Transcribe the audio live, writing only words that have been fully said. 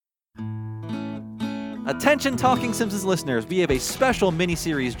Attention Talking Simpsons listeners, we have a special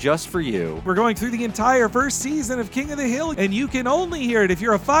mini-series just for you. We're going through the entire first season of King of the Hill, and you can only hear it if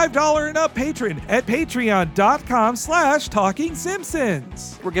you're a $5 and up patron at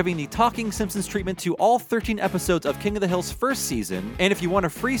patreon.com/TalkingSimpsons. We're giving the Talking Simpsons treatment to all 13 episodes of King of the Hill's first season, and if you want a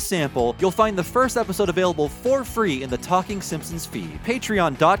free sample, you'll find the first episode available for free in the Talking Simpsons feed.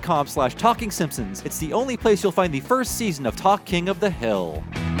 Patreon.com/TalkingSimpsons. It's the only place you'll find the first season of Talk King of the Hill.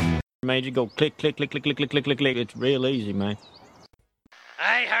 Made you go click, click, click, click, click, click, click, click, click. It's real easy, man.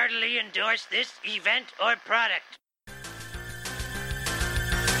 I heartily endorse this event or product.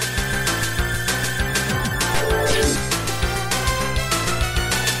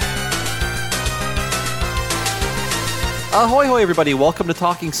 Ahoy hoy everybody, welcome to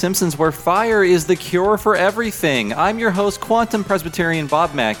Talking Simpsons, where fire is the cure for everything. I'm your host, Quantum Presbyterian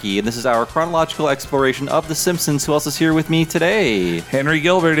Bob Mackey, and this is our chronological exploration of The Simpsons. Who else is here with me today? Henry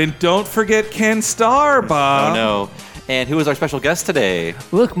Gilbert, and don't forget Ken Starr, Bob. Oh no. And who is our special guest today?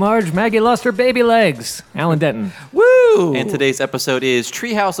 Look, Marge, Maggie lost her baby legs. Alan Denton. Woo! And today's episode is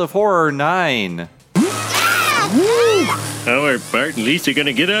Treehouse of Horror 9. How are Bart and Lisa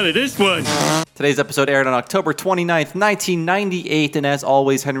gonna get out of this one? Today's episode aired on October 29th, 1998, and as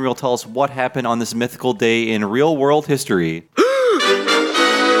always, Henry will tell us what happened on this mythical day in real-world history.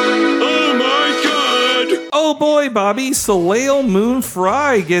 Oh my god! Oh boy, Bobby, Soleil Moon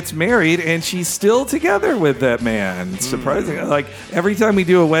Frye gets married, and she's still together with that man. Surprising. Like, every time we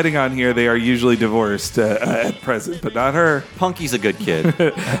do a wedding on here, they are usually divorced at present, but not her. Punky's a good kid.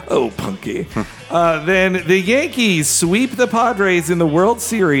 Oh, Punky. Then the Yankees sweep the Padres in the World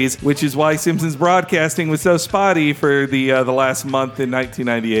Series, which is why Simpsons broadcasting was so spotty for the last month in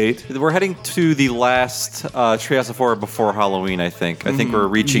 1998. We're heading to the last Treehouse of Horror before Halloween, I think. I think we're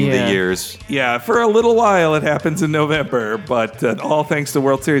reaching the years. Yeah, for a little while it happens in November, but all thanks to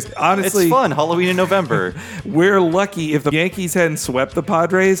World Series. Honestly, It's fun, Halloween in November. we're lucky. If the Yankees hadn't swept the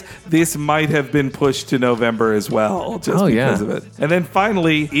Padres, this might have been pushed to November as well, just because of it. And then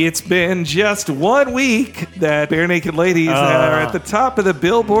finally, it's been just 1 week that Bare Naked Ladies are at the top of the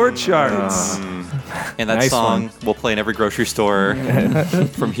Billboard charts. And that Nice song one. will play in every grocery store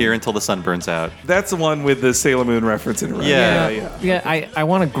from here until the sun burns out. That's the one with the Sailor Moon reference in it, right? Yeah. Yeah, I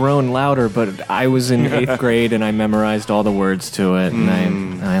want to groan louder, but I was in 8th grade and I memorized all the words to it,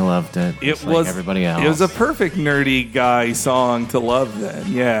 and I loved it. It just was like everybody else. It was a perfect nerdy guy song to love then.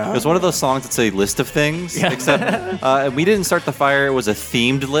 Yeah. It was one of those songs that's a list of things, except we didn't start the fire. It was a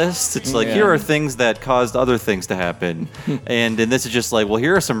themed list. It's like, here are things that caused other things to happen. And this is just like, well,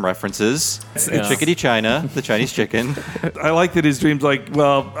 here are some references. Chickadee China, the Chinese chicken. I like that his dreams like,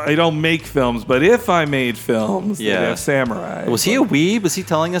 well, I don't make films, but if I made films, they'd have samurai. Was he a weeb? Was he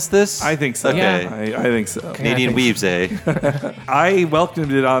telling us this? I think so. Okay. I think so. Canadian weebs, eh? I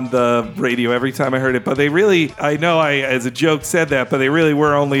welcomed it on the radio every time I heard it, but they really, I know I, as a joke, said that, but they really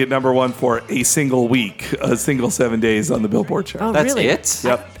were only at number one for a single week, a single 7 days on the Billboard chart. Oh, That's really? it?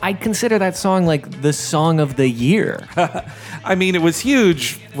 Yep. I consider that song like the song of the year. I mean, it was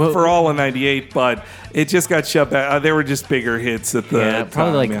huge for all of 98, but it just got shut back. There were just bigger hits at the time.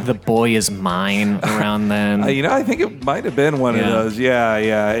 Probably like The Boy Is Mine around then. I think it might have been one of those.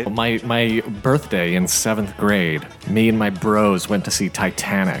 Yeah. My birthday in 7th grade, me and my bros went to see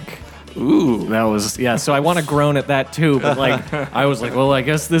Titanic. Ooh. That was, so I want to groan at that too, but like, I was like, well, I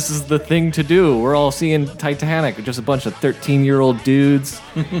guess this is the thing to do. We're all seeing Titanic, just a bunch of 13-year-old dudes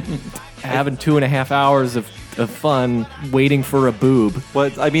having 2.5 hours of fun waiting for a boob.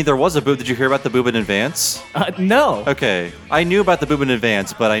 But, I mean, there was a boob. Did you hear about the boob in advance? No. Okay. I knew about the boob in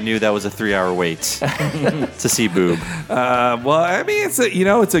advance, but I knew that was a 3-hour wait to see boob. Well, I mean, it's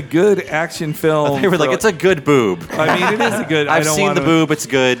a good action film. They were like, it's a good boob. I mean, it is a good. I've seen the boob. It's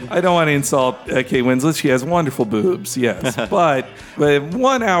good. I don't want to insult Kate Winslet. She has wonderful boobs, yes. but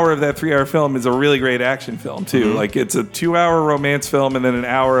 1 hour of that 3-hour film is a really great action film, too. Like, it's a 2-hour romance film and then an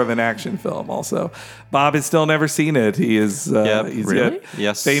hour of an action film also. Bob has still never seen it. He is really?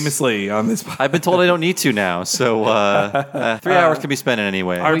 Yes. Famously on this podcast. I've been told I don't need to now, so 3 hours can be spent in any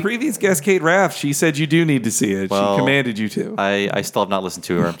way. Our previous guest, Kate Raff, she said you do need to see it. Well, she commanded you to. I still have not listened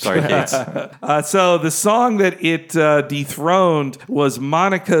to her. I'm sorry, Kate. So the song that it dethroned was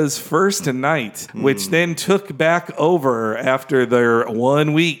Monica's First Night, which then took back over after their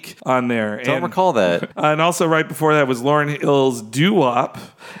 1 week on there. Don't recall that. And also right before that was Lauryn Hill's Doo Wop.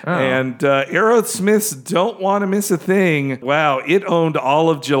 And Aerosmith's August, don't want to miss a thing. Wow, it owned all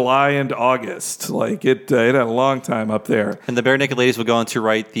of July and August. Like it had a long time up there. And the Bare Naked Ladies will go on to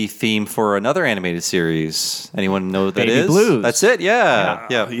write the theme for another animated series. Anyone know what that Baby is? Blues. That's it. Yeah.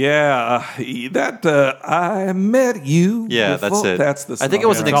 That I met you. Yeah, before. that's it. That's the song. I think it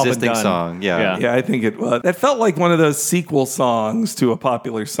was an It's all been existing done. song. Yeah. Yeah, I think it was. That felt like one of those sequel songs to a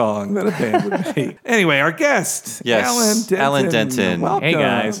popular song that a band would make. Anyway, our guest, Yes, Alan Denton. Welcome. Hey,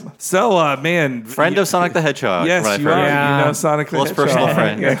 guys. So, man, Friend of Sonic the Hedgehog. Yes, from what I've you heard. are. Yeah. You know Sonic the Close Hedgehog. personal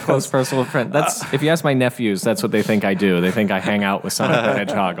friend. Yeah, close personal friend. That's if you ask my nephews, that's what they think I do. They think I hang out with Sonic the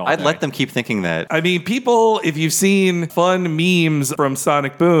Hedgehog all I'd day. let them keep thinking that. I mean, people, if you've seen fun memes from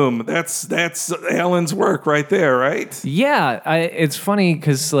Sonic Boom, that's Alan's work right there, right? Yeah, it's funny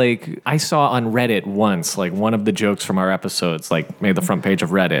because like I saw on Reddit once, like one of the jokes from our episodes, like made the front page of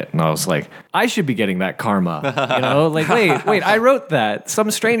Reddit, and I was like, I should be getting that karma. You know, like wait, I wrote that.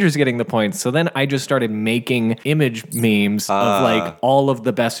 Some stranger's getting the points. So then I just started making image memes of like all of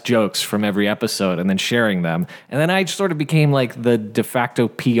the best jokes from every episode, and then sharing them. And then I sort of became like the de facto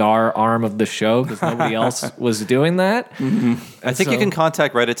PR arm of the show because nobody else was doing that. I think you can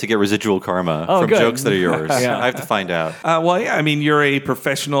contact Reddit to get residual karma from good. jokes that are yours. Yeah. I have to find out. Well, yeah, I mean, you're a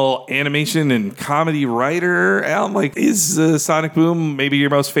professional animation and comedy writer, Alan. Like, is Sonic Boom maybe your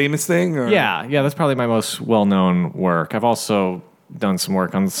most famous thing? Or? Yeah, that's probably my most well-known work. I've also done some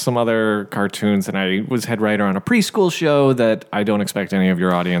work on some other cartoons, and I was head writer on a preschool show that I don't expect any of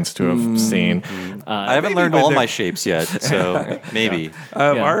your audience to have seen. I haven't learned all my shapes yet, so maybe.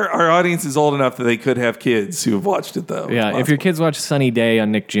 Our audience is old enough that they could have kids who have watched it, though. Yeah, if your kids watch Sunny Day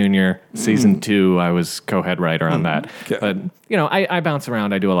on Nick Jr. season 2, I was co-head writer on that. Okay. But you know, I bounce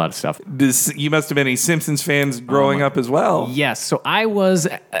around. I do a lot of stuff. You must have been a Simpsons fans growing up as well. Yes, so I was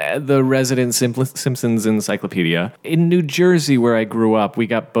the resident Simpsons encyclopedia. In New Jersey, where I grew up, we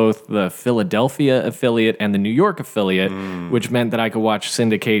got both the Philadelphia affiliate and the New York affiliate, which meant that I could watch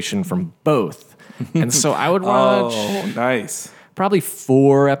syndication from both. And so I would watch Oh, nice. probably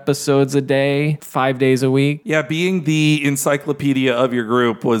 4 episodes a day, 5 days a week. Yeah, being the encyclopedia of your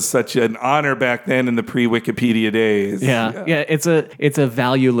group was such an honor back then in the pre-Wikipedia days. Yeah, it's a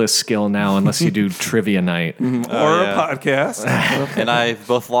valueless skill now unless you do trivia night. Or a podcast. And I've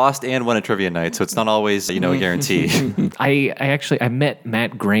both lost and won a trivia night, so it's not always, a guarantee. I met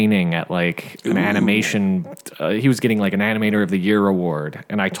Matt Groening at like an animation. He was getting like an Animator of the Year award,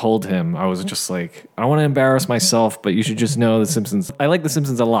 and I told him, I was just like, I don't want to embarrass myself, but you should just know The Simpsons. I like The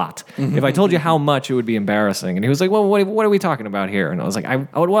Simpsons a lot. If I told you how much, it would be embarrassing. And he was like, well, what are we talking about here? And I was like, I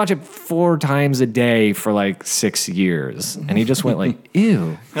would watch it 4 times a day for like 6 years. And he just went like,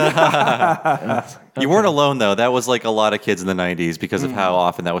 ew. You weren't alone, though. That was like a lot of kids in the 90s because of how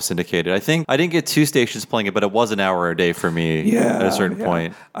often that was syndicated. I think I didn't get 2 stations playing it, but it was an hour a day for me at a certain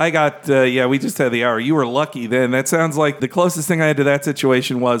point. I got, we just had the hour. You were lucky then. That sounds like the closest thing I had to that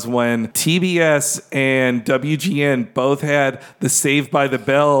situation was when TBS and WGN both had the Saved by the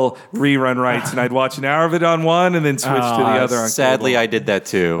Bell rerun rights, and I'd watch an hour of it on one and then switch to the other on Sadly, cable. I did that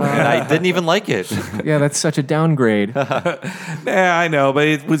too. And I didn't even like it. Yeah, that's such a downgrade. Yeah, I know, but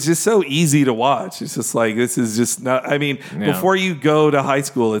it was just so easy to watch. It's just like, this is just not, I mean, before you go to high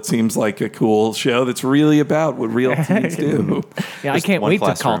school, it seems like a cool show that's really about what real teens do. Yeah, Just I can't one wait to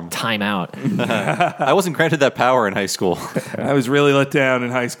classroom. call time out. I wasn't granted that power in high school. I was really let down in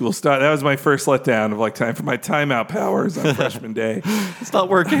high school. That was my first letdown of like time for my timeout powers on freshman day. It's not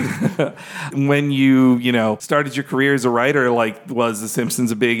working. When you started your career as a writer, like, was The Simpsons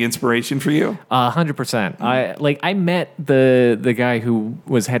a big inspiration for you? 100%. I met the guy who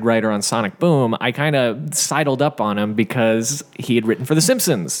was head writer on Sonic Boom. I kind of sidled up on him because he had written for The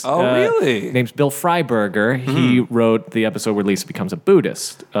Simpsons. Oh, really? Name's Bill Freiberger. He wrote the episode where Lisa becomes a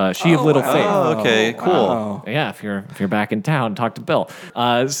Buddhist. She of Little Faith. Oh, okay, cool. Wow. Yeah, if you're back in town, talk to Bill.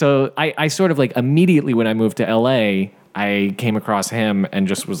 So I sort of like immediately when I moved to LA, I came across him and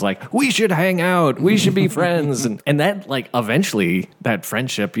just was like, we should hang out. We should be friends. And that, like, eventually, that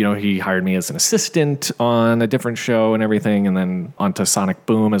friendship, he hired me as an assistant on a different show and everything, and then onto Sonic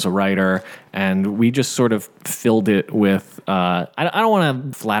Boom as a writer. And we just sort of filled it with, I don't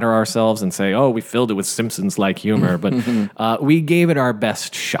want to flatter ourselves and say, oh, we filled it with Simpsons-like humor, but we gave it our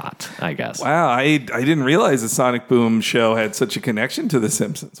best shot, I guess. Wow, I didn't realize the Sonic Boom show had such a connection to The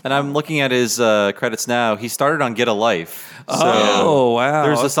Simpsons. And I'm looking at his credits now. He started on Get a Life. Oh, wow.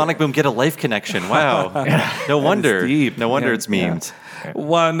 There's a Sonic Boom Get a Life connection. Wow. No wonder. deep. No wonder Yeah, it's memed.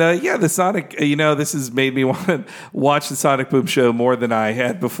 Well, the Sonic, this has made me want to watch the Sonic Boom show more than I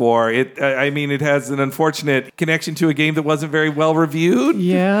had before. It has an unfortunate connection to a game that wasn't very well reviewed.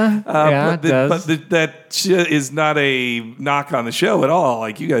 Yeah, it does. But that is not a knock on the show at all.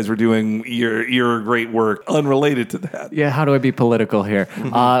 Like, you guys were doing your great work unrelated to that. Yeah, how do I be political here?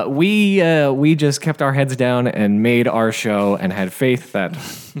 We just kept our heads down and made our show and had faith that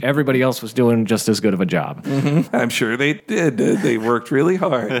everybody else was doing just as good of a job. I'm sure they did. They worked really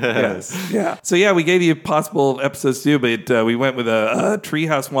hard. Yes. Yeah. So, yeah, we gave you possible episodes too, but we went with a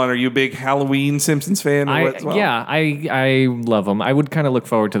Treehouse one. Are you a big Halloween Simpsons fan? Yeah, I love them. I would kind of look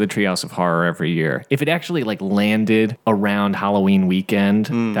forward to the Treehouse of Horror every year. If it actually like landed around Halloween weekend,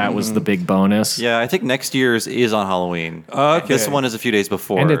 that was the big bonus. Yeah, I think next year's is on Halloween. Okay. This one is a few days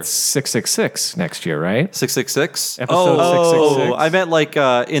before. And it's 666 next year, right? 666? Episode 666. I meant like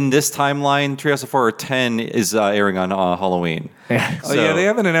in this timeline, Treehouse of Horror 10 is airing on Halloween. Oh, yeah, they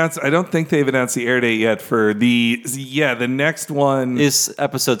haven't announced. I don't think they've announced the air date yet for the next one is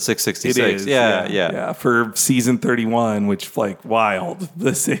episode 666. It is. Yeah, for season 31, which like wild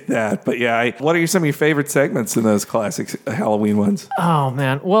to say that. But yeah, what are some of your favorite segments in those classic Halloween ones? Oh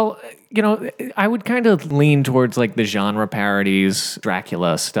man, well, you know, I would kind of lean towards like the genre parodies,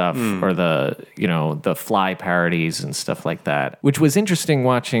 Dracula stuff, or the Fly parodies and stuff like that. Which was interesting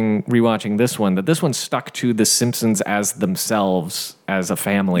rewatching this one. That this one stuck to the Simpsons as themselves as a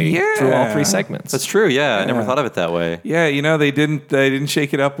family through all three segments. That's true. Yeah, I never thought of it that way. Yeah, you know, they didn't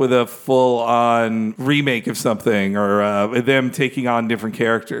shake it up with a full-on remake of something or them taking on different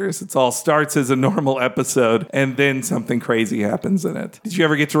characters. It all starts as a normal episode, and then something crazy happens in it. Did you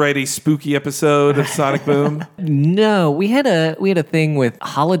ever get to write a spooky episode of Sonic Boom? No, we had a thing with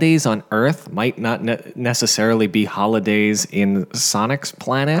holidays on Earth might not necessarily be holidays in Sonic's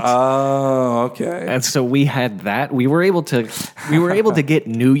planet. Oh, okay. And so we had that. We were able to get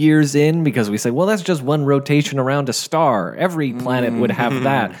New Year's in because we said, well, that's just one rotation around a star. Every planet would have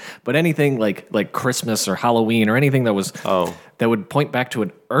that. But anything like Christmas or Halloween or anything that was that would point back to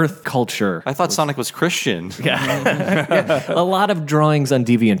an Earth culture. I thought Sonic was Christian. Yeah. A lot of drawings on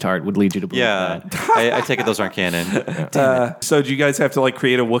DeviantArt would lead you to believe that. I take it those aren't canon. So do you guys have to like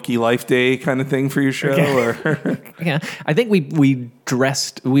create a Wookiee Life Day kind of thing for your show? Or? Yeah, I think we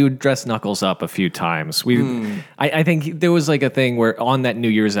would dress Knuckles up a few times. I think there was like a thing where on that New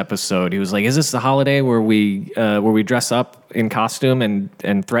Year's episode, he was like, "Is this the holiday where we dress up in costume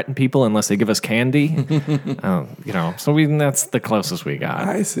and threaten people unless they give us candy?" So that's the closest we got.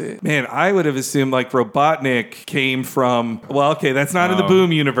 I see. Man, I would have assumed like Robotnik came from. Well, okay, that's not in the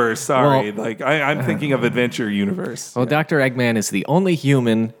Boom universe. Sorry, I'm thinking of Adventure universe. Well, Dr. Eggman is the only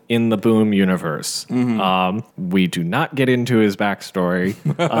human in the Boom universe. We do not get into his backstory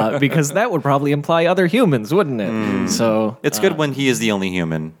because that would probably imply other humans, wouldn't it? So it's good when he is the only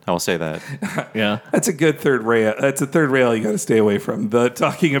human. I will say that. Yeah, that's a good third rail. That's a third rail you got to stay away from. The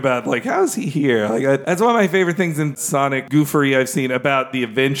talking about like how's he here? Like that's one of my favorite things in Sonic goofery I've seen about the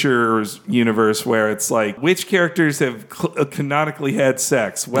Adventures universe, where it's like which characters have canonically had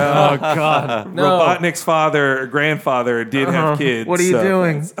sex. Well, oh god, no. Robotnik's father or grandfather did have kids. What are you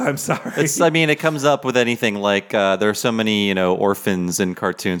doing? I'm sorry. It comes up with anything like there are so many orphans in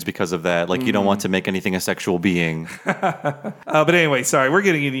cartoons because of that. Like you don't want to make anything a sexual being. But anyway, sorry, we're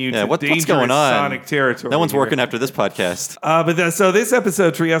getting into what's going on? Sonic territory. No one's working after this podcast. So this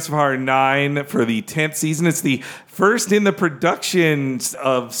episode, Treehouse of Horror 9 for the 10th season. It's the first in the production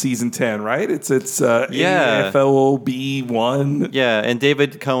of season 10, right? It's AFOB 1. Yeah, and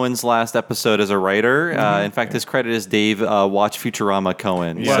David Cohen's last episode as a writer. In fact, his credit is Dave Watch Futurama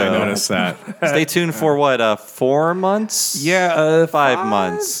Cohen. Yeah, so I noticed that. Stay tuned for 4 months? Yeah, 5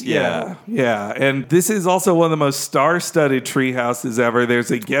 months. Yeah. And this is also one of the most star-studded treehouses ever.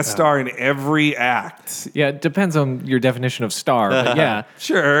 There's a guest star in every act. Yeah, it depends on your definition of star, but yeah.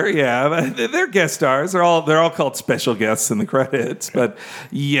 Sure, yeah. They're guest stars. They're all called special guests in the credits. But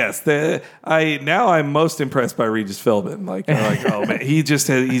yes, I'm most impressed by Regis Philbin. Like, oh man,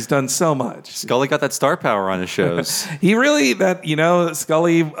 he's done so much. Scully got that star power on his shows. He really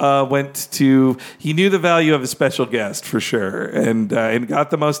Scully he knew the value of a special guest for sure, and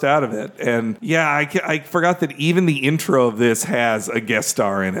got the most out of it. And yeah, I forgot that even the intro of this has a guest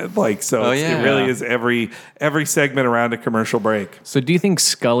star in it. Like, so it really is every segment around a commercial break. So do you think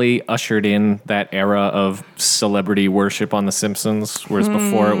Scully ushered in that era of celebrity worship on The Simpsons, whereas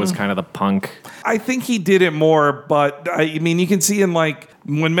before it was kind of the punk? I think he did it more, but I mean, you can see in like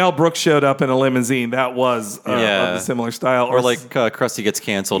when Mel Brooks showed up in a limousine, that was of a similar style. Or like Krusty Gets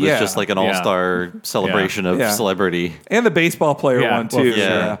Canceled. Yeah. It's just like an all-star celebration of celebrity. And the baseball player one, too.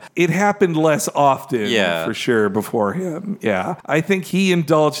 Yeah. It happened less often, Yeah. for sure, before him. Yeah. I think he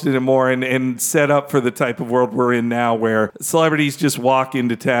indulged in it more and set up for the type of world we're in now where celebrities just walk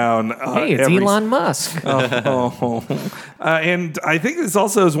into town. Hey, it's Elon Musk. And I think this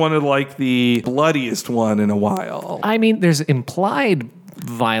also is one of like the bloodiest one in a while. I mean, there's implied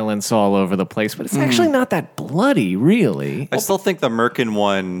violence all over the place, but it's actually not that bloody, really. I still think the Merkin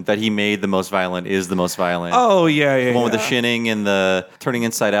one that he made the most violent is the most violent. Oh, yeah. The one with the shinning and the turning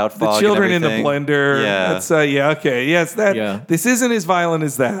inside out fog. The children in and the everything. blender. Yeah. That's, okay. Yes, that. Yeah. This isn't as violent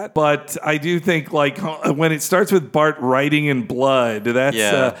as that, but I do think like when it starts with Bart writing in blood, that's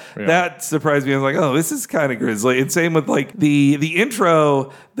that surprised me. I was like, oh, this is kind of grisly. And same with like the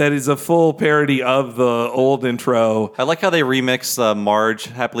intro that is a full parody of the old intro. I like how they remix Marge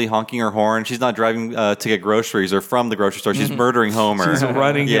happily honking her horn. She's not driving to get groceries or from the grocery store. She's murdering Homer. She's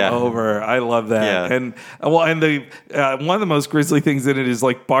running it over. I love that. Yeah. And the one of the most grisly things in it is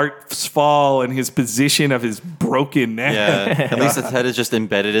like Bart's fall and his position of his broken neck. Yeah. At least its head is just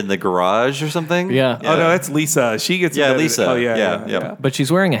embedded in the garage or something. Yeah. Oh no, that's Lisa. She gets embedded. Lisa. Oh yeah. But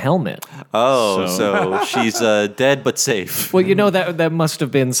she's wearing a helmet. Oh, so she's dead but safe. Well, you know, that must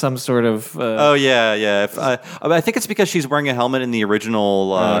have been some sort of... Oh, yeah. I think it's because she's wearing a helmet in the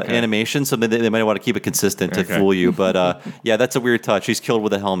original animation, so they might want to keep it consistent to fool you. But yeah, that's a weird touch. She's killed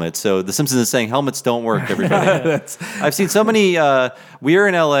with a helmet. So The Simpsons is saying helmets don't work, everybody. I've seen so many... we're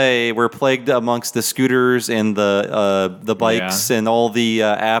in L.A. We're plagued amongst the scooters and the bikes and all the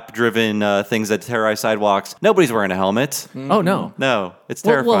app-driven things that terrorize sidewalks. Nobody's wearing a helmet. Oh, no. No, it's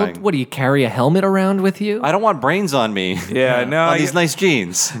terrifying. Well, what, do you carry a helmet around with you? I don't want brains on me. Yeah, no. On these nice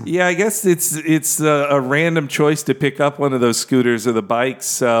jeans. Yeah, I guess it's a random choice to pick up one of those scooters or the bikes.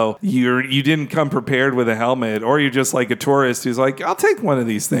 So you didn't come prepared with a helmet, or you're just like a tourist who's like, I'll take one of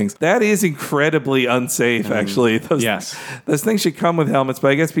these things. That is incredibly unsafe, actually. Those things should come with helmets,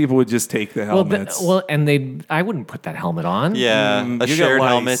 but I guess people would just take the helmets. I wouldn't put that helmet on. Yeah, a you shared got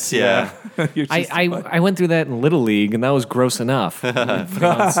helmet. lice, Yeah. I went through that in Little League, and that was gross enough.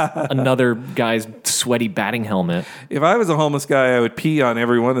 Another guy's sweaty batting helmet. If I was a homeless guy, I would pee on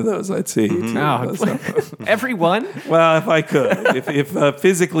every one of those I'd see. Everyone? Well, if I could, if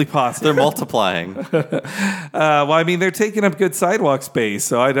physically possible. They're multiplying. Well, I mean, they're taking up good sidewalk space,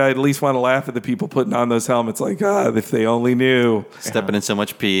 so I'd at least want to laugh at the people putting on those helmets like, if they only knew. Stepping in so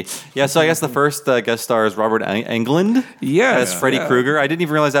much pee. Yeah, so I guess the first guest star is Robert Englund as Freddy Krueger. I didn't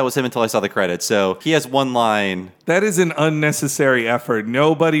even realize that was him until I saw the credits. So he has one line. That is an unnecessary effort.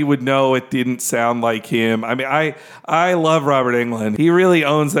 Nobody would know it didn't sound like him. I mean, I love Robert Englund. He really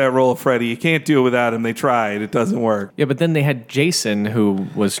owns that role of Freddy. You can't do it without him. They tried. It doesn't work. Yeah, but then they had Jason, who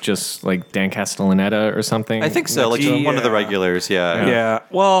was just like Dan Castellaneta or something. I think so, like one of the regulars, Yeah.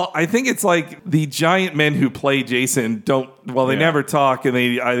 Well, I think it's like the giant men who play Jason they never talk, and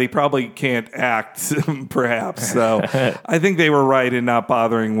they probably can't act, perhaps. So I think they were right in not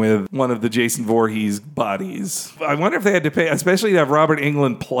bothering with one of the Jason Voorhees bodies. I wonder if they had to pay, especially to have Robert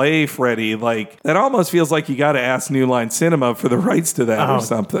Englund play Freddy. Like, that almost feels like you got to ask New Line Cinema for the rights to that or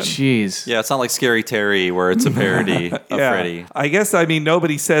something. Jeez. Yeah, it's not like Scary Terry where it's a parody of Freddy. I guess,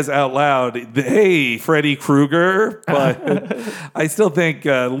 nobody says out loud, hey, Freddy Krueger, but I still think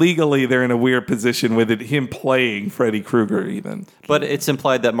legally they're in a weird position with him playing Freddy Krueger even. But it's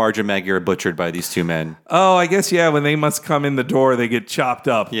implied that Marge and Maggie are butchered by these two men. Oh, I guess, when they must come in the door, they get chopped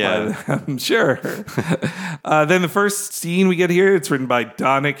up. Yeah. I'm sure. Then the first scene we get here, it's written by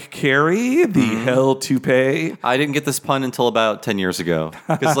Donick Cary, the Hell Toupee. I didn't get this pun until about 10 years ago.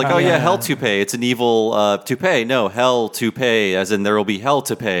 It's like, Hell Toupee. It's an evil toupee. No, Hell Toupee, as in there will be hell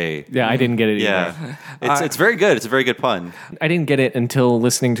to pay. Yeah, I didn't get it Yeah. either. It's very good. It's a very good pun. I didn't get it until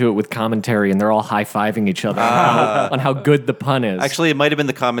listening to it with commentary, and they're all high-fiving each other on how good the pun is. Actually, it might have been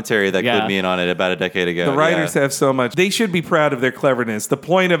the commentary that clued me in on it about a decade ago. The writers have so much. They should be proud of their cleverness. The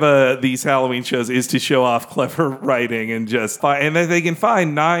point of these Halloween shows is to show off clever writing and and that they can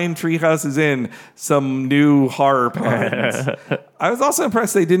find 9 treehouses in some new horror puns. I was also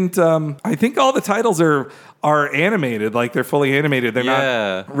impressed they didn't. I think all the titles are animated, like they're fully animated. They're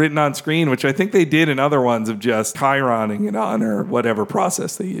not written on screen, which I think they did in other ones of just chironing it on or whatever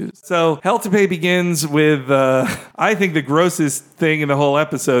process they used. So Hell to Pay begins with, I think the grossest thing in the whole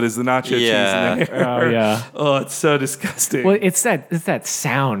episode is the nacho cheese in there. Oh, yeah. Oh, it's so disgusting. Well, it's that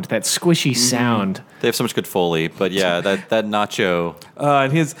sound, that squishy sound. They have so much good Foley, but that nacho.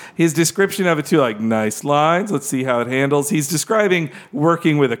 And his description of it too, like, nice lines. Let's see how it handles. He's describing describing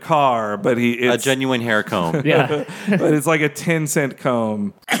working with a car, but a genuine hair comb. Yeah. but it's like a 10-cent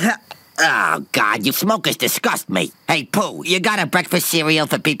comb. Oh, God, you smokers disgust me. Hey, Pooh, you got a breakfast cereal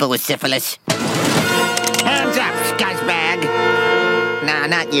for people with syphilis? Hands up, scuzzbag. Nah,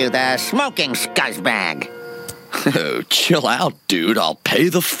 not you, the smoking scuzzbag. Oh, chill out, dude. I'll pay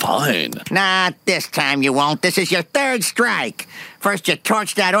the fine. Not this time you won't. This is your third strike. First you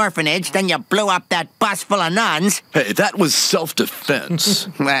torched that orphanage, then you blew up that bus full of nuns. Hey, that was self-defense.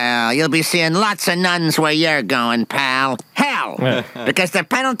 Well, you'll be seeing lots of nuns where you're going, pal. Hell, because the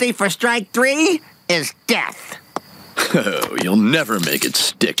penalty for strike 3 is death. Oh, you'll never make it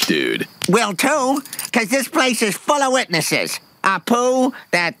stick, dude. Will too, because this place is full of witnesses. Apu,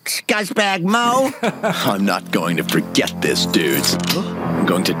 that scuzzbag Mo. I'm not going to forget this, dudes. I'm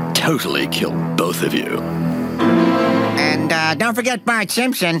going to totally kill both of you. And don't forget Bart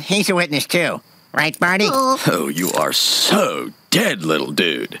Simpson. He's a witness too. Right, Barty? Oh, you are so dead, little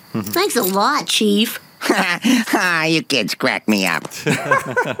dude. Thanks a lot, Chief. You kids crack me up.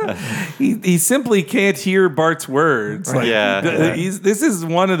 He simply can't hear Bart's words. This is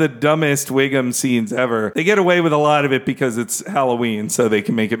one of the dumbest Wiggum scenes ever. They get away with a lot of it because it's Halloween, so they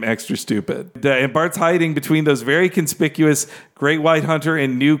can make him extra stupid. And Bart's hiding between those very conspicuous Great White Hunter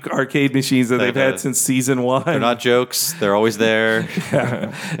and Nuke arcade machines that they've had since season 1. They're not jokes. They're always there in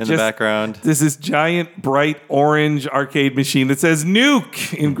the background. This is giant, bright orange arcade machine that says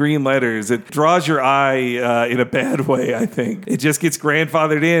Nuke in green letters. It draws your eye in a bad way, I think. It just gets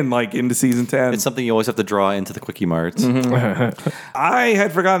grandfathered in, like, into season 10. It's something you always have to draw into the Quickie Marts. I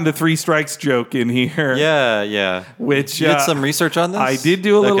had forgotten the 3 strikes joke in here. Yeah. Which you did some research on this? I did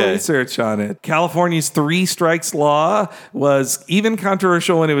do a little research on it. California's 3 strikes law was even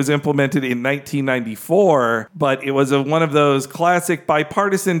controversial when it was implemented in 1994, but it was one of those classic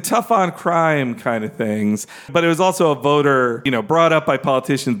bipartisan tough on crime kind of things. But it was also a voter, brought up by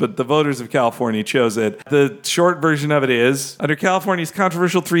politicians, but the voters of California chose it. The short version of it is, under California's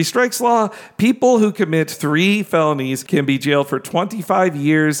controversial 3 strikes law, people who commit 3 felonies can be jailed for 25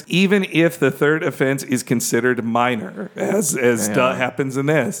 years, even if the third offense is considered minor, as happens in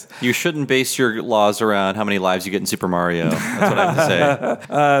this. You shouldn't base your laws around how many lives you get in Super Mario. That's what I have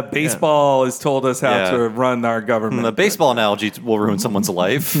to say. Baseball has told us how to run our government. The baseball analogy will ruin someone's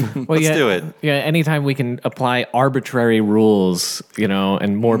life. Let's do it. Yeah, anytime we can apply arbitrary rules,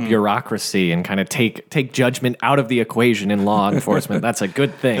 and more bureaucracy and kind of take judgment out of the equation in law enforcement, that's a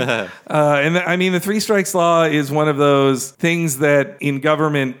good thing. The 3 strikes law is one of those things that in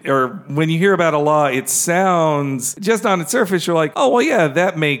government, or when you hear about a law, it sounds, just on its surface, you're like, oh, well, yeah,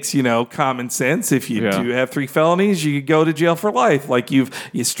 that makes, common sense. If you do have 3 felonies, you go to jail for life. Like you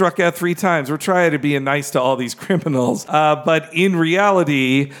struck out 3 times. We're trying to be nice to all these criminals. But in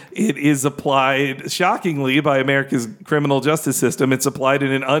reality, it is applied shockingly by America's criminal justice system. It's applied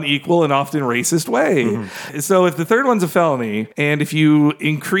in an unequal and often racist way. So if the third one's a felony, and if you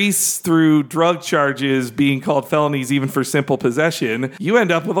increase through drug charges being called felonies even for simple possession, you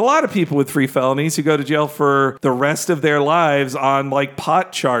end up with a lot of people with 3 felonies who go to jail for the rest of their lives on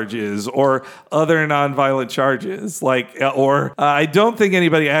pot charges or other nonviolent charges. I don't think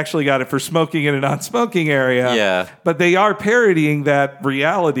anybody actually got it for smoking in a non-smoking area. Yeah. But they are parodying that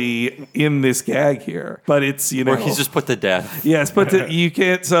reality in this gag here. But it's, Or he's just put to death. Yes, but you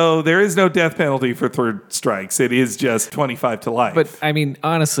can't, so there is no death penalty for third strikes. It is just 25 to life. But,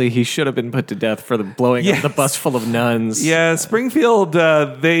 honestly, he should have been put to death for the blowing up the bus full of nuns. Yeah, Springfield,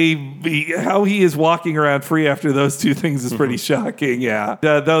 how he is walking around free after those 2 things is pretty shocking, yeah.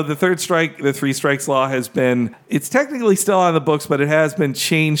 Though the 3 strikes law has been, it's technically still on the books, but it has been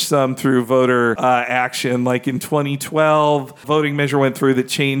changed some through voter action. Like in 2012, voting measure went through that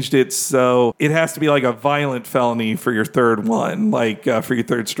changed it, so it has to be like a violent felony for your third one, for your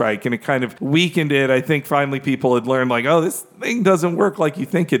third strike, and it kind of weakened it. I think finally people had learned, this thing doesn't work like you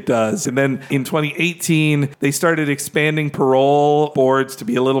think it does. And then in 2018, they started expanding parole boards to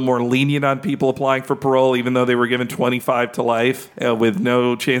be a little more lenient on people applying for parole, even though they were given 25 to life with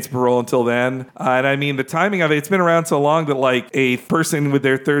no chance of parole until then. And the timing of it, it's been around so long that a person with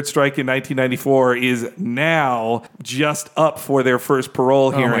their third strike in 1994 is now just up for their first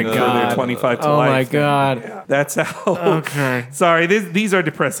parole hearing for their 25 to life. Oh my God. Yeah, that's how. Okay. Sorry, these are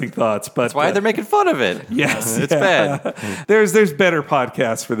depressing thoughts, but that's why they're making fun of it. Yes, it's bad. There's better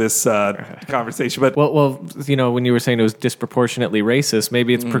podcasts for this conversation, but well, when you were saying it was disproportionately racist,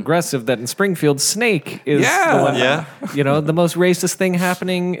 maybe it's progressive that in Springfield, Snake is the one. Yeah. The most racist thing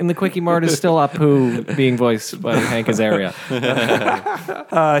happening in the Quickie Mart is still Apu being voiced by Hank Azaria.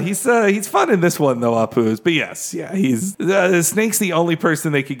 He's fun in this one though, Apu's. But yes, he's Snake's the only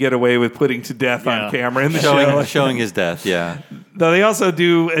person they could get away with putting to death on camera in the show, showing his death. Yeah. Though they also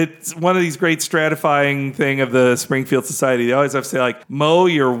do, it's one of these great stratifying thing of the Springfield Society. They always have to say, like, Mo,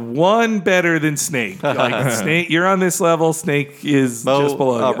 you're one better than Snake. Like, Snake, you're on this level. Snake is Mo just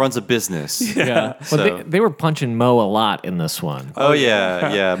below you. runs a business. Yeah. So- Well, they were punching Mo a lot in this one. Oh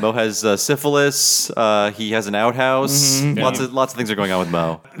yeah. Mo has syphilis. He has an outhouse. Lots of things are going on with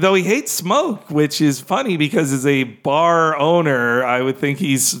Mo. Though he hates smoke, which is funny because as a bar owner, I would think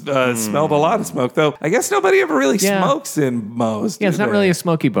he's smelled a lot of smoke. Though I guess nobody ever really smokes in Mo's. Yeah, it's not really a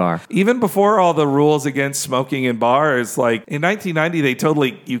smoky bar. Even before all the rules against smoking in bars, like in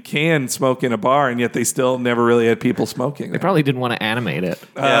 1990, you can smoke in a bar, and yet they still never really had people smoking. They probably didn't want to animate it.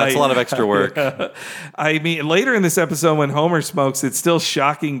 Yeah, it's a lot of extra work. I mean, later in this episode when Homer smokes, it's still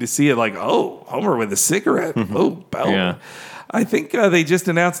shocking to see it. Like, oh, Homer with a cigarette. Oh, Bell. Yeah. I think they just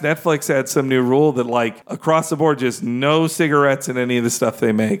announced Netflix had some new rule that, like, across the board, just no cigarettes in any of the stuff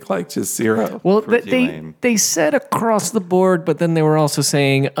they make, like just zero. Well, Pretty lame. they said across the board, but then they were also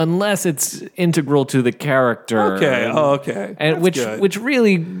saying unless it's integral to the character. Okay. Okay. And That's good. which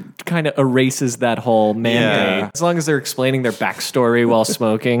really kind of erases that whole mandate. Yeah. As long as they're explaining their backstory while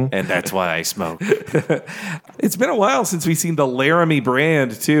smoking. And that's why I smoke. It's been a while since we've seen the Laramie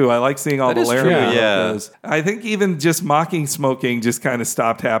brand too. I like seeing all the is Laramie true, yeah. logos. I think even just mocking smoking just kind of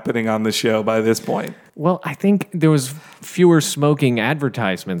stopped happening on the show by this point. Well, I think there was fewer smoking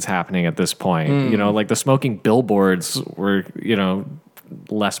advertisements happening at this point. You know, like the smoking billboards were,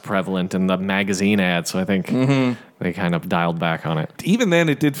 less prevalent in the magazine ads. So I think they kind of dialed back on it. Even then,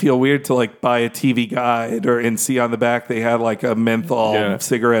 it did feel weird to like buy a TV guide and see on the back they had like a menthol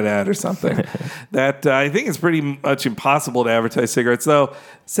cigarette ad or something. That I think is pretty much impossible to advertise cigarettes. Though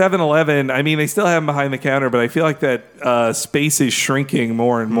 7-Eleven, I mean, they still have them behind the counter, but I feel like that space is shrinking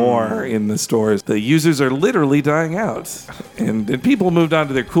more and more in the stores. The users are literally dying out, and people moved on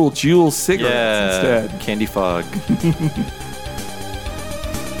to their cool Juul cigarettes instead. Candy fog.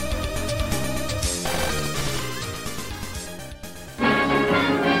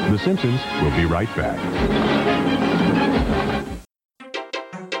 The Simpsons will be right back.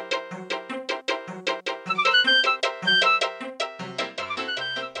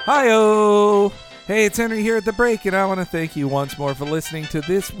 Hi-oh! Hey, it's Henry here at The Break, and I want to thank you once more for listening to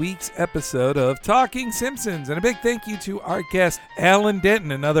this week's episode of Talking Simpsons. And a big thank you to our guest, Alan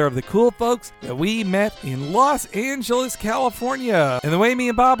Denton, another of the cool folks that we met in Los Angeles, California. And the way me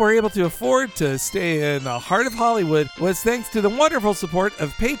and Bob were able to afford to stay in the heart of Hollywood was thanks to the wonderful support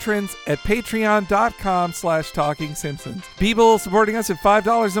of patrons at patreon.com/Talking Simpsons. People supporting us at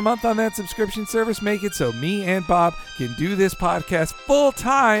 $5 a month on that subscription service make it so me and Bob can do this podcast full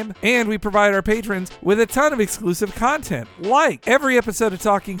time, and we provide our patrons with a ton of exclusive content, like every episode of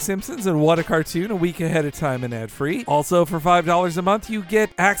Talking Simpsons and What a Cartoon a week ahead of time and ad-free. Also, for $5 a month, you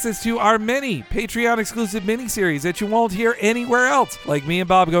get access to our many Patreon-exclusive miniseries that you won't hear anywhere else, like me and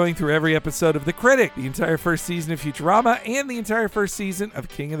Bob going through every episode of The Critic, the entire first season of Futurama, and the entire first season of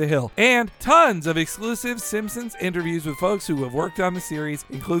King of the Hill, and tons of exclusive Simpsons interviews with folks who have worked on the series,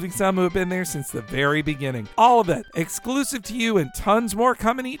 including some who have been there since the very beginning. All of that exclusive to you, and tons more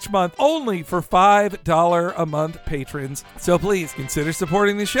coming each month, only for $5 a month patrons. So please consider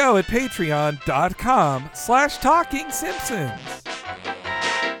supporting the show at patreon.com/Talking Simpsons.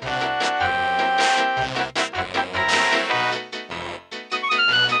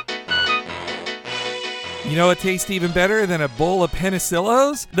 You know what tastes even better than a bowl of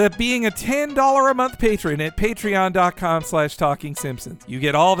Penicillos? That being a $10 a month patron at patreon.com/Talking Simpsons. You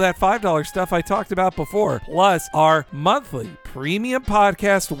get all of that $5 stuff I talked about before, plus our monthly premium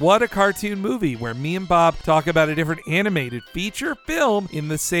podcast, What a Cartoon Movie, where me and Bob talk about a different animated feature film in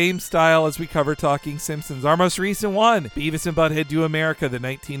the same style as we cover Talking Simpsons. Our most recent one, Beavis and Butthead Do America, the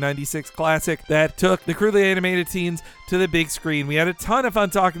 1996 classic that took the crudely animated teens to the big screen. We had a ton of fun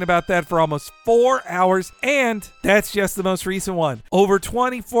talking about that for almost 4 hours, and that's just the most recent one. Over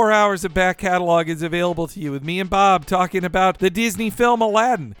 24 hours of back catalog is available to you, with me and Bob talking about the Disney film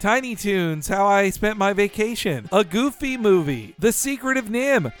Aladdin, Tiny Toons, How I Spent My Vacation, A Goofy Movie, The Secret of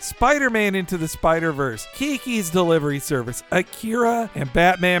NIMH, Spider-Man Into the Spider-Verse, Kiki's Delivery Service, Akira, and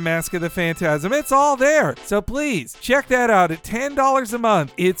Batman Mask of the Phantasm. It's all there, so please check that out at $10 a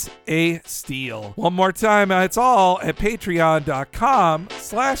month. It's a steal. One more time, it's all at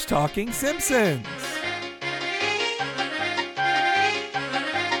patreon.com/Talking Simpsons.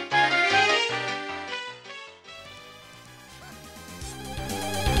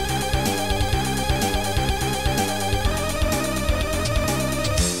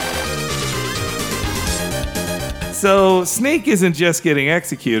 So Snake isn't just getting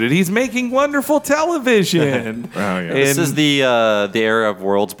executed; he's making wonderful television. This is the era of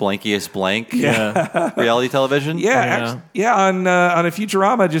world's blankiest blank. Reality television. On a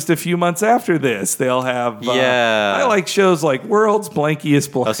Futurama, just a few months after this, they'll have. I like shows like World's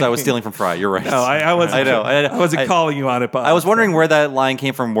Blankiest Blank. Oh, so I was stealing from Fry. You're right. No, I wasn't. I know. I wasn't calling you on it, Bob. I was wondering where that line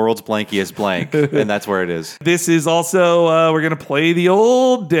came from. World's blankiest blank, and that's where it is. This is also we're gonna play the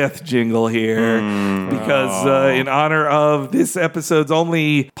old death jingle here because in honor of this episode's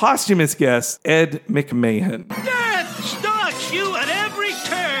only posthumous guest, Ed McMahon. Death stalks you at every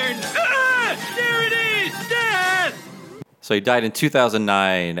turn. There it is, death. So he died in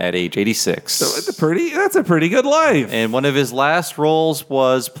 2009 at age 86. So that's a pretty good life. And one of his last roles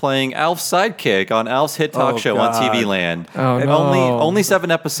was playing Alf's sidekick on Alf's hit talk show on TV Land. Oh, and no. only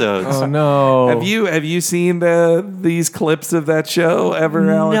 7 episodes. Oh no! Have you seen these clips of that show ever,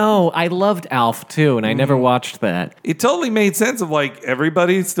 Alan? No, I loved Alf too, and I never watched that. It totally made sense of like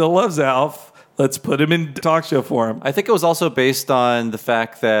everybody still loves Alf. Let's put him in talk show for him. I think it was also based on the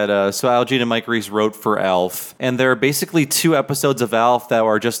fact that so Al Jean and Mike Reiss wrote for Alf, and there are basically 2 episodes of Alf that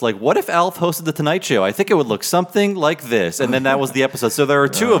were just like, what if Alf hosted The Tonight Show? I think it would look something like this. And then that was the episode. So there are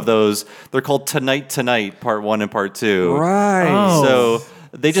 2 of those. They're called Tonight, Part 1 and Part 2. Right. Oh. So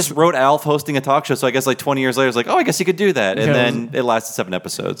they just wrote Alf hosting a talk show. So I guess like 20 years later, it's like, oh, I guess he could do that. And then it lasted 7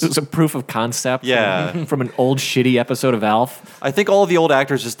 episodes. It was a proof of concept from an old shitty episode of Alf. I think all of the old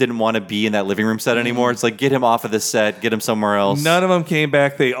actors just didn't want to be in that living room set anymore. It's like, get him off of this set, get him somewhere else. None of them came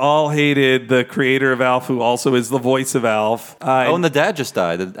back. They all hated the creator of Alf, who also is the voice of Alf. And the dad just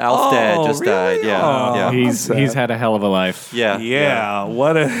died. Alf's dad just died. Yeah. He's had a hell of a life. Yeah.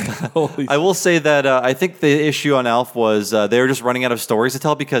 What a... I will say that I think the issue on Alf was they were just running out of stories to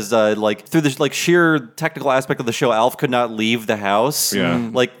tell because like through the like sheer technical aspect of the show, Alf could not leave the house.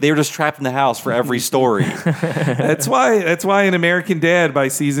 Like they were just trapped in the house for every story. That's why in American Dad by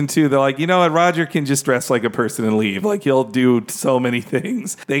season 2, they're like, you know what, Roger can just dress like a person and leave. Like he'll do so many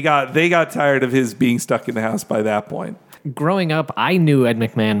things. They got tired of his being stuck in the house by that point. Growing up, I knew Ed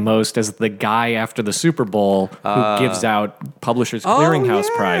McMahon most as the guy after the Super Bowl who gives out Publishers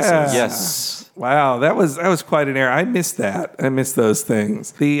Clearinghouse prizes. Yes. Wow, that was quite an era. I missed that. I missed those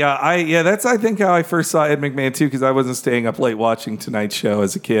things. That's I think how I first saw Ed McMahon too, because I wasn't staying up late watching Tonight Show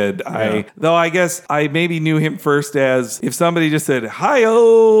as a kid. Though I guess I maybe knew him first as if somebody just said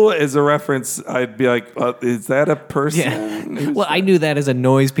 "hi-oh" as a reference, I'd be like, is that a person? Yeah. Well, I knew that as a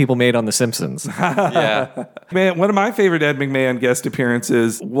noise people made on The Simpsons. Man, one of my favorite Ed McMahon guest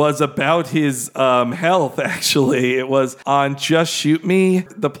appearances was about his health. Actually, it was on Just Shoot Me.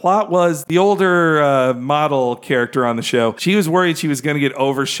 The plot was the older model character on the show. She was worried she was going to get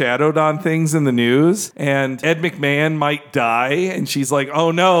overshadowed on things in the news, and Ed McMahon might die. And she's like,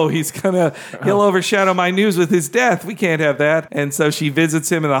 "Oh no, he'll overshadow my news with his death. We can't have that." And so she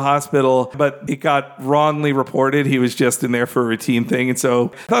visits him in the hospital, but it got wrongly reported. He was just in there for a routine thing, and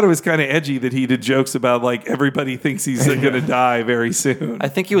so I thought it was kind of edgy that he did jokes about like everybody thinks he's going to die very soon. I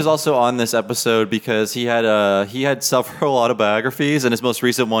think he was also on this episode because he had several autobiographies, and his most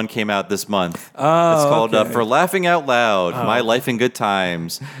recent one came out this month. It's called For Laughing Out Loud, My Life in Good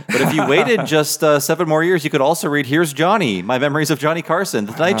Times. But if you waited just 7 more years, you could also read Here's Johnny, My Memories of Johnny Carson,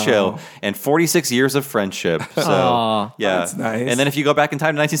 The Tonight Show, and 46 Years of Friendship. So, that's nice. And then if you go back in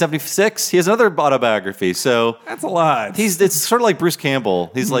time to 1976, he has another autobiography. So that's a lot. It's sort of like Bruce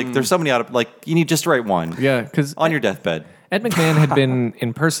Campbell. He's like, there's so many you need just to write one. Yeah, because on your deathbed. Ed McMahon had been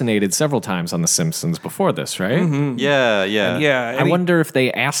impersonated several times on The Simpsons before this, right? Mm-hmm. Yeah. I wonder if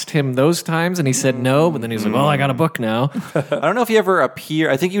they asked him those times and he said no, but then he's like, well, I got a book now. I don't know if he ever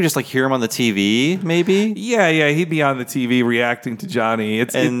appeared. I think you just like hear him on the TV, maybe. Yeah, he'd be on the TV reacting to Johnny.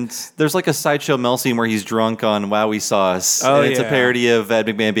 There's like a Sideshow Mel scene where he's drunk on Wowie Sauce. Oh, and it's a parody of Ed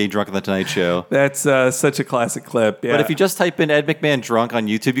McMahon being drunk on The Tonight Show. That's such a classic clip. Yeah. But if you just type in Ed McMahon drunk on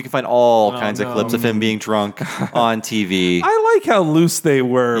YouTube, you can find all kinds of clips of him being drunk on TV. I like how loose they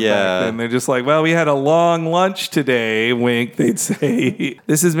were back then. They're just like, well, we had a long lunch today, wink, they'd say.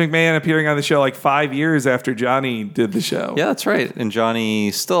 This is McMahon appearing on the show like 5 years after Johnny did the show. Yeah, that's right. And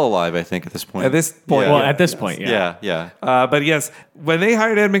Johnny's still alive, I think, at this point. At this point. Well, at this point, yeah. Yeah. But yes, when they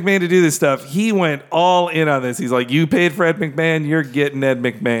hired Ed McMahon to do this stuff, he went all in on this. He's like, you paid for Ed McMahon, you're getting Ed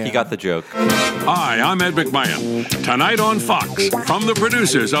McMahon. He got the joke. Hi, I'm Ed McMahon. Tonight on Fox, from the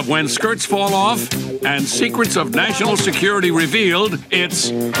producers of When Skirts Fall Off and Secrets of National Security Revealed,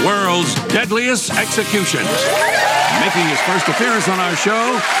 it's World's Deadliest Executions. Making his first appearance on our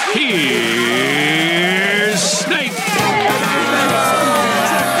show, here's Snake.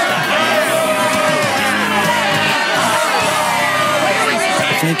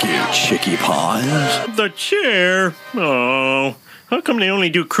 Thank Thank you, Chicky Paws. The chair? Oh. How come they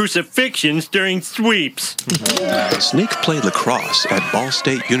only do crucifixions during sweeps? Snake played lacrosse at Ball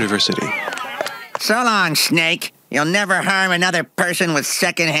State University. So long, Snake. You'll never harm another person with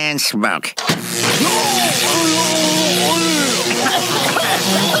secondhand smoke.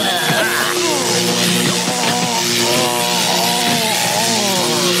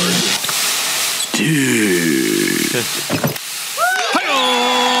 Dude.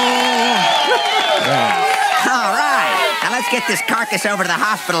 All right. Now let's get this carcass over to the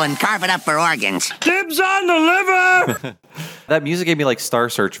hospital and carve it up for organs. Dibs on the liver! That music gave me like Star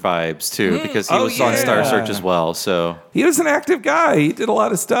Search vibes too, because he was on Star Search as well. So he was an active guy. He did a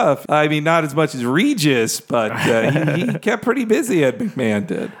lot of stuff. I mean, not as much as Regis, but he kept pretty busy. Ed McMahon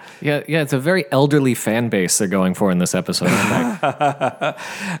did. Yeah, it's a very elderly fan base they're going for in this episode.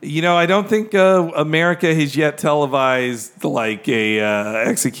 You know, I don't think America has yet televised like a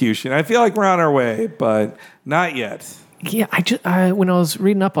execution. I feel like we're on our way, but not yet. Yeah, when I was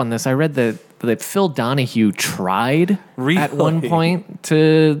reading up on this, I read that Phil Donahue tried at one point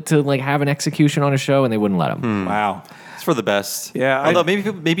to like have an execution on a show, and they wouldn't let him. Wow, it's for the best. Yeah, although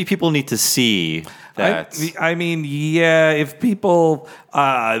maybe people need to see that. I mean, yeah, if people,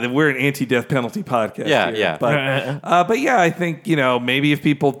 we're an anti-death penalty podcast. Yeah, here, yeah. But yeah, I think, you know, maybe if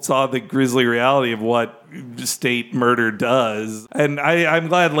people saw the grisly reality of what state murder does, and I'm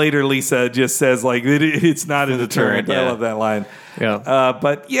glad later Lisa just says like it's not a deterrent. Yeah. I love that line. Yeah.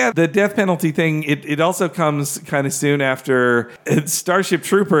 But yeah, the death penalty thing, it also comes kind of soon after Starship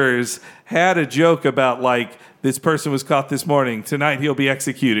Troopers had a joke about like, this person was caught this morning. Tonight he'll be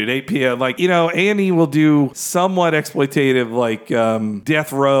executed, 8 p.m. Like, you know, A&E will do somewhat exploitative, like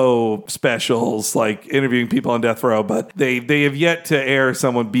death row specials, like interviewing people on death row, but they have yet to air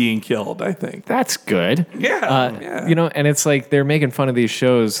someone being killed, I think. That's good. Yeah. You know, and it's like they're making fun of these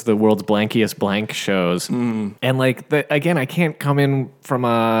shows, the world's blankiest blank shows. And like, again, I can't come in from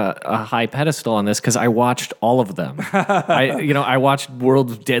a high pedestal on this because I watched all of them. I watched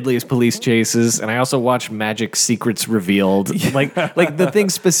World's Deadliest Police Chases, and I also watched Magic Secrets Revealed. Like the thing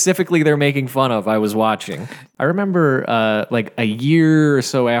specifically they're making fun of, I was watching. I remember like a year or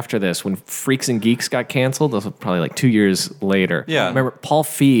so after this, when Freaks and Geeks got canceled. This was probably like 2 years later. Yeah. I remember Paul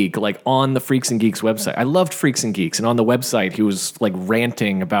Feig, like on the Freaks and Geeks website. I loved Freaks and Geeks, and on the website he was like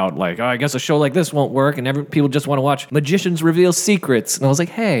ranting about like, oh, I guess a show like this won't work, and people just want to watch magicians reveal secrets. And I was like,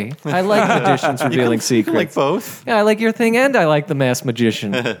 hey, I like magicians revealing secrets. You like both. Yeah, I like your thing, and I like The Masked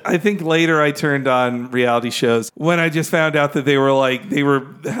Magician. I think later I turned on reality shows when I just found out that they were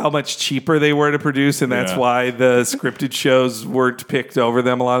how much cheaper they were to produce, and that's why the scripted shows weren't picked over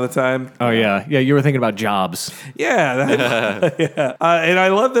them a lot of the time. Oh yeah, you were thinking about Jobs. Yeah, yeah. And I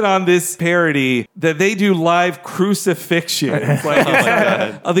love that on this parody that they do live crucifixion. Like,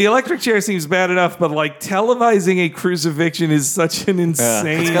 the electric chair seems bad enough, but like televising a crucifixion is such an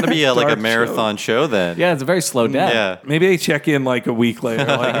insane. It's got to be like a marathon show then. Yeah, it's a very slow death. Yeah. Maybe they check in like a week later.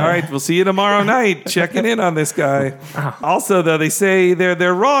 Like, all right, we'll see you tomorrow night. Checking in on this guy. Also, though, they say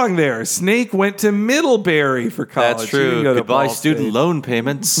they're wrong there. Snake went to Middlebury for college. That's true. Goodbye, student loan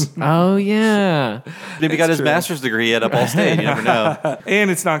payments. Oh yeah. Maybe he got his master's degree at Ball State. You never know. And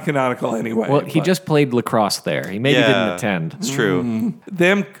it's not canonical anyway. Well, he just played lacrosse there. He maybe didn't attend. It's true.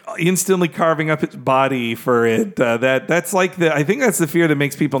 Them instantly carving up his body for it. That's like I think that's the fear that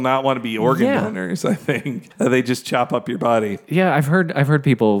makes people not want to be organ donors. I think they just chop up your body. Yeah, I've heard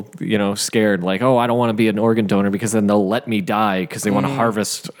people, scared like, oh, I don't want to be an organ donor because then they'll let me die because they want to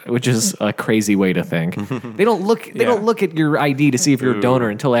harvest, which is a crazy way to think. They don't look at your ID to see if you're a donor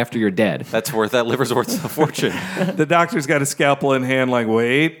until after you're dead. That liver's worth a fortune. The doctor's got a scalpel in hand, like,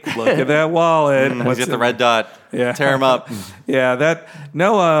 wait, look at that wallet. Let's get the red dot. Yeah. Tear him up. Yeah,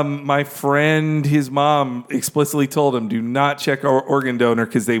 my friend, his mom explicitly told him, do not check our organ donor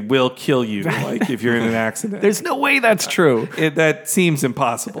because they will kill you, like if you're in an accident. There's no way that's true. That seems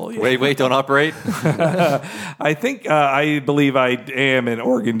impossible. Yeah. Wait, don't operate. I believe I am an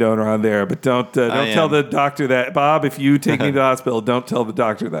organ donor on there, but don't tell the doctor that. Bob, if you take me to the hospital, don't tell the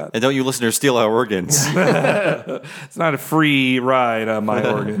doctor that. And don't you listeners steal our organs. It's not a free ride on my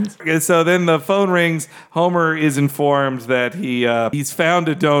organs. Okay, so then the phone rings. Homer is informed that he's found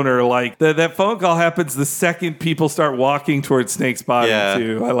a donor. Like that phone call happens the second people start walking towards Snake's body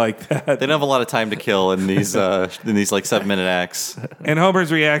too. I like that. They don't have a lot of time to kill in these like 7-minute acts. And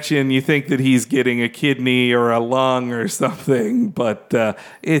Homer's reaction, you think that he's getting a kidney or a lung or something, but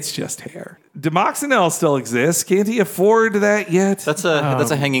it's just hair. Demoxenil still exists. Can't he afford that yet? That's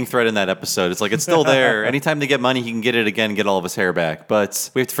a hanging thread in that episode. It's like it's still there. Anytime they get money, he can get it again, get all of his hair back.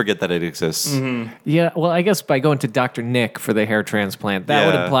 But we have to forget that it exists. Mm-hmm. Yeah, well, I guess by going to Dr. Nick for the hair transplant, that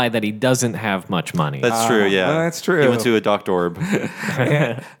would imply that he doesn't have much money. That's true, yeah. That's true. He went to a Doctorb.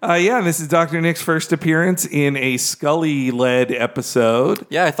 This is Dr. Nick's first appearance in a Scully-led episode.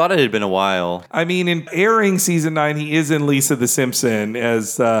 Yeah, I thought it had been a while. I mean, in airing season 9, he is in Lisa the Simpson,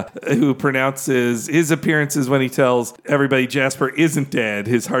 as who pronounces his appearances when he tells everybody Jasper isn't dead.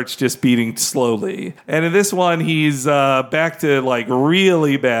 His heart's just beating slowly. And in this one, he's back to like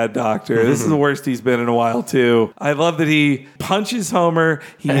really bad doctor. This is the worst he's been in a while, too. I love that he punches Homer,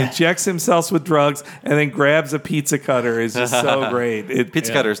 he injects himself with drugs, and then grabs a pizza cutter. It's just so great.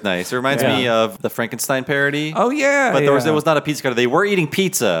 Pizza cutter's nice. It reminds me of the Frankenstein parody. Oh, yeah. But it was not a pizza cutter. They were eating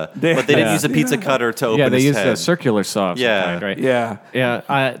pizza, but they didn't use a pizza cutter to open his head. Yeah, they used a circular saw of some kind, right? Yeah.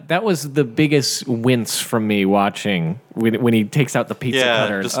 Yeah, that was the biggest wince from me watching when he takes out the pizza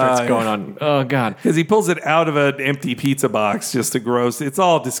cutter and starts going on. Oh, God. Because he pulls it out of an empty pizza box just to gross. It's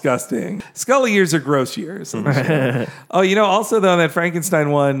all disgusting. Scully years are gross years. Also, though, in that Frankenstein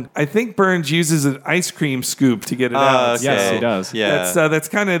one, I think Burns uses an ice cream scoop to get it out. Okay. Yes, he does. Yeah. That's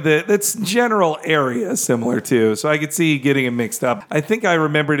kind of that's general area similar to. So I could see getting it mixed up. I think I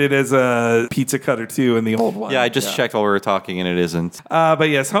remembered it as a pizza cutter, too, in the old one. Yeah, I just checked while we were talking, and it isn't. But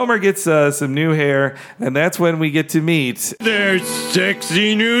yes, Homer gets some new hair, and that's when we get to meet There's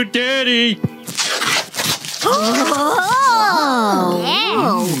sexy new daddy.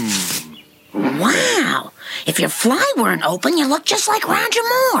 Wow. If your fly weren't open, you look just like Roger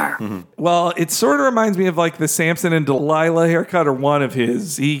Moore. Well, it sort of reminds me of like the Samson and Delilah haircut, or one of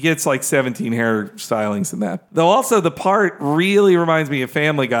his. He gets like 17 hair stylings in that. Though also the part really reminds me of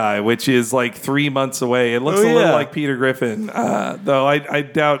Family Guy, which is like 3 months away. It looks a little like Peter Griffin, though I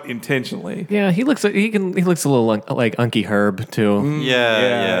doubt intentionally. Yeah, he looks a little like Unky Herb too.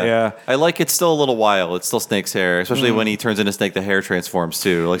 Yeah. I like it's still a little while. It's still Snake's hair, especially when he turns into Snake. The hair transforms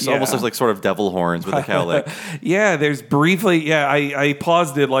too, like almost looks like sort of devil horns with a cowlick. Yeah, there's briefly. I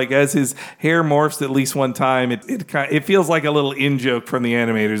paused it like as his hair morphs at least one time. It feels like a little in joke from the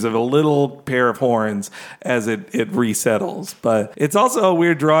animators of a little pair of horns as it resettles. But it's also a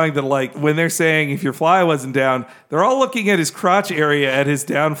weird drawing that like when they're saying if your fly wasn't down, they're all looking at his crotch area at his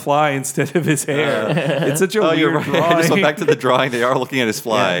down fly instead of his hair. It's such a weird drawing. I just went back to the drawing. They are looking at his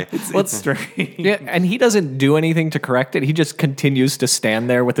fly. It's strange. Yeah, and he doesn't do anything to correct it. He just continues to stand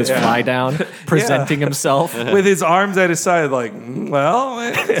there with his fly down, presenting himself. With his arms at his side, like, well,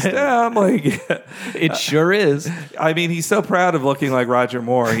 it's down. Like, it sure is. I mean, he's so proud of looking like Roger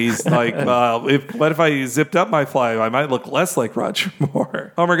Moore. He's like, what if I zipped up my fly? I might look less like Roger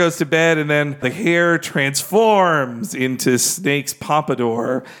Moore. Homer goes to bed, and then the hair transforms into Snake's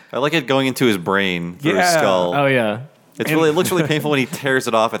pompadour. I like it going into his brain through his skull. Oh, yeah. It looks really painful when he tears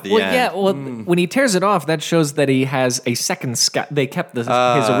it off at the end. Yeah, when he tears it off, that shows that he has a second scalp. They kept his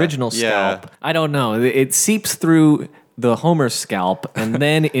original scalp. I don't know. It seeps through the Homer scalp and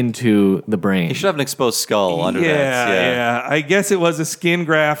then into the brain. He should have an exposed skull under that. Yeah. I guess it was a skin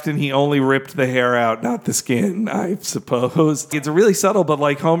graft and he only ripped the hair out, not the skin, I suppose. It's really subtle, but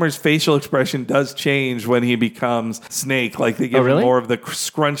like Homer's facial expression does change when he becomes Snake. Like they give him more of the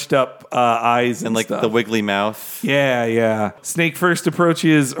scrunched up eyes and like stuff. The wiggly mouth. Yeah. Snake first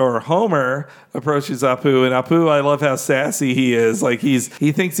Homer approaches Apu, and Apu, I love how sassy he is. Like he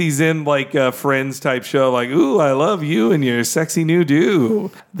thinks he's in like a Friends type show, like, ooh, I love you and your sexy new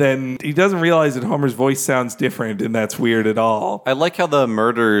do. Then he doesn't realize that Homer's voice sounds different, and that's weird at all. I like how the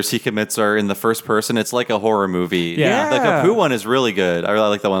murders he commits are in the first person. It's like a horror movie. Yeah. The Apu one is really good. I really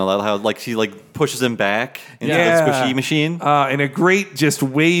like that one a lot. How like she like pushes him back into the squishy machine. And a great just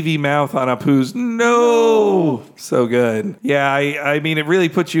wavy mouth on Apu's no. So good. Yeah, I mean, it really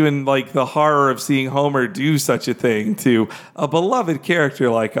puts you in like the horror of seeing Homer do such a thing to a beloved character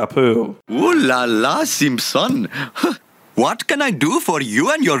like Apu. Ooh la la, Simpson. What can I do for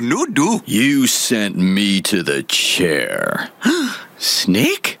you and your new do? You sent me to the chair.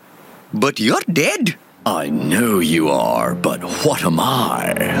 Snake? But you're dead. I know you are, but what am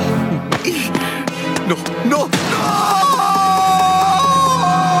I? No!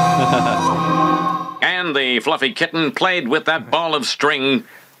 And the fluffy kitten played with that ball of string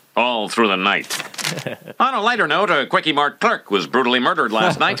all through the night. On a lighter note, a Quickie Mart clerk was brutally murdered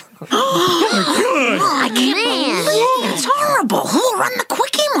last night. I can't believe it's horrible. Who'll run the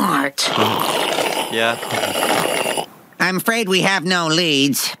Quickie Mart? Yeah. I'm afraid we have no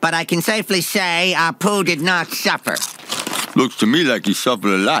leads, but I can safely say Apu did not suffer. Looks to me like he suffered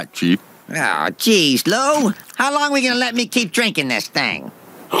a lot, Chief. Oh, geez, Lou. How long are we going to let me keep drinking this thing?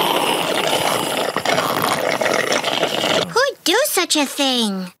 Who'd do such a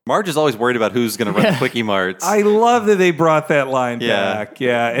thing? Marge is always worried about who's going to run Quickie Marts. I love that they brought that line back.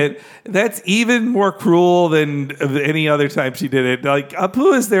 Yeah, that's even more cruel than any other time she did it. Like,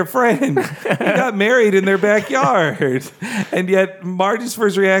 Apu is their friend. He got married in their backyard. And yet Marge's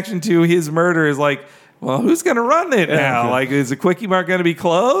first reaction to his murder is like, well, who's going to run it now? Like, is the Quickie Mart going to be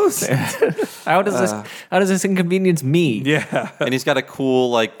closed? How does this inconvenience me? Yeah. And he's got a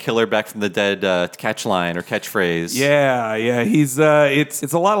cool, like, killer back from the dead catch line or catchphrase. Yeah. He's it's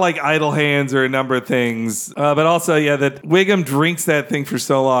a lot like Idle Hands or a number of things. But also, that Wiggum drinks that thing for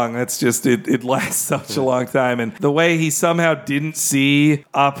so long. That's just, it lasts such a long time. And the way he somehow didn't see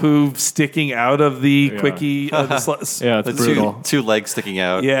Apu sticking out of the Quickie. It's brutal. Two legs sticking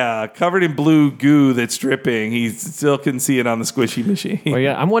out. Yeah, covered in blue goo that's dripping. He still couldn't see it on the squishy machine. Well,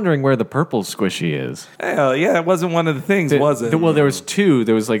 yeah, I'm wondering where the purple squishy is. Hell, yeah, it wasn't one of the things, was it? Well, there was two.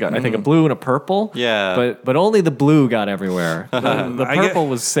 There was like I think a blue and a purple. Yeah, but only the blue got everywhere. The purple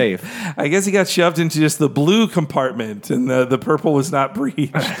was safe. I guess he got shoved into just the blue compartment, and the purple was not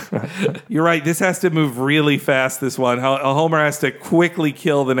breached. You're right. This has to move really fast. This one, Homer has to quickly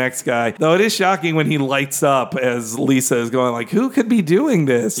kill the next guy. Though it is shocking when he lights up as Lisa is going like, "Who could be doing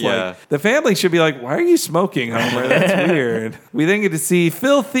this?" Yeah. Like, the family should be like, "Why are you smoking, Homer? That's weird." We then get to see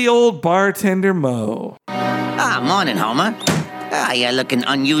filthy old bartender Moe. Morning, Homer. You're looking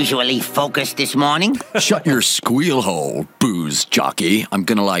unusually focused this morning. Shut your squeal hole, booze jockey. I'm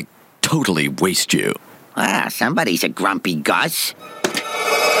gonna, totally waste you. Somebody's a grumpy Gus.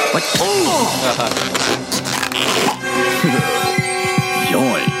 What?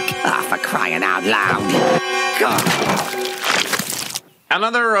 Yoink. For crying out loud. God.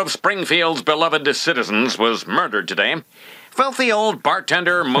 Another of Springfield's beloved citizens was murdered today. Filthy old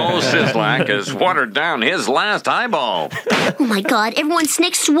bartender Moe Sislak has watered down his last eyeball. Oh my God, everyone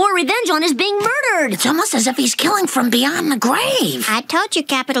Snake swore revenge on is being murdered. It's almost as if he's killing from beyond the grave. I told you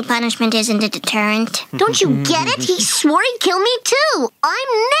capital punishment isn't a deterrent. Don't you get it? He swore he'd kill me too.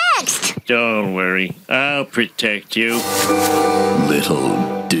 I'm next. Don't worry. I'll protect you.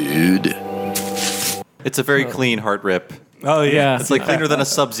 Little dude. It's a very clean heart rip. Oh, yeah. It's like cleaner than a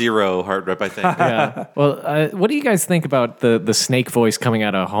Sub-Zero heart rip, I think. Yeah. Well, what do you guys think about the snake voice coming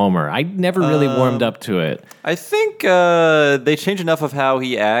out of Homer? I never really warmed up to it. I think they changed enough of how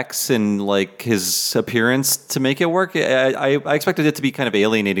he acts and his appearance to make it work. I expected it to be kind of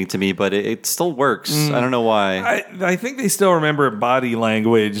alienating to me, but it still works. I don't know why. I think they still remember body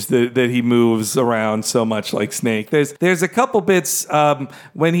language that he moves around so much like Snake. There's a couple bits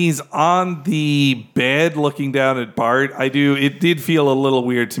when he's on the bed looking down at Bart. It did feel a little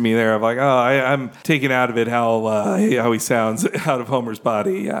weird to me there. I'm like, I'm taken out of it how he sounds out of Homer's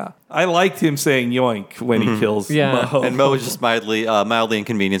body. Yeah, I liked him saying yoink when he kills Moe. And Moe was just mildly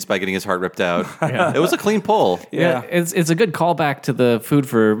inconvenienced by getting his heart ripped out. It was a clean pull. Yeah, it's a good callback to the food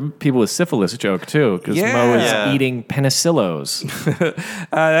for people with syphilis joke too, because Moe is eating penicillos.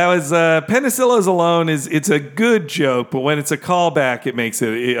 That was penicillos alone it's a good joke, but when it's a callback, it makes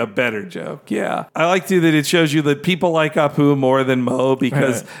it a better joke. Yeah, I like too that it shows you that people like Apu more than Moe,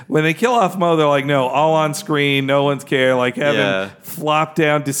 because when they kill off Moe, they're like, no, all on screen, no one's care. Like have him flop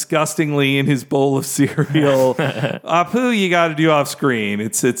down disgustingly in his bowl of cereal. Apu, you got to do off screen.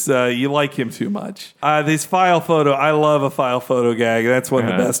 It's you like him too much. This file photo, I love a file photo gag. That's one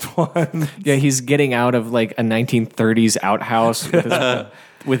of the best ones. Yeah, he's getting out of like a 1930s outhouse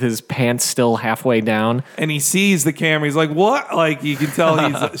with his pants still halfway down. And he sees the camera. He's like, what? Like, you can tell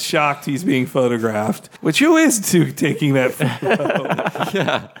he's shocked he's being photographed. Which, who is taking that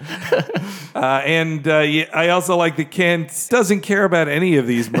photo? I also like that Kent doesn't care about any of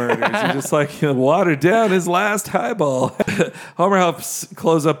these murders. He's just like, watered down his last highball. Homer helps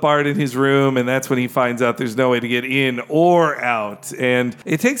close up Bart in his room, and that's when he finds out there's no way to get in or out. And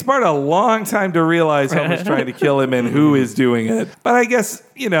it takes Bart a long time to realize Homer's trying to kill him and who is doing it. But I guess,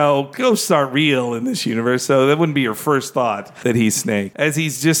 ghosts aren't real in this universe, so that wouldn't be your first thought that he's Snake. As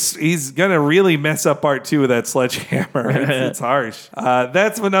he's gonna really mess up Bart too with that sledgehammer. It's harsh.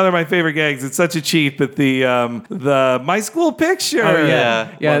 That's another of my favorite gags. It's such a cheat, but the My School Picture. Oh,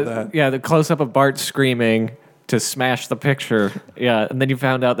 yeah. The close up of Bart screaming to smash the picture. Yeah, and then you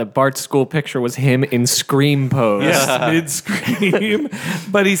found out that Bart's school picture was him in scream pose. Yeah, mid-scream.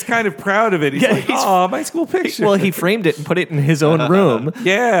 But he's kind of proud of it. He's like, oh, my school picture. Well, he framed it and put it in his own room.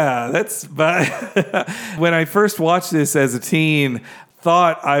 Yeah, but when I first watched this as a teen,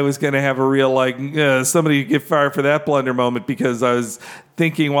 thought I was going to have a real somebody get fired for that blunder moment, because I was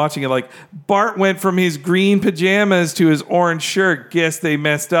thinking, watching it, like, Bart went from his green pajamas to his orange shirt. Guess they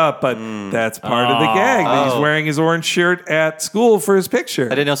messed up, but that's part of the gag. That he's wearing his orange shirt at school for his picture. I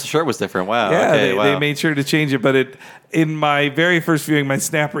didn't know the shirt was different. Wow. Yeah, Okay, they made sure to change it, but in my very first viewing, my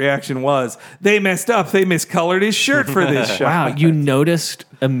snap reaction was, they messed up. They miscolored his shirt for this shot. Wow, you noticed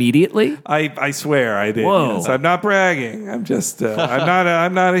immediately? I swear I did. Whoa. Yes. I'm not bragging. I'm just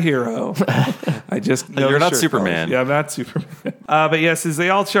I'm not a hero. I just know You're the not shirt Superman. colors. Yeah, I'm not Superman. But yes, as they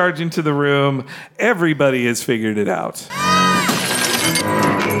all charge into the room, everybody has figured it out. My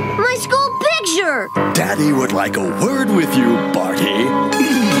school picture! Daddy would like a word with you, Barty.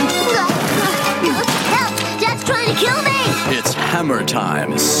 Help! Dad's trying to kill me! It's hammer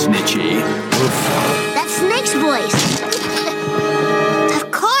time, Snitchy. That's Snake's voice. Of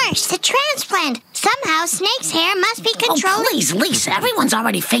course, the transplant. Somehow Snake's hair must be controlled. Oh, please, Lisa, everyone's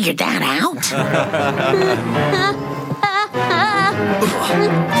already figured that out.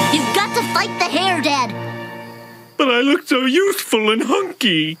 You've got to fight the hair, Dad. But I look so youthful and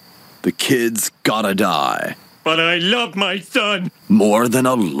hunky. The kid's gotta die. But I love my son. More than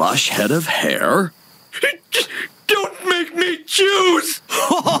a lush head of hair? Don't make me choose!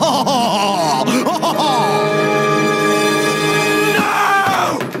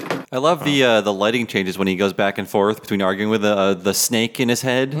 I love the lighting changes when he goes back and forth between arguing with the snake in his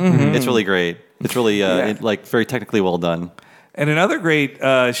head. Mm-hmm. It's really great. It's really very technically well done. And another great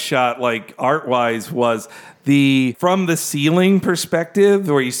shot, like art-wise, was from the ceiling perspective,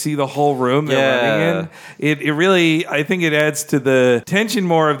 where you see the whole room they're running in. It really, I think it adds to the tension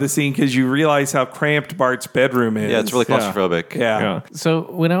more of the scene because you realize how cramped Bart's bedroom is. Yeah, it's really claustrophobic. Yeah.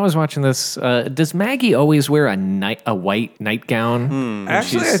 So when I was watching this, does Maggie always wear a white nightgown? when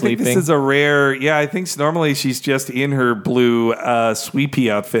Actually, she's I think this sleeping? is a rare. Yeah, I think normally she's just in her blue sweepy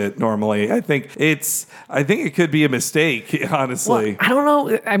outfit. Normally, I think it could be a mistake. Honestly, Well, I don't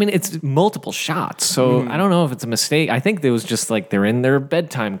know. I mean, it's multiple shots, so I don't know if it's a mistake. I think it was just like they're in their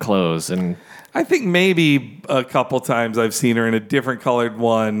bedtime clothes, and I think maybe a couple times I've seen her in a different colored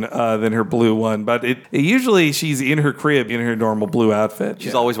one than her blue one, but usually she's in her crib in her normal blue outfit.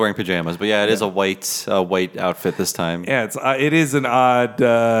 She's always wearing pajamas, but it is a white outfit this time. Yeah, it is an odd.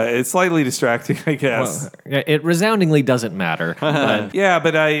 It's slightly distracting, I guess. well, it resoundingly doesn't matter. But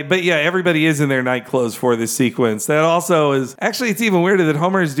Everybody is in their night clothes for this sequence. That also is actually, it's even weirder that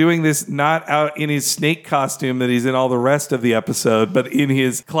Homer is doing this not out in his snake costume that he's in all the rest of the episode, but in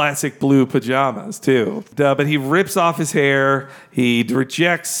his classic blue pajamas too. But he rips off his hair. He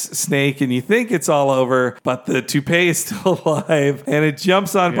rejects Snake, and you think it's all over, but the toupee is still alive, and it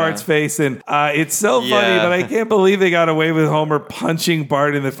jumps on Bart's face, and it's so funny. But I can't believe they got away with Homer punching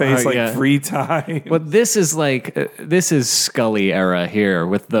Bart in the face 3 times. But this is Scully era here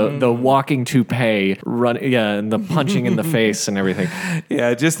with the walking toupee and the punching in the face and everything.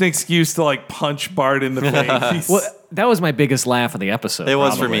 Yeah, just an excuse to punch Bart in the face. Well, that was my biggest laugh of the episode. It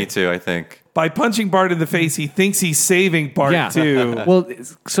was for me too, I think. By punching Bart in the face, he thinks he's saving Bart too. Well,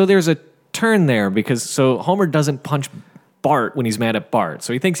 so there's a turn there because Homer doesn't punch Bart when he's mad at Bart.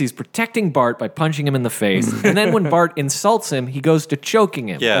 So he thinks he's protecting Bart by punching him in the face. And then when Bart insults him, he goes to choking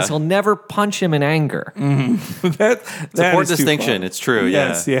him. Yeah. Because he'll never punch him in anger. That It's an important distinction. It's true.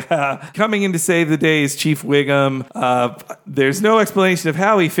 Yes, yeah. Coming in to save the day is Chief Wiggum. There's no explanation of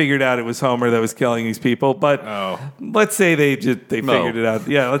how he figured out it was Homer that was killing these people, but let's say they figured it out.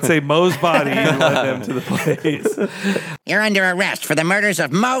 Yeah, let's say Moe's body led them to the place. You're under arrest for the murders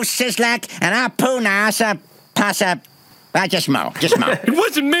of Mo Sislak and Apu Nasa Pasa. Just Mo. It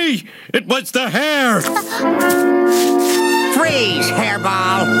wasn't me. It was the hair. Freeze,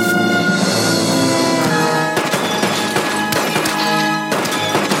 hairball.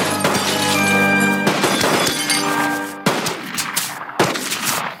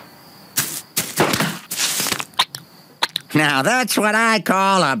 Now that's what I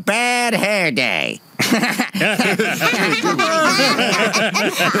call a bad hair day.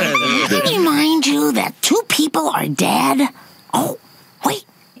 Remind you that 2 people are dead? Oh, wait,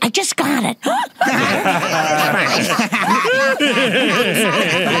 I just got it. Bad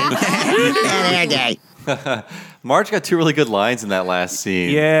hair day. Marge got 2 really good lines in that last scene.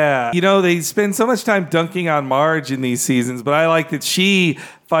 Yeah. They spend so much time dunking on Marge in these seasons, but I like that she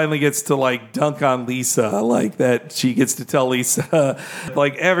finally gets to like dunk on Lisa, like that she gets to tell Lisa,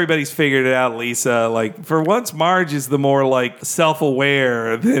 like everybody's figured it out, Lisa. Like for once, Marge is the more like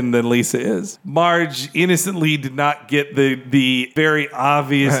self-aware than Lisa is. Marge innocently did not get the very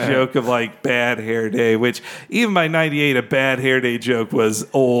obvious joke of like bad hair day, which even by 98, a bad hair day joke was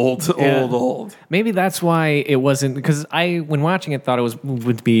old. Maybe that's why it wasn't, because when watching it, thought it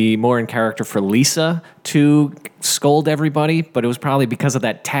would be more in character for Lisa to scold everybody, but it was probably because of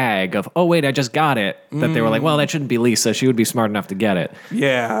that tag of, oh wait, I just got it, that they were like, well, that shouldn't be Lisa. She would be smart enough to get it.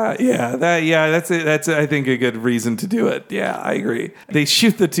 That's I think a good reason to do it. Yeah, I agree. They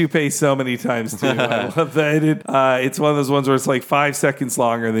shoot the toupee so many times too. I love that. It's one of those ones where it's like 5 seconds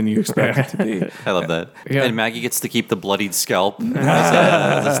longer than you expect it to be. I love that. Yeah. And Maggie gets to keep the bloodied scalp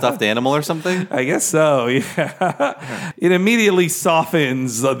as a stuffed animal or something. I guess so. Yeah, it immediately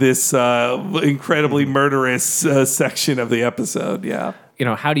softens this incredibly murderous section of the episode. Yeah,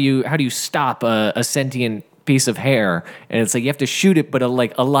 how do you stop a sentient piece of hair? And it's like you have to shoot it, but a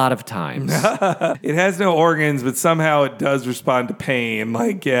lot of times. It has no organs, but somehow it does respond to pain.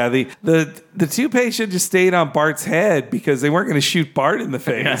 Like, yeah, the toupee should just stayed on Bart's head because they weren't going to shoot Bart in the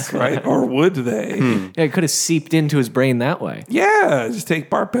face, right? Or would they? Yeah, it could have seeped into his brain that way. Yeah, just take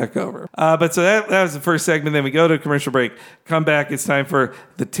Bart back over. But so that was the first segment. Then we go to a commercial break. Come back. It's time for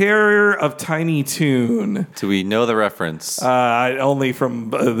The Terror of Tiny Toon. Do we know the reference? Only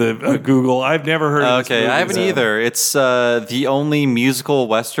from Google. I've never heard of this movie. I haven't either. It's the only musical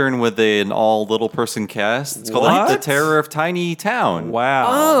Western with an all little person cast. It's called The Terror of Tiny Town. Wow.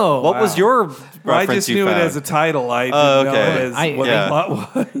 Oh. What was your I just knew it as a title. I didn't know it as what the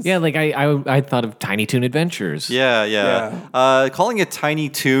plot was. Yeah, like I thought of Tiny Toon Adventures. Yeah. Calling it Tiny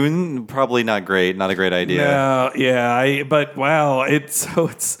Toon, probably not great. Not a great idea. No, yeah. But wow, it's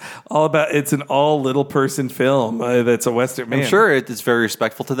all about. It's an all little person film. That's a Western. Man. I'm sure it's very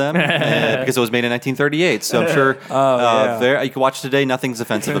respectful to them because it was made in 1938. So I'm sure you can watch it today. Nothing's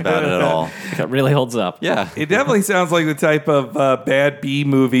offensive about it at all. It really holds up. Yeah, it definitely sounds like the type of bad B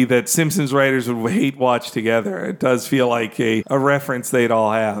movie that Simpsons writers would hate watch together. It does feel like a reference they'd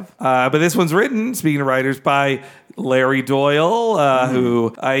all have. But this one's written, speaking of writers, by Larry Doyle,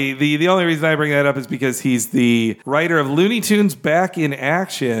 who the only reason I bring that up is because he's the writer of Looney Tunes Back in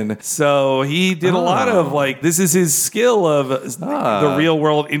Action. So he did a lot of this is his skill of the real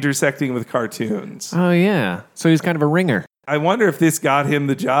world intersecting with cartoons. Oh yeah. So he's kind of a ringer. I wonder if this got him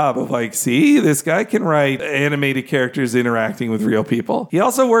the job of see, this guy can write animated characters interacting with real people. He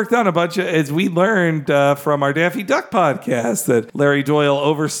also worked on a bunch of, as we learned from our Daffy Duck podcast, that Larry Doyle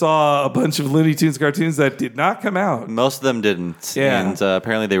oversaw a bunch of Looney Tunes cartoons that did not come out. Most of them didn't. Yeah. And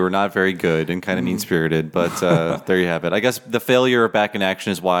apparently they were not very good and kind of mean-spirited, but there you have it. I guess the failure of Back in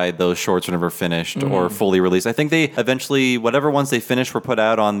Action is why those shorts were never finished or fully released. I think they eventually, whatever ones they finished were put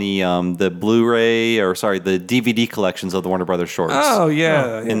out on the Blu-ray, the DVD collections of the Warner Brothers shorts. Oh,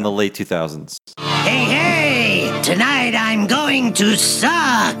 yeah. In the late 2000s. Hey! Tonight I'm going to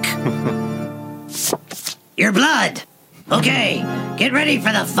suck your blood. Okay, get ready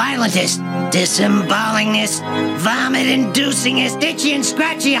for the violentest, disembowelingest, vomit-inducingest, itchy and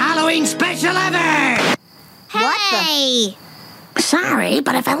scratchy Halloween special ever! Hey! Sorry,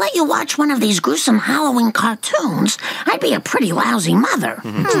 but if I let you watch one of these gruesome Halloween cartoons, I'd be a pretty lousy mother.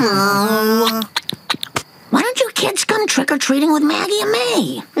 Why don't you kids come trick-or-treating with Maggie and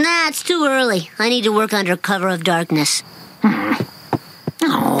me? Nah, it's too early. I need to work under cover of darkness.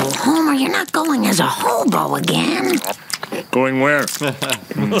 Oh, Homer, you're not going as a hobo again. Going where?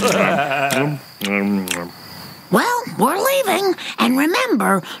 Well, we're leaving. And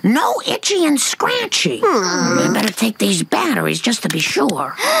remember, no itchy and scratchy. You better take these batteries just to be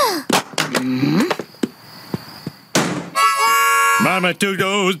sure. Mama took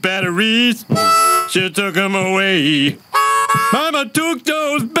those batteries. She took them away. Mama took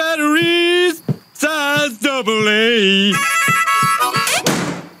those batteries. Size AA.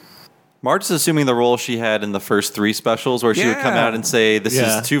 Marge is assuming the role she had in the first 3 specials where she would come out and say, this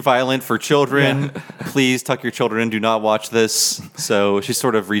is too violent for children. Please tuck your children in. Do not watch this. So she's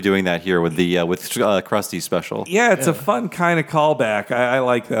sort of redoing that here with the Krusty special. Yeah, it's a fun kind of callback. I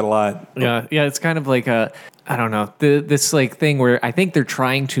like that a lot. Yeah, it's kind of like I don't know, this thing where I think they're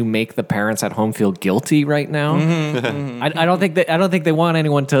trying to make the parents at home feel guilty right now. I don't think they want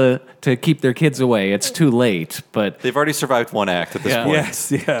anyone to keep their kids away. It's too late. But they've already survived 1 act at this point.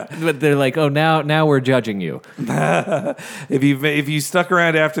 Yes, yeah. But they're like, oh, now we're judging you. If you stuck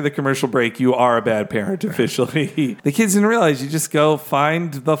around after the commercial break, you are a bad parent officially. The kids didn't realize you just go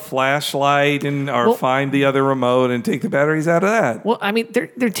find the flashlight or find the other remote and take the batteries out of that. Well, I mean, their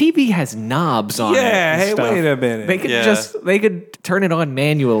TV has knobs on it. Yeah, hey, stuff. Wait a minute. They could turn it on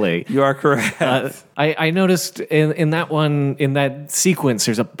manually. You are correct. I noticed in that sequence,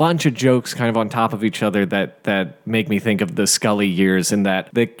 there's a bunch of jokes kind of on top of each other that make me think of the Scully years, in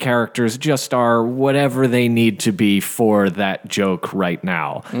that the characters just are whatever they need to be for that joke right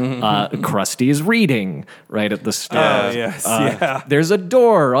now. Krusty is reading right at the start. Yes. There's a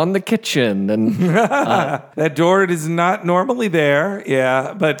door on the kitchen, and that door is not normally there.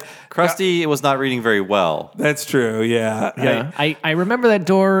 Yeah, but Krusty was not reading very well. That's true. Yeah. I remember that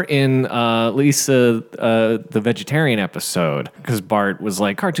door in Lisa, the vegetarian episode, because Bart was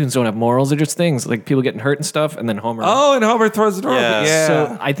like, cartoons don't have morals, they're just things like people getting hurt and stuff, and then Homer. Oh, and Homer throws the door. Yeah.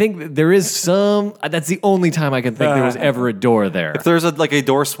 So I think there is some. That's the only time I can think there was ever a door there. If there's a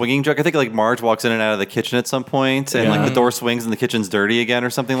door swinging joke, I think like Marge walks in and out of the kitchen at some point, and like the door swings and the kitchen's dirty again or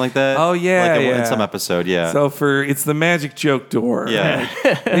something like that. Oh yeah, in some episode. Yeah. So it's the magic joke door. Yeah.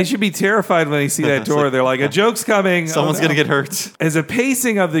 They should be terrified when they see that door. They're like, a joke's coming. Someone's gonna get hurt. As a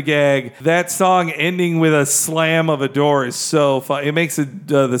pacing of the gag, that song ending with a slam of a door is so fun. It makes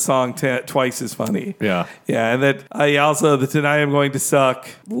the song twice as funny. Yeah. Yeah, and that also the Tonight I'm Going to Suck.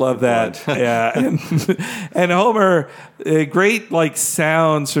 Love that. Yeah. And Homer, great like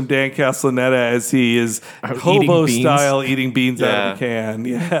sounds from Dan Castellaneta as he is hobo style eating beans out of a can.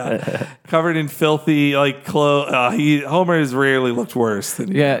 Yeah. Covered in filthy like clothes. Homer has rarely looked worse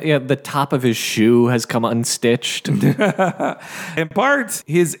than the top of his shoe has come unstitched. And Bart,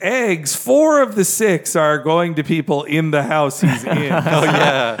 his eggs, 4 of the 6 are going to people in the house he's in.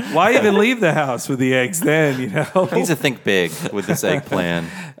 Why even leave the house with the eggs then, He needs to think big with this egg plan.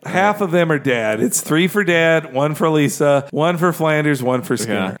 Half of them are Dad. It's 3 for Dad, 1 for Lisa, 1 for Flanders, 1 for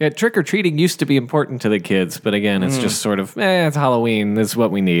Skinner. Yeah, trick-or-treating used to be important to the kids, but again, it's just sort of, it's Halloween, this is what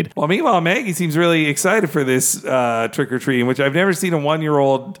we need. Well, meanwhile, Maggie seems really excited for this trick-or-treating, which I've never seen a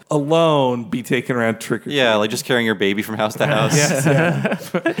 1-year-old alone be taken around trick-or-treating. Yeah, like just carrying your baby from house to house.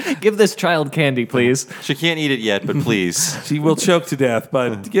 Give this child candy, please. She can't eat it yet, but please. She will choke to death,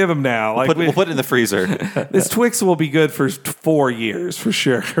 but give him now. We'll put it in the freezer. This Twix will be good for 4 years, for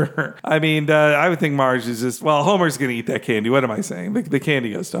sure. I mean, I would think Marge is just, Homer's going to eat that candy. What am I saying? The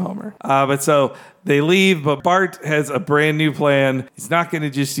candy goes to Homer. But so they leave, but Bart has a brand new plan. He's not going to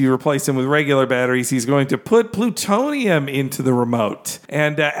just replace them with regular batteries. He's going to put plutonium into the remote.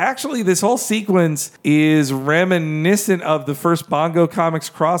 And actually, this whole sequence is reminiscent of the first Bongo Comics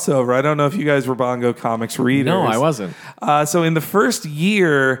crossover. I don't know if you guys were Bongo Comics readers. No, I wasn't. So in the first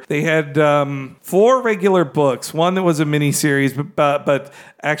year, they had 4 regular books. One that was a miniseries, but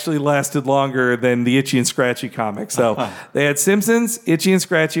actually lasted longer than the Itchy and Scratchy comics. So they had Simpsons, Itchy and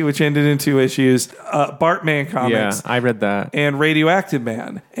Scratchy, which ended in 2 issues, Bartman comics. Yeah, I read that. And Radioactive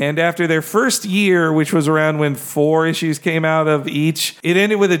Man. And after their first year, which was around when 4 issues came out of each, it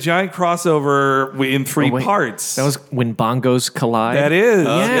ended with a giant crossover in 3 parts. That was when bongos collide? That is.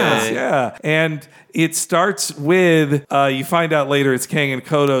 Yeah. And it starts with, you find out later it's Kang and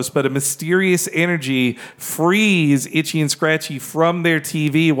Kodos, but a mysterious energy frees Itchy and Scratchy from their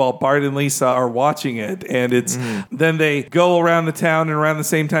TV while Bart and Lisa are watching it. And it's then they go around the town, and around the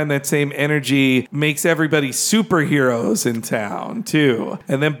same time, that same energy makes everybody superheroes in town, too.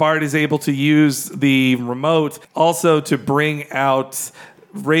 And then Bart is able to use the remote also to bring out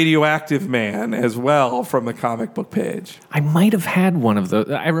Radioactive Man as well from the comic book page. I might have had one of those.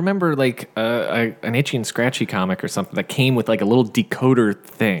 I remember like an Itchy and Scratchy comic or something that came with like a little decoder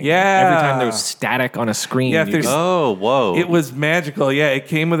thing. Yeah. Every time there was static on a screen. Yeah, whoa. It was magical. Yeah, it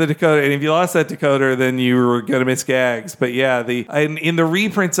came with a decoder. And if you lost that decoder, then you were going to miss gags. But yeah, in the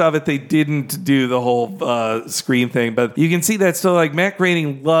reprints of it, they didn't do the whole screen thing. But you can see that still. Like Matt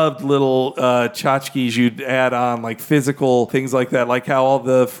Groening loved little tchotchkes you'd add on, like physical things like that. Like how all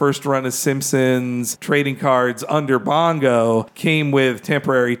the first run of Simpsons trading cards under Bongo came with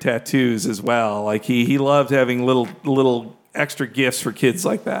temporary tattoos as well. Like he loved having little extra gifts for kids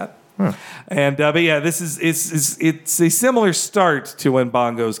like that. And but yeah, it's a similar start to When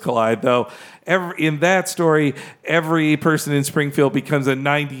Bongos Collide, though. In that story, every person in Springfield becomes a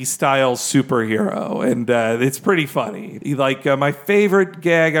 90s style superhero, and it's pretty funny. Like my favorite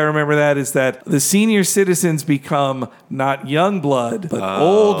gag, I remember that, is that the senior citizens become not young blood, but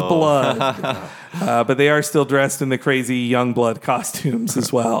old blood. But they are still dressed in the crazy young blood costumes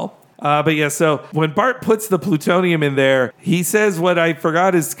as well. But yeah, so when Bart puts the plutonium in there, he says what I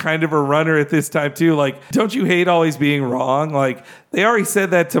forgot is kind of a runner at this time too. Like, don't you hate always being wrong? Like, they already said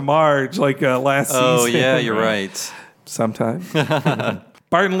that to Marge last season. Oh yeah, you're right. Sometime.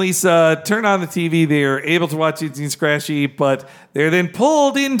 Bart and Lisa turn on the TV. They're able to watch Itchy and Scratchy, but they're then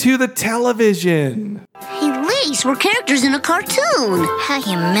pulled into the television. Hey, Lise, we're characters in a cartoon. How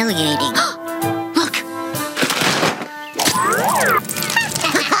humiliating. Look,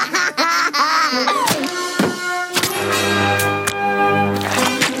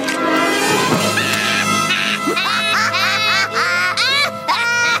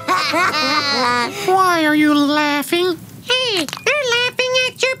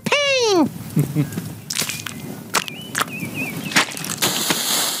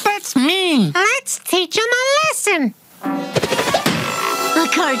 me. Let's teach him a lesson. The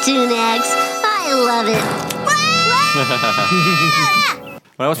Cartoon X. I love it.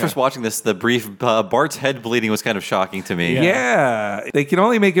 When I was first watching this, the brief Bart's head bleeding was kind of shocking to me. Yeah. They can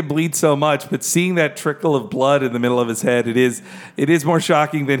only make it bleed so much, but seeing that trickle of blood in the middle of his head, it is more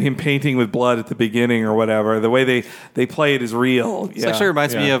shocking than him painting with blood at the beginning or whatever. The way they play it is real. This actually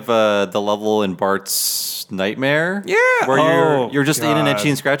reminds me of the level in Bart's Nightmare. Yeah. Where you're just in an Itchy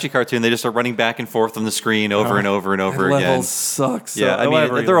and Scratchy cartoon. They just are running back and forth on the screen over and over and over that again. Level sucks. Yeah, I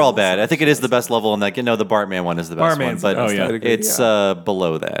mean, they're all bad. I think it is the best level in that. No, the Bartman one is the best one, but it's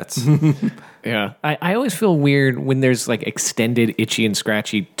below that. Yeah, I always feel weird when there's like extended Itchy and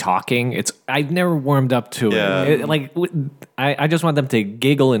Scratchy talking. I've never warmed up to it. I just want them to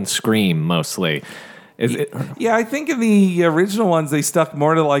giggle and scream mostly. Yeah, I think in the original ones they stuck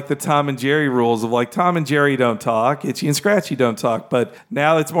more to like the Tom and Jerry rules of like Tom and Jerry don't talk, Itchy and Scratchy don't talk. But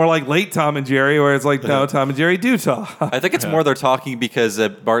now it's more like late Tom and Jerry, where it's like no, Tom and Jerry do talk. I think it's more they're talking because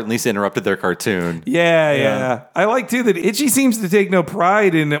Bart and Lisa interrupted their cartoon. Yeah. I like too that Itchy seems to take no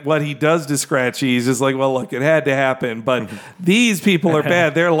pride in what he does to Scratchy. He's just like, well, look, it had to happen, but these people are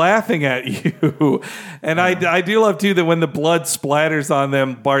bad. They're laughing at you. And I do love too that when the blood splatters on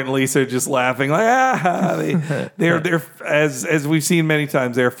them, Bart and Lisa are just laughing like they're as we've seen many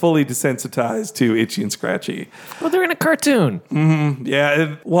times, they're fully desensitized to Itchy and Scratchy. Well, they're in a cartoon. Mm-hmm.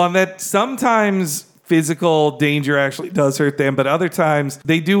 Yeah, and that sometimes physical danger actually does hurt them, but other times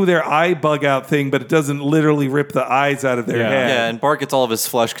they do their eye bug out thing, but it doesn't literally rip the eyes out of their head. Yeah, and Bart gets all of his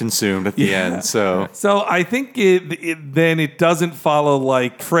flesh consumed at the end. So I think then it doesn't follow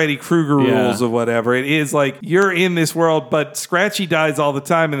like Freddy Krueger rules or whatever. It is like you're in this world, but Scratchy dies all the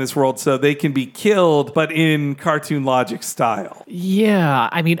time in this world, so they can be killed, but in cartoon logic style. Yeah,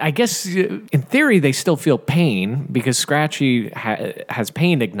 I mean, I guess in theory they still feel pain because Scratchy has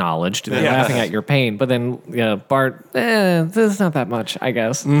pain acknowledged. They're laughing at your pain. But then Bart, there's not that much, I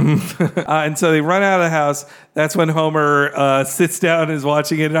guess. And so they run out of the house. That's when Homer sits down and is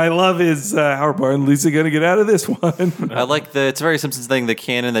watching it. And I love his, how are Bart and Lisa going to get out of this one? I like it's a very Simpsons thing, the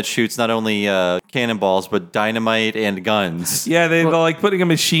cannon that shoots not only cannonballs, but dynamite and guns. Yeah, they're like putting a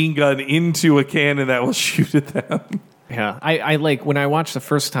machine gun into a cannon that will shoot at them. Yeah, I like, when I watched the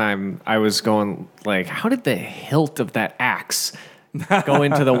first time, I was going like, how did the hilt of that axe go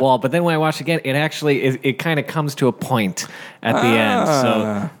into the wall? But then when I watch again, it actually it kind of comes to a point at the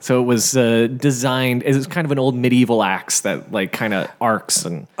end. So it was designed. It was kind of an old medieval axe that like kind of arcs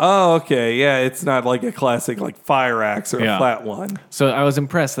and. Oh, okay, yeah. It's not like a classic like fire axe or a flat one. So I was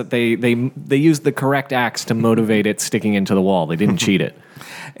impressed that they used the correct axe to motivate it sticking into the wall. They didn't cheat it.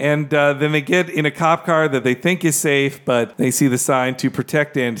 And then they get in a cop car that they think is safe, but they see the sign to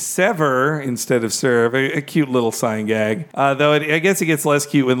protect and sever instead of serve. A cute little sign gag. Though I guess it gets less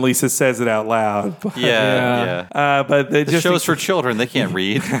cute when Lisa says it out loud. But, but the show's for children. They can't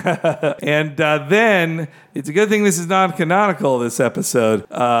read. And then it's a good thing this is non-canonical, this episode,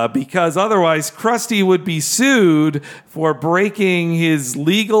 because otherwise Krusty would be sued for breaking his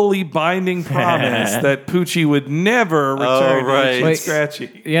legally binding promise that Poochie would never return to Itchy and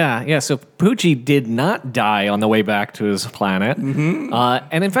Scratchy. Yeah. So Poochie did not die on the way back to his planet. Mm-hmm.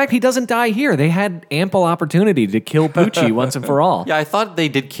 And in fact, he doesn't die here. They had ample opportunity to kill Poochie once and for all. Yeah, I thought they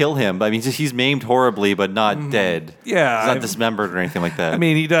did kill him. I mean, he's maimed horribly, but not dead. Yeah. He's not dismembered or anything like that. I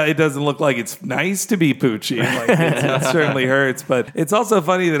mean, it doesn't look like it's nice to be Poochie. Like, it certainly hurts. But it's also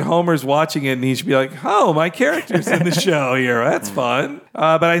funny that Homer's watching it and he should be like, oh, my character's in the show here. That's fun.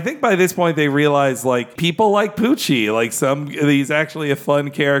 But I think by this point they realize like people like Poochie. Like he's actually a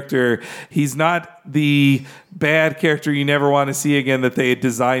fun character. He's not the bad character you never want to see again that they had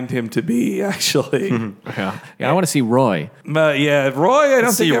designed him to be, actually. Yeah, I want to see Roy. Roy, I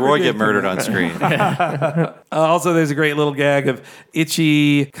don't see Roy get murdered on screen. Also, there's a great little gag of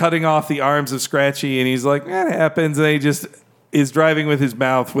Itchy cutting off the arms of Scratchy, and he's like, that happens, and he just is driving with his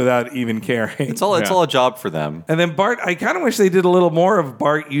mouth without even caring. It's all a job for them. And then Bart, I kind of wish they did a little more of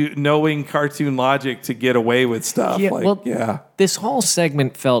Bart knowing cartoon logic to get away with stuff. This whole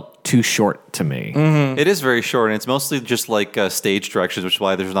segment felt too short to me. Mm-hmm. It is very short, and it's mostly just like stage directions, which is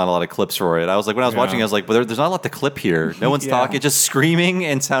why there's not a lot of clips for it. I was like, when I was watching, I was like, well, there's not a lot to clip here. No one's talking, just screaming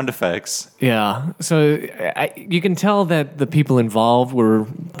and sound effects. Yeah, so you can tell that the people involved were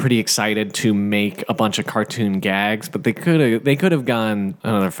pretty excited to make a bunch of cartoon gags, but they could have gone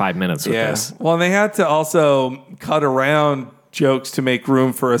another 5 minutes with this. Well, and they had to also cut around jokes to make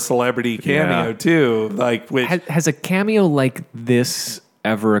room for a celebrity cameo too. Like, which has a cameo like this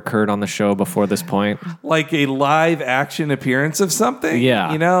ever occurred on the show before this point. Like a live action appearance of something?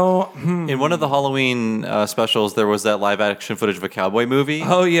 Yeah. You know? In one of the Halloween specials, there was that live action footage of a cowboy movie.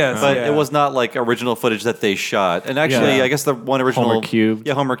 Oh, yes. But it was not like original footage that they shot. And actually, I guess the one original... Homer Cube.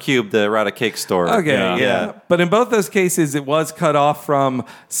 Yeah, Homer Cube, the Rata Cake Store. Okay, yeah. But in both those cases, it was cut off from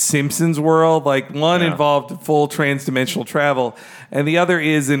Simpsons World. Like, one involved full trans-dimensional travel, and the other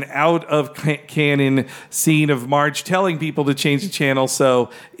is an out-of-canon scene of Marge telling people to change the channel, so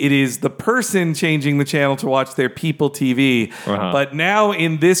it is the person changing the channel to watch their People TV. But now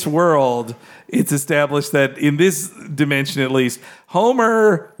in this world, it's established that in this dimension at least,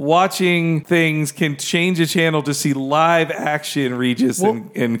 Homer watching things can change a channel to see live action Regis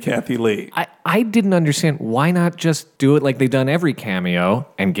and Kathy Lee. I didn't understand why not just do it like they've done every cameo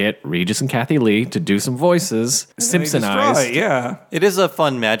and get Regis and Kathy Lee to do some voices, Simpsonized. Yeah. It is a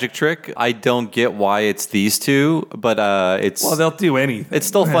fun magic trick. I don't get why it's these two, but it's... Well, they'll do anything. It's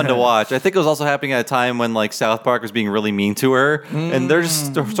still fun to watch. I think it was also happening at a time when like South Park was being really mean to her, and they're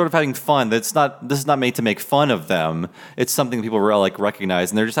just sort of having fun. This is not made to make fun of them. It's something people were like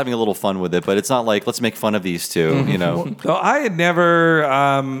recognize, and they're just having a little fun with it. But it's not like let's make fun of these two, you know. So I had never,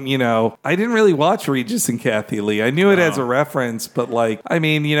 I didn't really watch Regis and Kathy Lee. I knew it as a reference, but like, I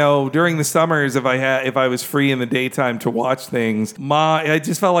mean, during the summers, if I was free in the daytime to watch things, I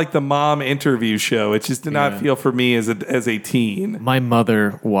just felt like the mom interview show. It just did not feel for me as a teen. My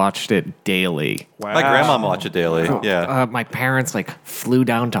mother watched it daily. Wow. My grandma watched it daily. Yeah. My parents flew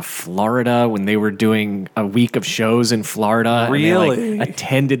down to Florida when they were doing a week of shows in Florida. Really? And they,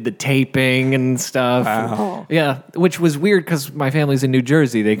 attended the taping and stuff. Wow. Yeah, which was weird because my family's in New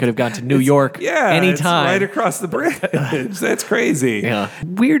Jersey. They could have gone to New York anytime. It's right across the bridge. That's crazy. Yeah.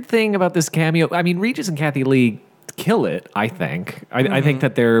 Weird thing about this cameo. I mean, Regis and Kathy Lee kill it, I think. I think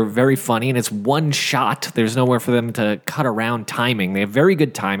that they're very funny, and it's one shot. There's nowhere for them to cut around timing. They have very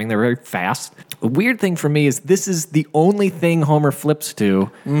good timing. They're very fast. The weird thing for me is this is the only thing Homer flips to,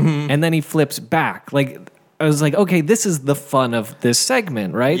 and then he flips back. Like, I was like, okay, this is the fun of this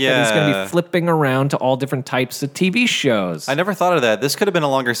segment, right? Yeah. That he's going to be flipping around to all different types of TV shows. I never thought of that. This could have been a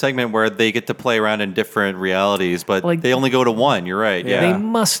longer segment where they get to play around in different realities, but they only go to one. You're right. Yeah.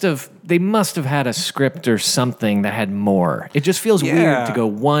 They must have had a script or something that had more. It just feels weird to go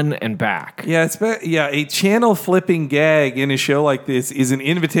one and back. Yeah, a channel flipping gag in a show like this is an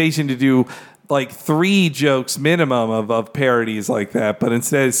invitation to do like 3 jokes minimum of parodies like that, but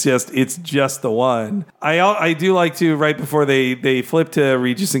instead it's just the one. I do like to, right before they flip to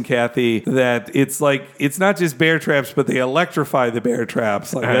Regis and Kathy, that it's like it's not just bear traps, but they electrify the bear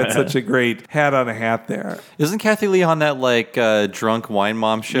traps. Like that's such a great hat on a hat there. Isn't Kathy Lee on that like drunk wine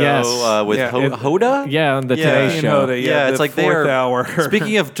mom show with Hoda? Yeah, on the Today Show. Hoda, yeah, it's the like they're hour.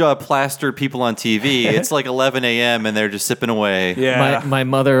 Speaking of plastered people on TV, it's like 11 a.m. and they're just sipping away. Yeah, my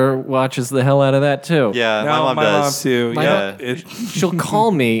mother watches the hell out of that too. Yeah, my mom does too. She'll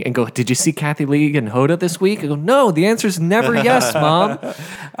call me and go, "Did you see Kathy Lee and Hoda this week?" I go, "No, the answer's never yes, Mom."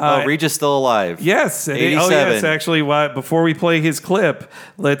 Regis still alive. Yes, 87. Yes. Actually, before we play his clip,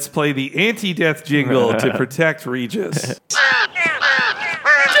 let's play the anti-death jingle to protect Regis.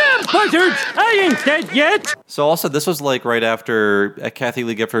 Buzzards! I ain't dead yet! So also, this was like right after Kathy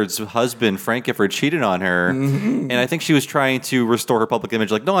Lee Gifford's husband, Frank Gifford, cheated on her. And I think she was trying to restore her public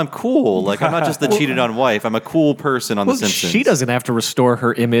image. Like, no, I'm cool. Like, I'm not just the cheated on wife. I'm a cool person on The Simpsons. She doesn't have to restore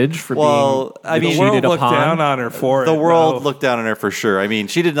her image for being the world looked down on her for it. The world looked down on her for sure. I mean,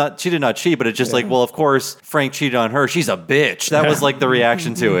 she did not cheat, but it's just like, well, of course, Frank cheated on her. She's a bitch. That was like the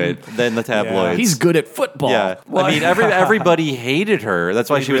reaction to it. Then the tabloids. He's good at football. Yeah. I mean, everybody hated her. That's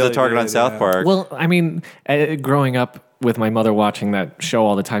why she was a target on South Park. Well, I mean, growing up with my mother watching that show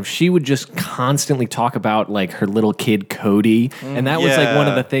all the time, she would just constantly talk about like her little kid Cody, and that was like one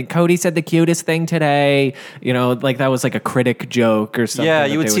of the things. Cody said the cutest thing today, like that was like a critic joke or something. Yeah,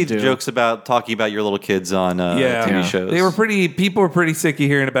 you would see the jokes about talking about your little kids on TV shows. People were pretty sick of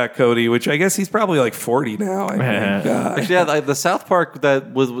hearing about Cody, which I guess he's probably like 40 now. I think. Actually, the South Park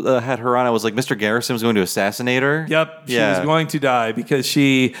that was had her on, I was like, Mr. Garrison was going to assassinate her. Yep, she was going to die because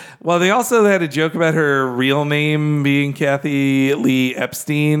they also had a joke about her real name being Kathy Lee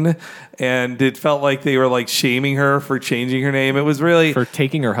Epstein, and it felt like they were like shaming her for changing her name. It was really for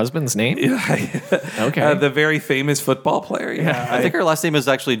taking her husband's name. Okay, the very famous football player. Yeah, I think her last name is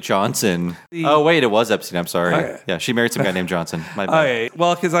actually Johnson. Oh wait, it was Epstein. I'm sorry. Okay. Yeah, she married some guy named Johnson. My bad. Okay.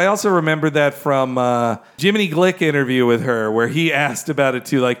 Well, because I also remember that from Jiminy Glick interview with her, where he asked about it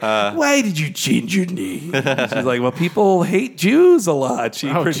too, like, why did you change your name? She's like, well, people hate Jews a lot. She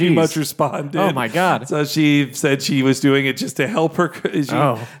pretty much responded. Oh my God! So she said she was doing it just to help her.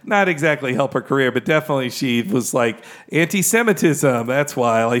 Not exactly help her career, but definitely she was like anti-Semitism. That's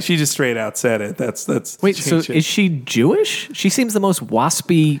why. Like she just straight out said it. Wait. So is she Jewish? She seems the most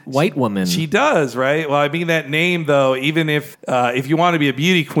waspy white woman. She does, right? Well, I mean that name though. Even if you want to be a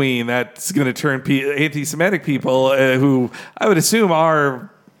beauty queen, that's going to turn anti-Semitic people who I would assume are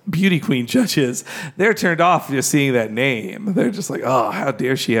beauty queen judges, they're turned off just seeing that name. They're just like, oh, how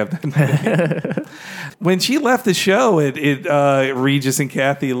dare she have that name? When she left the show at Regis and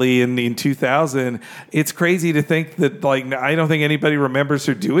Kathy Lee in 2000, it's crazy to think that, like, I don't think anybody remembers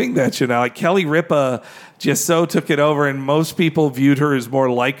her doing that show now. Like, Kelly Ripa just so took it over, and most people viewed her as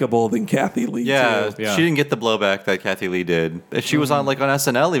more likable than Kathy Lee. Yeah, too. She didn't get the blowback that Kathy Lee did. She was on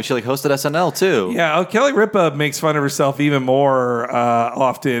SNL. Even she hosted SNL too. Yeah, Kelly Ripa makes fun of herself even more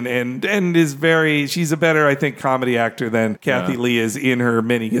often, and is she's a better, I think, comedy actor than Kathy Lee is in her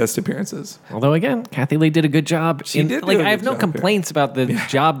many guest appearances. Although again, Kathy Lee did a good job. She did. I have no complaints about the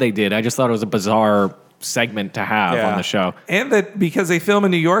job they did. I just thought it was a bizarre segment to have on the show, and that because they film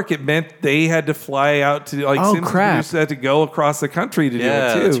in New York, it meant they had to fly out to Simpsons had to go across the country to do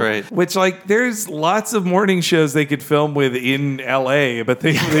it too. That's right. Which there's lots of morning shows they could film with in L.A., but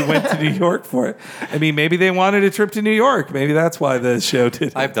they went to New York for it. I mean, maybe they wanted a trip to New York. Maybe that's why the show did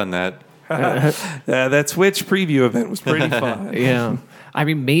it. I've done that. That Switch preview event was pretty fun. Yeah. I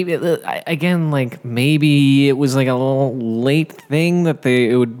mean, maybe maybe it was like a little late thing that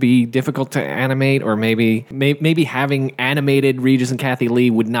it would be difficult to animate, or maybe having animated Regis and Kathy Lee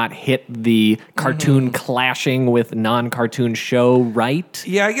would not hit the cartoon clashing with non-cartoon show right.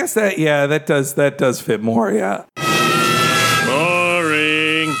 Yeah, I guess that does fit more. Yeah.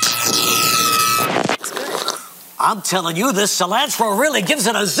 Boring. I'm telling you, this cilantro really gives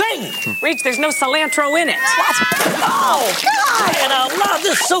it a zing. Reach, there's no cilantro in it. What? Oh, God! And out loud,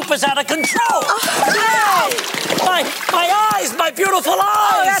 this soup is out of control. Hey! My eyes, my beautiful eyes.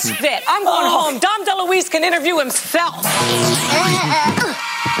 Oh, that's it. I'm going home. Dom DeLuise can interview himself.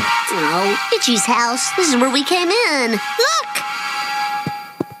 Oh, Itchy's house. This is where we came in. Look!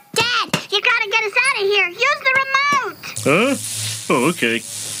 Dad, you gotta get us out of here. Use the remote. Huh? Oh, okay.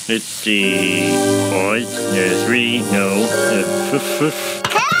 Let's see. 4, 3, no.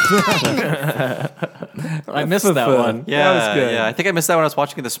 I missed that one. Yeah, that was good. Yeah, I think I missed that when I was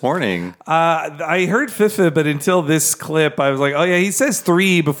watching it this morning. I heard FIFA, but until this clip, I was like, oh yeah, he says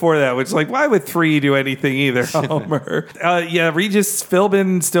 3 before that, which why would 3 do anything either, Homer? Regis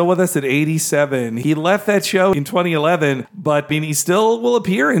Philbin still with us at 87. He left that show in 2011, but he still will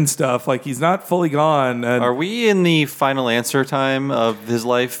appear in stuff. Like, he's not fully gone. Are we in the final answer time of his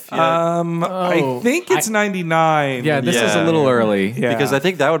life yet? I think it's 99. Yeah, this is a little early. Yeah. Because I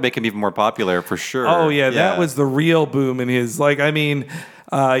think that would make him even more popular for sure. Oh, yeah, that was the real boom in his,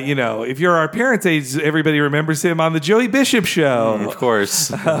 if you're our parents' age, everybody remembers him on the Joey Bishop show. Of course.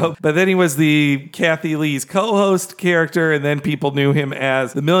 But then he was the Kathy Lee's co-host character, and then people knew him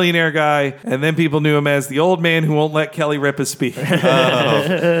as the millionaire guy, and then people knew him as the old man who won't let Kelly Ripa speak. And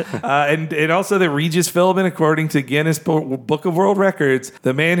also that Regis Philbin, according to Guinness Book of World Records,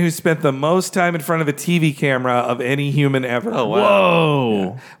 the man who spent the most time in front of a TV camera of any human ever. Oh, wow. Whoa.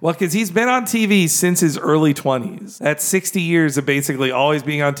 Yeah. Well, because he's been on TV since his early 20s. That's 60 years of basically always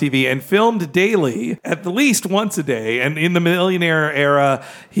being on TV and filmed daily, at the least once a day. And in the millionaire era,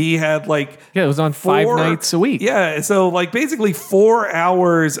 he had it was on 5 nights a week. Yeah, so basically 4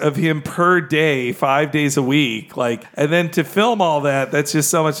 hours of him per day, 5 days a week. And then to film all that's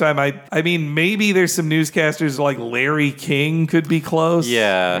just so much time. I mean, maybe there's some newscasters like Larry King could be close.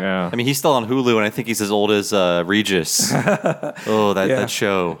 Yeah. I mean, he's still on Hulu, and I think he's as old as Regis. That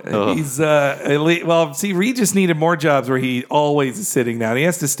show. Oh. He's Regis needed more jobs where he always is sitting down. He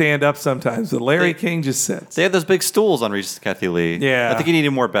has to stand up sometimes, but Larry King just sits. They had those big stools on Regis and Kathy Lee. Yeah. I think he needed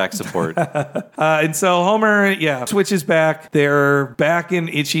more back support. And so Homer, switches back. They're back in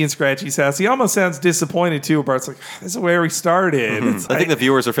Itchy and Scratchy's house. He almost sounds disappointed too. Bart's like, this is where we started. I think the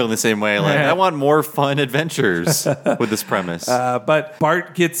viewers are feeling the same way. I want more fun adventures with this premise. But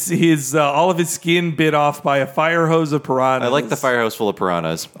Bart gets his all of his skin bit off by a fire hose of piranhas. I like the fire hose full of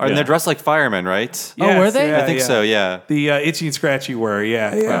piranhas. And they're dressed like firemen, right? Yes, were they? I think so, yeah. The Itchy and Scratchy were,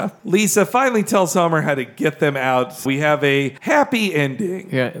 yeah. Lisa finally tells Homer how to get them out. We have a happy ending.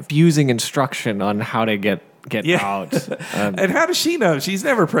 Yeah, using instruction on how to get out. And how does she know? She's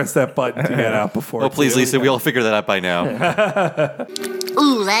never pressed that button to get out before. Oh, please, Lisa, we all figured that out by now.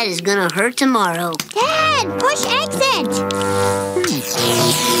 Ooh, that is gonna hurt tomorrow. Dad, push exit!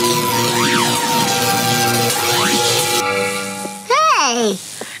 Hey!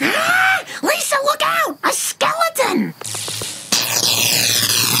 Lisa, look out! A skeleton!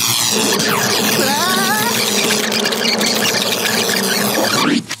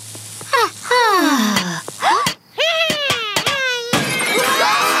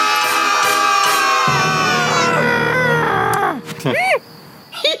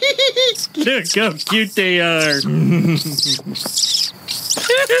 Look how cute they are. Look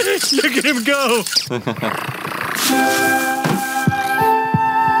at him go.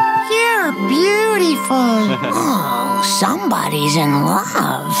 You're beautiful. Oh, somebody's in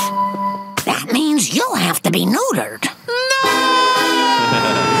love. That means you'll have to be neutered.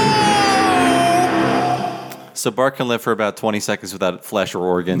 So Bart can live for about 20 seconds without flesh or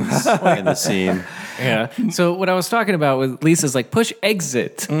organs in the scene. Yeah. So what I was talking about with Lisa's like, push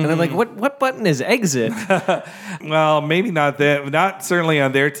exit. And I'm like, what button is exit? Well, maybe not that. Not certainly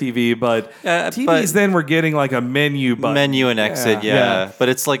on their TV, but TVs then were getting like a menu button. Menu and exit, yeah. But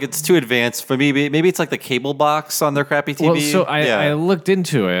it's like, it's too advanced for me. Maybe it's like the cable box on their crappy TV. Well, so I looked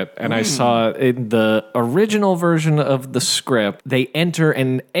into it and I saw in the original version of the script, they enter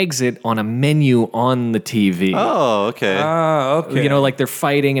and exit on a menu on the TV. Oh, okay. Okay. You know, like they're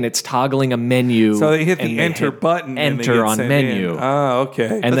fighting and it's toggling a menu. So they hit the enter button. Enter on menu. Oh,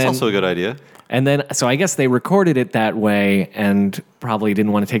 okay. And That's also a good idea. And then, so I guess they recorded it that way and probably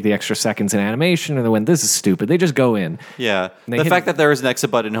didn't want to take the extra seconds in animation, or they went, this is stupid. They just go in. Yeah. The fact that there is an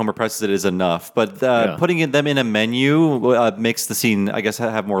exit button and Homer presses it is enough. But putting them in a menu makes the scene, I guess,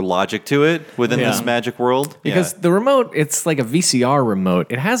 have more logic to it within this magic world. Because the remote, it's like a VCR remote.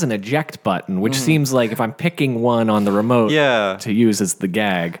 It has an eject button, which seems like if I'm picking one on the remote to use as the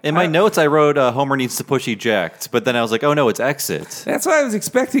gag. In my notes, I wrote Homer needs to push eject, but then I was like, oh no, it's exit. That's what I was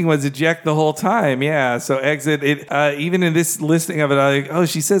expecting was eject the whole time. Yeah. So exit, even in this listing of it, I like, oh,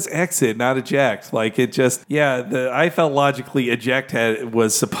 she says exit, not eject. Like it just, I felt logically eject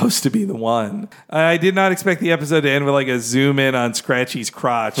was supposed to be the one. I did not expect the episode to end with like a zoom in on Scratchy's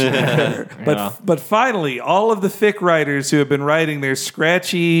crotch. But finally, all of the fic writers who have been writing their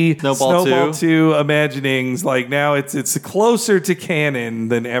Scratchy Snowball 2 imaginings, like now it's closer to canon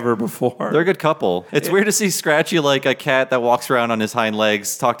than ever before. They're a good couple. It's weird to see Scratchy like a cat that walks around on his hind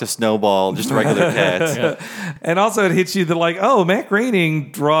legs talk to Snowball, just a regular cat. And also it hits you that like, oh, Matt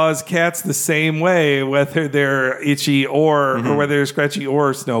Groening draws cats the same way, whether they're itchy or whether they're Scratchy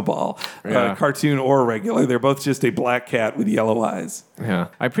or Snowball, cartoon or regular. They're both just a black cat with yellow eyes. Yeah.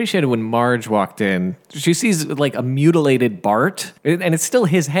 I appreciated when Marge walked in. She sees like a mutilated Bart, and it's still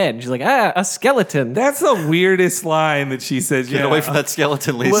his head. She's like, a skeleton. That's the weirdest line that she says. Get away from that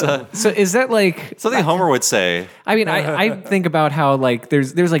skeleton, Lisa. Well, so is that like something Homer would say? I mean, I think about how like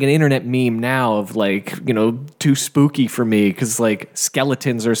there's like an internet meme now of like, you know, too spooky for me because like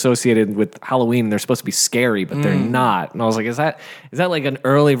skeletons are associated with Halloween. They're supposed to be scary, but they're not. And I was like, is that like an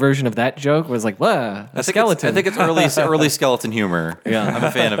early version of that joke? Where it's like, what? A skeleton. I think it's early skeleton humor. Yeah, I'm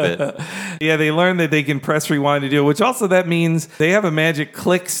a fan of it. Yeah, they learned that they can press rewind to do it, which also that means they have a magic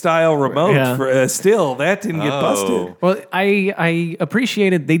click style remote for still. That didn't get busted. Well, I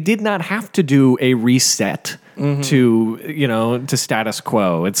appreciated they did not have to do a reset to status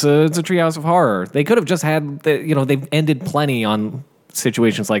quo. It's a Treehouse of Horror. They could have just had they've ended plenty on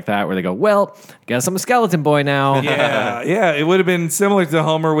situations like that where they go, well, guess I'm a skeleton boy now. Yeah, it would have been similar to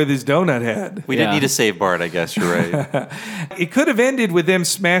Homer with his donut head. We didn't need to save Bart, I guess you're right. It could have ended with them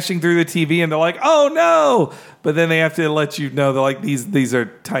smashing through the TV and they're like, oh no, but then they have to let you know they're like, these are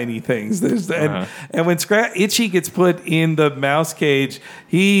tiny things. And when Itchy gets put in the mouse cage,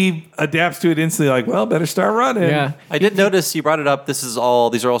 he adapts to it instantly, like, well, better start running. Yeah. I did notice you brought it up. These are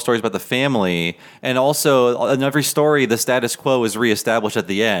all stories about the family, and also in every story, the status quo is reestablished at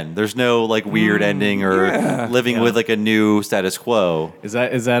the end. There's no like weird ending or living with like a new status quo. Is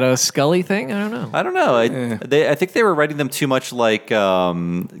that a Scully thing? I don't know. I think they were writing them too much like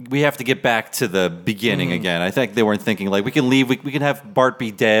we have to get back to the beginning again. I think they weren't thinking like we can leave. We can have Bart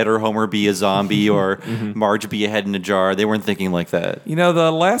be dead or Homer be a zombie or Marge be a head in a jar. They weren't thinking like that. You know,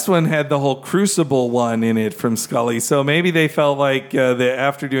 the last one had the whole Crucible one in it from Scully, so maybe they felt like that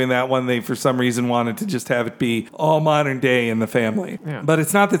after doing that one, they for some reason wanted to just have it be all modern day in the family. Yeah. But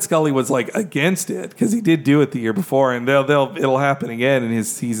it's not that Scully was like against it because he did do it the year before, and it'll happen again in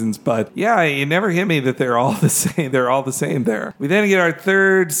his seasons. But yeah, it never hit me that they're all the same. They're all the same there. We then get our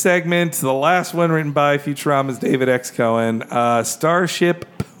third segment, the last one written by Futurama's David X. Cohen, Starship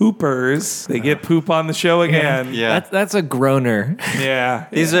Poopers. They get poop on the show again. Yeah. That's a groaner. Yeah.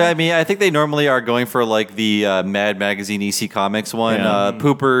 These are, I mean, I think they normally are going for like the Mad Magazine EC Comics one. Yeah.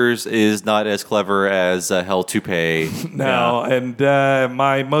 Poopers is not as clever as Hell to Pay. No, and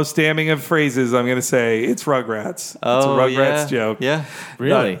my most damning of phrases, I'm going to say, it's Rugrats. It's a Rugrats joke. Yeah.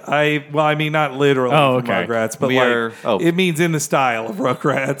 Really? I mean, not literally Rugrats, but it means in the style of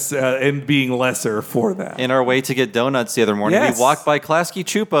Rugrats and being lesser for that. In our way to get donuts the other morning, we walked by Klasky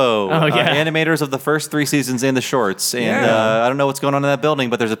Choopers. Chupo, animators of the first 3 seasons and the shorts. And I don't know what's going on in that building,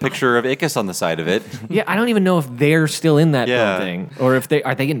 but there's a picture of Ickis on the side of it. Yeah, I don't even know if they're still in that building, or if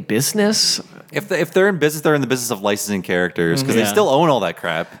are they in business? If they're in business, they're in the business of licensing characters because they still own all that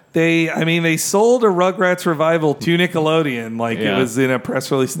crap. They sold a Rugrats revival to Nickelodeon. It was in a press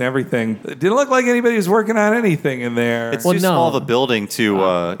release and everything. It didn't look like anybody was working on anything in there. It's too small of a building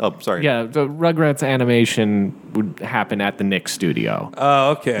to. Sorry. Yeah, the Rugrats animation would happen at the Nick studio.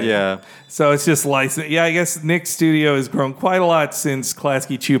 Oh, okay. Yeah. So it's just licensed. Yeah, I guess Nick's studio has grown quite a lot since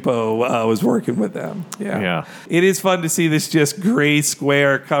Klasky Chupo was working with them. Yeah. It is fun to see this just gray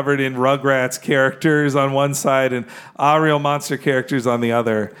square covered in Rugrats characters on one side and Ariel monster characters on the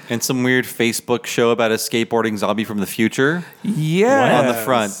other. And some weird Facebook show about a skateboarding zombie from the future. Yeah. On the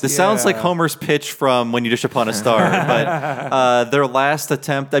front. This sounds like Homer's pitch from When You Wish Upon a Star. But their last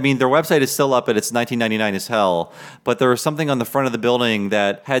attempt, their website is still up, but it's $19.99 as hell. But there was something on the front of the building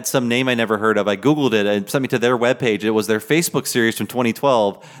that had some name I never heard of. I Googled it and sent me to their webpage. It was their Facebook series from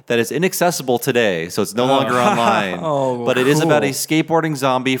 2012 that is inaccessible today. So it's no longer online. But it is about a skateboarding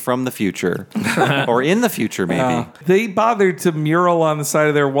zombie from the future. Or in the future, maybe. They bothered to mural on the side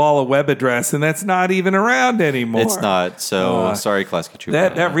of their wall a web address, and that's not even around anymore. It's not. So sorry, Klasky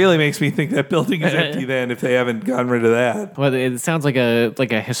Chupo. That really makes me think that building is empty then if they haven't gotten rid of that. Well, it sounds like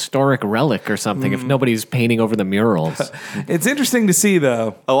a historic relic or something if nobody's painting over the murals. It's interesting to see,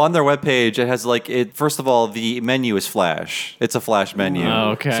 though. Oh, on their webpage, it has first of all, the menu is Flash. It's a Flash menu.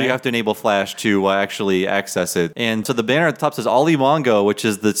 Oh, okay. So you have to enable Flash to actually access it. And so the banner at the top says Ollie Mongo, which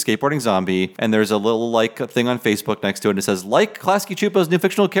is the skateboarding zombie. And there's a little thing on Facebook next to it. And it says, Klasky Chupo's new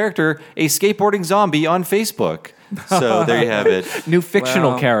fictional character, a skateboarding zombie on Facebook. So there you have it. New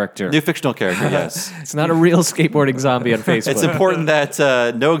fictional character. New fictional character, yes. It's not a real skateboarding zombie on Facebook. It's important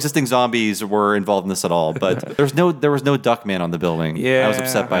that no existing zombies were involved in this at all. But there was no Duckman on the building. Yeah, I was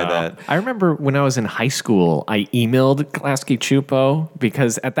upset by that. I remember when I was in high school, I emailed Klasky Chupo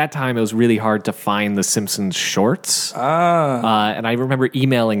because at that time it was really hard to find the Simpsons shorts. And I remember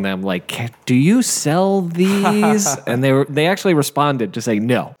emailing them do you sell these? And they actually responded to say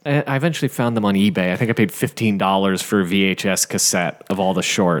no. And I eventually found them on eBay. I think I paid $15 for a VHS cassette of all the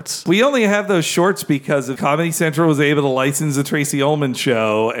shorts. We only have those shorts because Comedy Central was able to license the Tracy Ullman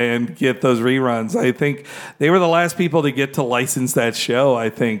show and get those reruns. I think they were the last people to get to license that show, I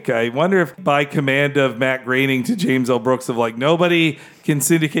think. I wonder if by command of Matt Groening to James L. Brooks of nobody can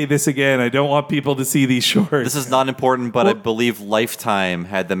syndicate this again. I don't want people to see these shorts. This is not important, but I believe Lifetime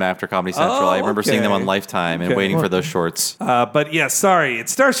had them after Comedy Central. I remember seeing them on Lifetime and waiting for those shorts. But yeah, sorry.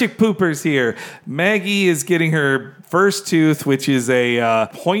 It's Starship Poopers here. Maggie is getting her first tooth, which is a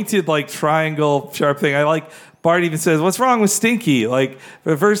pointed triangle sharp thing. Bart even says, "What's wrong with Stinky?" For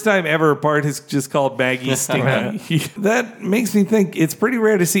the first time ever, Bart has just called Maggie Stinky. That makes me think it's pretty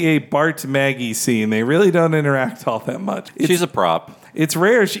rare to see a Bart-Maggie scene. They really don't interact all that much. She's a prop. It's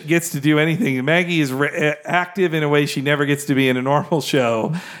rare she gets to do anything. Maggie is active in a way she never gets to be in a normal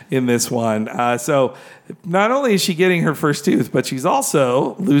show in this one. So not only is she getting her first tooth, but she's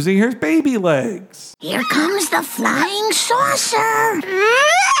also losing her baby legs. Here comes the flying saucer.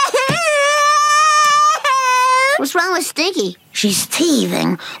 What's wrong with Stinky? She's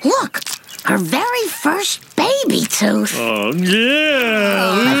teething. Look, her very first baby tooth. Oh,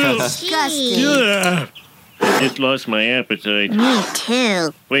 yeah. Disgusting. Yeah. Just lost my appetite. Me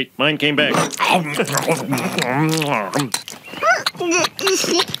too. Wait, mine came back. I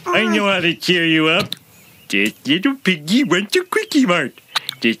know how to cheer you up. This little piggy went to Quickie Mart.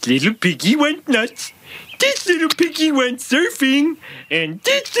 This little piggy went nuts. This little piggy went surfing. And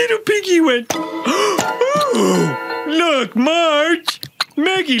this little piggy went... Oh, look, Marge!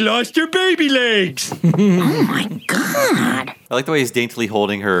 Maggie lost her baby legs. Oh, my God. I like the way he's daintily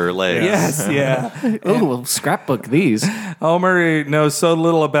holding her legs. Yes, yeah. Oh, we'll scrapbook these. Homer knows so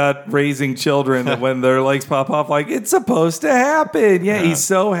little about raising children that when their legs pop off, it's supposed to happen. Yeah, he's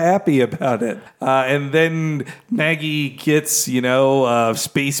so happy about it. And then Maggie gets,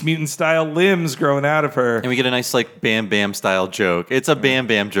 Space Mutant style limbs growing out of her. And we get a nice Bam Bam style joke. It's a Bam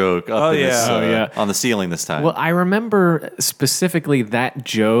Bam joke up on the ceiling this time. Well, I remember specifically that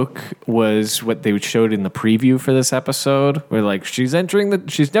joke was what they showed in the preview for this episode, where she's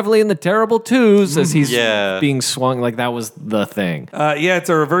definitely in the terrible twos as he's being swung. That was the thing. It's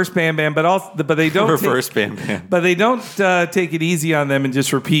a reverse Bam Bam, but they don't Bam Bam. But they don't take it easy on them and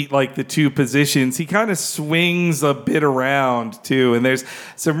just repeat the two positions. He kind of swings a bit around too, and there's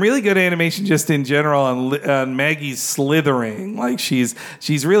some really good animation just in general on Maggie's slithering. She's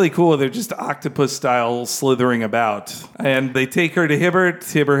really cool. They're just octopus style slithering about, and they take her to Hibbert.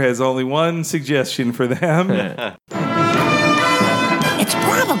 Hibbert has only one suggestion for them. It's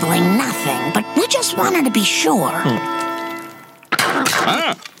probably nothing, but we just wanted to be sure.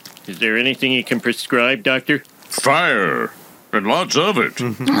 Is there anything you can prescribe, Doctor? Fire. And lots of it.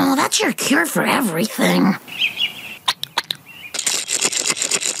 Oh, that's your cure for everything.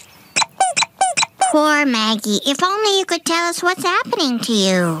 Poor Maggie. If only you could tell us what's happening to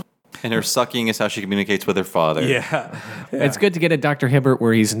you. And her sucking is how she communicates with her father. Yeah. It's good to get a Dr. Hibbert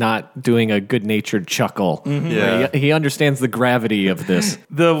where he's not doing a good-natured chuckle. Yeah. He understands the gravity of this.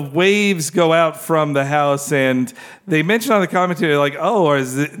 The waves go out from the house, and they mention on the commentary, like, oh,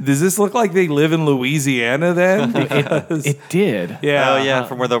 does this look like they live in Louisiana then? It did. Yeah. Oh, yeah,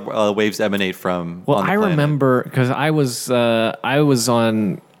 from where the waves emanate from. Well, on the I planet. remember because I was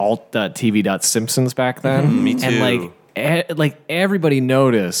on alt.tv.simpsons back then. Me too. And like everybody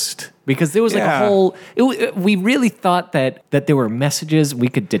noticed because there was like a whole. We really thought that there were messages we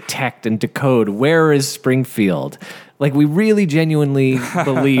could detect and decode. Where is Springfield? Like we really genuinely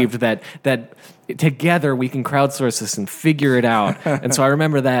believed that together we can crowdsource this and figure it out. And so I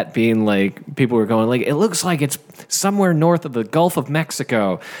remember that being like people were going like, it looks like it's somewhere north of the Gulf of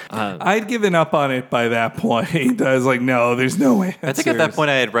Mexico. I'd given up on it by that point. I was like, no, there's no way. I think at that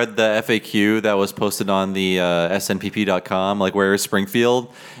point I had read the FAQ that was posted on the snpp.com, like where is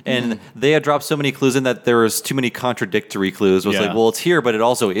Springfield? And they had dropped so many clues in that there was too many contradictory clues. It was like, well, it's here, but it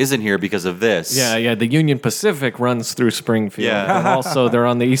also isn't here because of this. Yeah. The Union Pacific runs through Springfield. Yeah. And also they're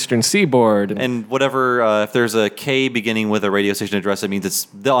on the Eastern Seaboard. And whatever, if there's a K beginning with a radio station address, it means it's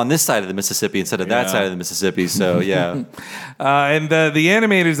on this side of the Mississippi instead of that side of the Mississippi. So, yeah. And the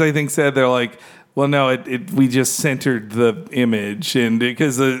animators, I think, said they're like, well, no, we just centered the image, and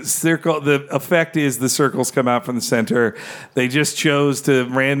because the effect is the circles come out from the center. They just chose to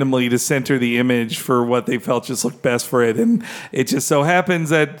randomly to center the image for what they felt just looked best for it, and it just so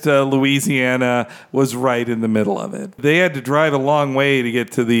happens that Louisiana was right in the middle of it. They had to drive a long way to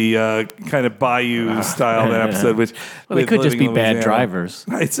get to the kind of bayou style of that episode, which they could just be bad drivers.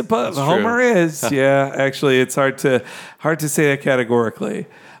 I suppose Homer is. Yeah, actually, it's hard to say that categorically.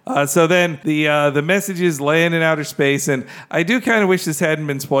 So then the messages land in outer space, and I do kind of wish this hadn't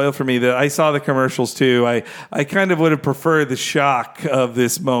been spoiled for me. That I saw the commercials too. I kind of would have preferred the shock of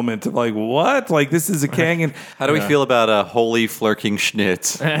this moment of like, what? Like this is a Kang? And how do we feel about a holy flirking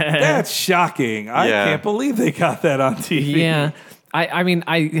schnitz? That's shocking. I can't believe they got that on TV. Yeah. I mean,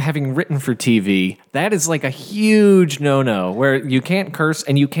 having written for TV, that is like a huge no-no where you can't curse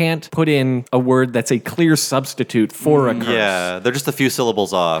and you can't put in a word that's a clear substitute for a curse. Yeah, they're just a few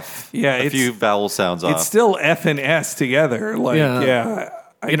syllables off. Yeah, a few vowel sounds off. It's still F and S together. Like,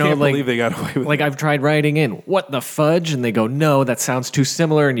 I can't believe they got away with it. Like I've tried writing in, what the fudge? And they go, no, that sounds too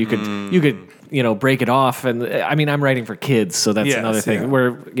similar. And you could break it off. And I mean, I'm writing for kids, so that's another thing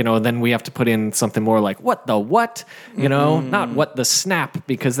where, then we have to put in something more like, what the what? Not what the snap,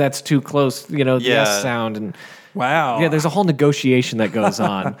 because that's too close, the S sound. And wow. Yeah, there's a whole negotiation that goes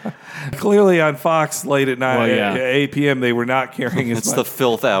on. Clearly on Fox late at night, at 8 p.m., they were not caring as much. It's the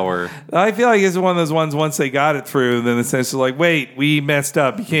filth hour. I feel like it's one of those ones, once they got it through, then it's essentially like, wait, we messed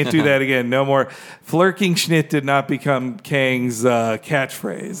up. You can't do that again. No more. Flirking Schnitt did not become Kang's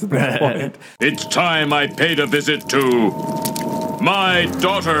catchphrase at that point. It's time I paid a visit to my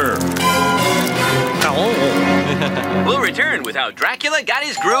daughter. We'll return with how Dracula got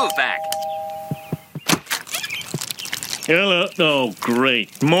his groove back. Hello. Oh,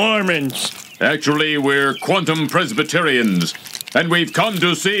 great. Mormons. Actually, we're quantum Presbyterians, and we've come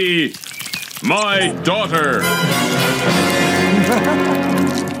to see my daughter.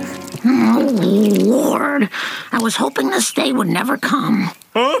 Oh, Lord. I was hoping this day would never come.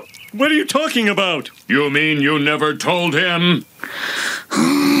 Huh? What are you talking about? You mean you never told him?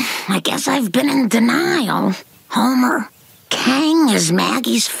 I guess I've been in denial. Homer, Kang is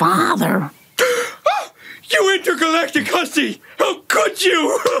Maggie's father. You intergalactic hussy! How could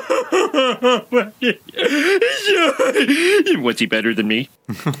you? Was he better than me?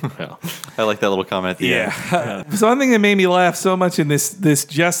 I like that little comment at the end. So one thing that made me laugh so much in this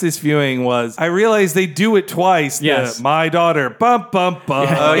Justice viewing was I realized they do it twice. Yes. My daughter, bump, bump,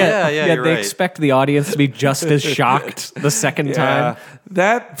 bump. Oh, yeah, you're they right. expect the audience to be just as shocked the second time.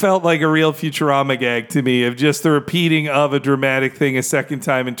 That felt like a real Futurama gag to me, of just the repeating of a dramatic thing a second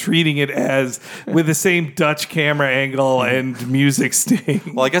time and treating it as with the same Dutch camera angle and music sting.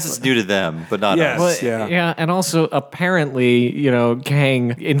 Well, I guess it's new to them, but not us. Well, yeah, and also apparently,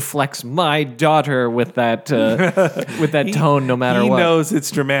 Kang inflects my daughter with that tone, no matter what. He knows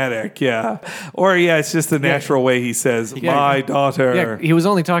it's dramatic, yeah. Or it's just the natural way he says, "My daughter." Yeah, he was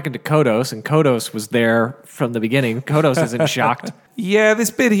only talking to Kodos, and Kodos was there from the beginning. Kodos isn't shocked. Yeah, this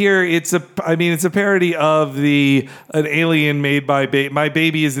bit here, it's a parody of an alien made by My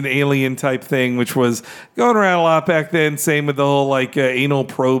Baby is an Alien type thing, which was going around a lot back then. Same with the whole anal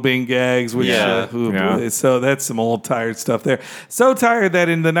probing gags. Which, so that's some old tired stuff there. So tired that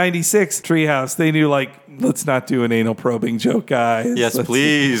in the 96 Treehouse, they knew let's not do an anal probing joke, guys. Yes,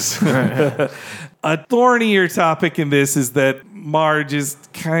 please. A thornier topic in this is that Marge is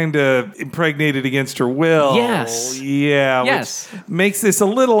kind of impregnated against her will. Yes. Yeah. Yes. Which makes this a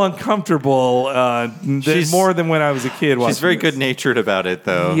little uncomfortable more than when I was a kid. She's very good-natured about it,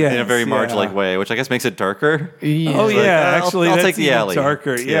 though, in a very Marge-like way, which I guess makes it darker. Yeah. Oh, yeah. Actually, I'll that's take the even alley.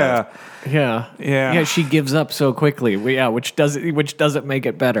 darker. Yeah. Yeah, she gives up so quickly. Which doesn't make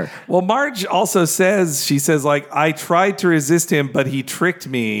it better. Well, Marge also says, I tried to resist him, but he tricked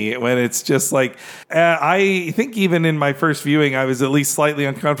me. When it's just I think even in my first viewing, I was at least slightly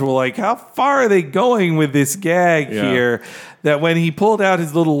uncomfortable. How far are they going with this gag here? That when he pulled out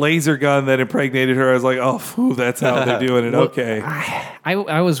his little laser gun that impregnated her, I was like, oh, that's how they're doing it. Okay.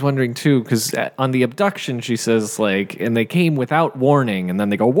 I was wondering too, because on the abduction, she says and they came without warning, and then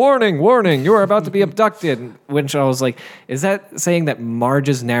they go, warning, you are about to be abducted. Which I was like, is that saying that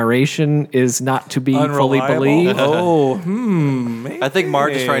Marge's narration is not to be fully believed? Maybe. I think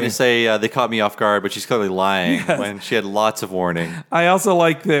Marge is trying to say they caught me off guard, but she's clearly lying when she had lots of warning. I also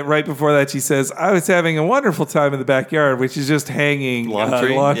like that right before that she says, I was having a wonderful time in the backyard, which is just hanging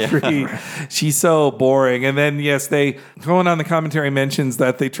laundry. Yeah. She's so boring. And then, going on the commentary mentions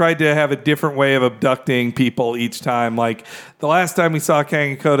that they tried to have a different way of abducting people each time. Like the last time we saw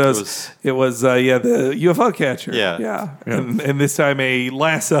Kang and Kodos, it was the UFO catcher. Yeah. And this time a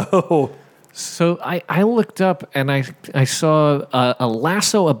lasso. So I looked up and I saw a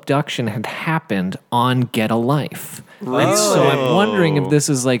lasso abduction had happened on Get a Life. Really? And so I'm wondering if this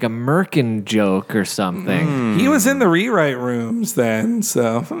is like a Merkin joke or something. He was in the rewrite rooms then,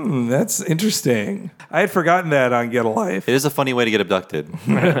 so that's interesting. I had forgotten that on Get a Life. It is a funny way to get abducted.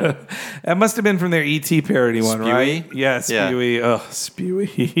 That must have been from their E.T. parody one, right? Yeah, Spewy. Yeah. Oh,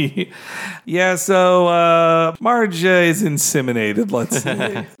 Spewy. So Marge is inseminated, let's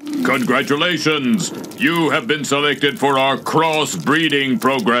say. Congratulations! You have been selected for our cross-breeding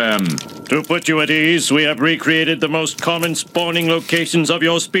program. To put you at ease, we have recreated the most common spawning locations of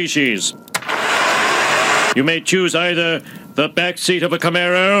your species. You may choose either the back seat of a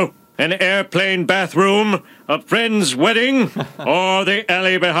Camaro, an airplane bathroom, a friend's wedding, or the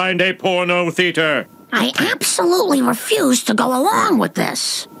alley behind a porno theater. I absolutely refuse to go along with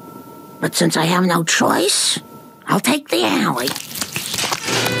this. But since I have no choice, I'll take the alley.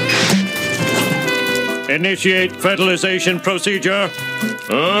 Initiate fertilization procedure.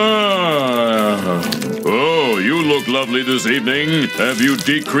 Oh, you look lovely this evening. Have you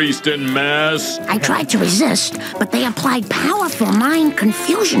decreased in mass? I tried to resist, but they applied powerful mind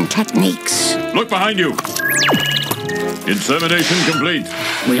confusion techniques. Look behind you. Insemination complete.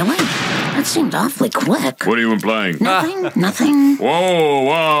 Really? That seemed awfully quick. What are you implying? Nothing. Whoa,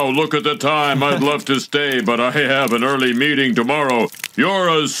 wow, look at the time. I'd love to stay, but I have an early meeting tomorrow. You're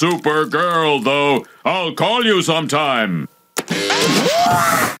a super girl, though. I'll call you sometime.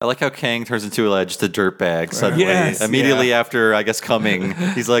 I like how Kang turns into just a dirtbag suddenly. Immediately after, I guess, coming.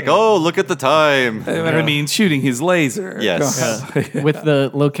 He's like, oh, look at the time. I mean, shooting his laser. Yes. With the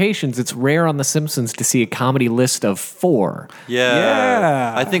locations, it's rare on The Simpsons to see a comedy list of 4.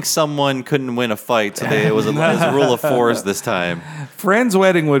 Yeah. I think someone couldn't win a fight, so it was a rule of 4s this time. Friend's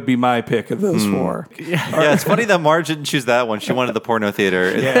Wedding would be my pick of those 4. Yeah, it's funny that Marge didn't choose that one. She wanted the porno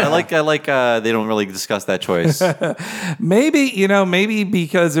theater. I like they don't really discuss that choice. Maybe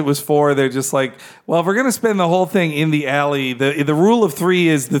because it was 4, they're just like, well, if we're going to spend the whole thing in the alley, the rule of 3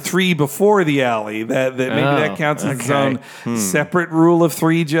 is the 3 before the alley. That maybe that counts as its own separate rule of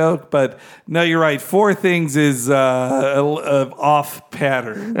 3 joke. But no, you're right. 4 things is off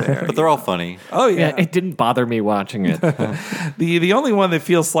pattern there. But they're all funny. Oh, yeah. It didn't bother me watching it. The only one that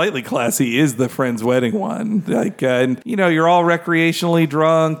feels slightly classy is the Friend's Wedding one. You're all recreationally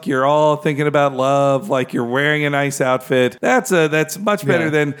drunk. You're all thinking about love. Like you're wearing a nice outfit. That's much better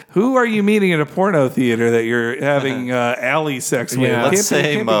than who are you meeting at a porno theater that you're having alley sex with? Let's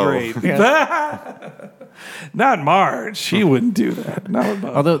say Mo. Not Marge. She wouldn't do that.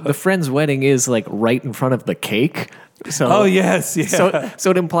 Although the friend's wedding is like right in front of the cake. So, yes, yeah.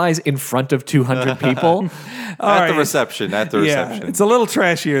 So it implies in front of 200 people. At the reception. Yeah, it's a little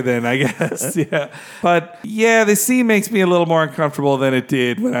trashier then, I guess. Yeah. But yeah, the scene makes me a little more uncomfortable than it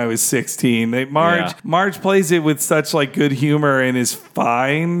did when I was 16. Marge plays it with such like good humor and is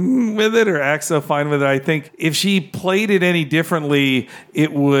fine with it, or acts so fine with it. I think if she played it any differently,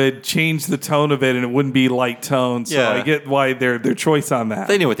 it would change the tone of it and it wouldn't be light tone. So I get why their choice on that.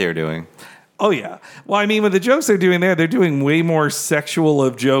 They knew what they were doing. Oh, yeah. Well, I mean, with the jokes they're doing there, they're doing way more sexual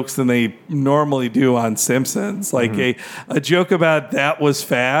of jokes than they normally do on Simpsons. Like a joke about that was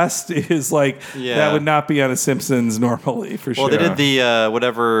fast is like, that would not be on a Simpsons normally, for sure. Well, they did the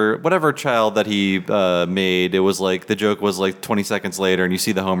whatever child that he made. It was like, the joke was like 20 seconds later and you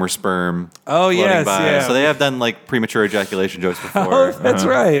see the Homer sperm floating by. Yeah. So they have done like premature ejaculation jokes before. Oh, that's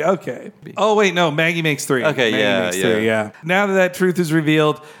right. Okay. Oh, wait, no. Maggie makes 3. Okay, Maggie makes 3, yeah. Now that truth is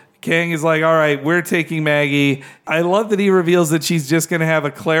revealed, Kang is like, all right, we're taking Maggie. I love that he reveals that she's just going to have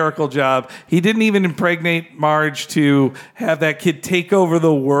a clerical job. He didn't even impregnate Marge to have that kid take over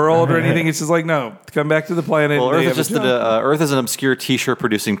the world or anything. It's just like, no, come back to the planet. Well, Earth is Earth is an obscure T-shirt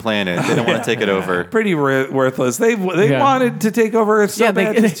producing planet. They don't want to take it over. Pretty worthless. They wanted to take over Earth so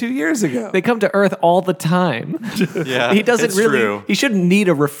bad just 2 years ago. They come to Earth all the time. Yeah, he doesn't really. True. He shouldn't need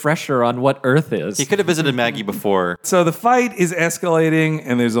a refresher on what Earth is. He could have visited Maggie before. So the fight is escalating,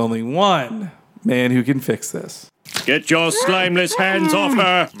 and there's only one man who can fix this. Get your slimeless hands off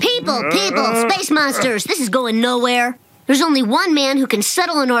her! People, space monsters, this is going nowhere. There's only one man who can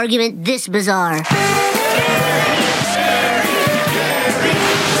settle an argument this bizarre.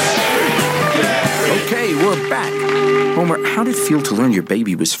 Okay, we're back. Homer, how did it feel to learn your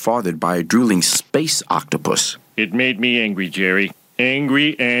baby was fathered by a drooling space octopus? It made me angry, Jerry.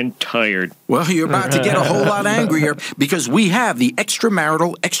 Angry and tired. Well, you're about to get a whole lot angrier because we have the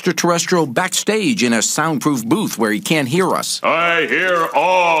extramarital extraterrestrial backstage in a soundproof booth where he can't hear us. I hear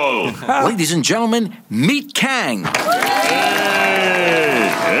all. Ladies and gentlemen, meet Kang.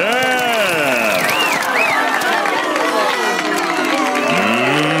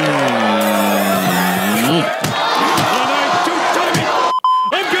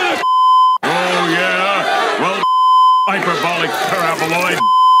 Hyperbolic paraboloid.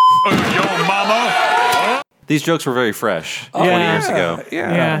 Yo, mama. These jokes were very fresh 20 years ago.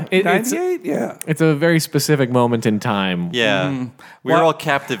 Yeah. 98? Yeah. It's a very specific moment in time. Yeah. We were all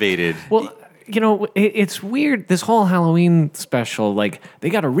captivated. Well, you know, it's weird. This whole Halloween special, like, they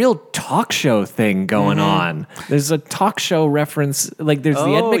got a real talk show thing going on. There's a talk show reference. Like, there's the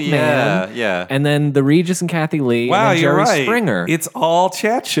Ed McMahon. Yeah. And then the Regis and Kathy Lee. Wow, and then you're Jerry right. Springer. It's all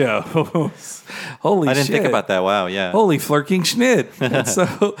chat shows. Holy shit. I didn't think about that. Wow, yeah. Holy flirking schnitt.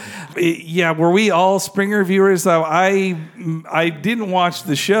 So, yeah, were we all Springer viewers? Though I didn't watch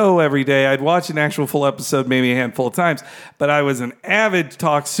the show every day. I'd watch an actual full episode maybe a handful of times, but I was an avid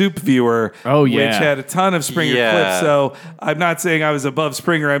Talk Soup viewer, which had a ton of Springer clips. So I'm not saying I was above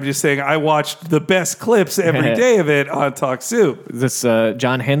Springer. I'm just saying I watched the best clips every day of it on Talk Soup. This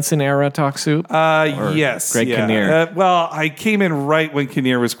John Henson era Talk Soup? Yes. Greg Kinnear. Well, I came in right when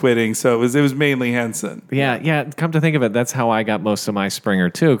Kinnear was quitting, so it was mainly Henson. Yeah. Come to think of it, that's how I got most of my Springer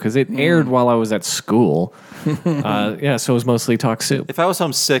too, because it aired while I was at school. So it was mostly Talk Soup. If I was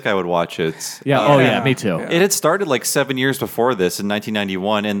home sick, I would watch it. Yeah. Me too. It had started like 7 years before this in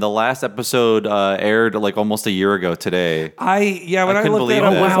 1991, and the last episode aired like almost a year ago today. When I looked at it,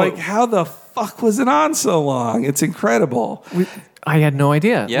 I was like, how the fuck was it on so long? It's incredible. I had no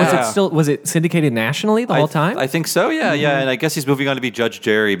idea. Yeah. Was it syndicated nationally the whole time? I think so, yeah. And I guess he's moving on to be Judge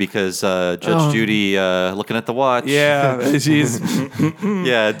Jerry because Judge Judy looking at the watch. Yeah, she's doing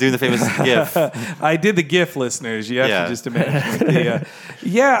the famous GIF. I did the GIF, listeners. You have to just imagine.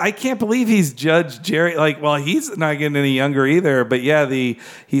 I can't believe he's Judge Jerry. He's not getting any younger either. But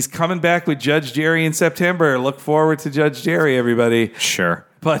he's coming back with Judge Jerry in September. Look forward to Judge Jerry, everybody. Sure.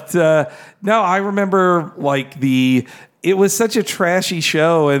 But no, I remember it was such a trashy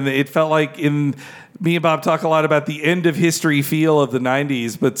show, and it felt like me and Bob talk a lot about the end of history feel of the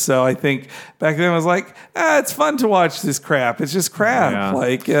 90s. But so I think back then I was like, it's fun to watch this crap. It's just crap.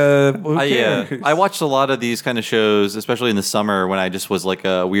 Yeah. Who cares? I watched a lot of these kind of shows, especially in the summer when I just was like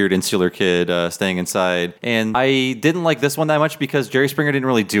a weird insular kid staying inside. And I didn't like this one that much because Jerry Springer didn't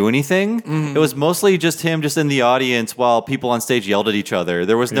really do anything. It was mostly just him just in the audience while people on stage yelled at each other.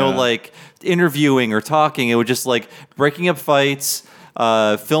 There was no interviewing or talking. It was just like breaking up fights,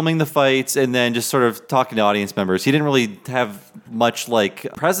 filming the fights, and then just sort of talking to audience members. He didn't really have much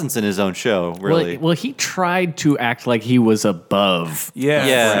presence in his own show, really. Well, he tried to act like he was above.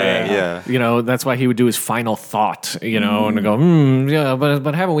 Yeah. You know, that's why he would do his final thought, and go, yeah,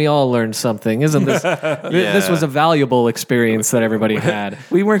 but haven't we all learned something? Isn't this, this was a valuable experience that everybody had.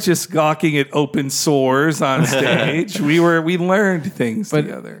 We weren't just gawking at open sores on stage. we learned things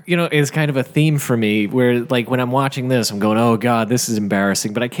together. It's kind of a theme for me where, like, when I'm watching this, I'm going, oh God, this is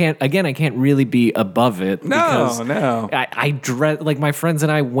embarrassing. But I can't really be above it. No. I dread, like, my friends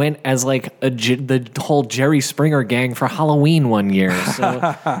and I went as like the whole Jerry Springer gang for Halloween one year.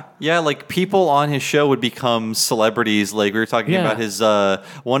 So yeah, like people on his show would become celebrities. Like we were talking about his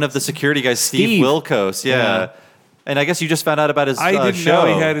one of the security guys, Steve Wilkos. Yeah. And I guess you just found out about his show. I didn't know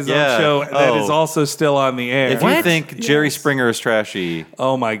he had his own show that is also still on the air. If you think Jerry Springer is trashy.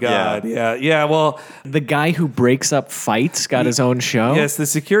 Oh, my God. Yeah. Well, the guy who breaks up fights got his own show? Yes, the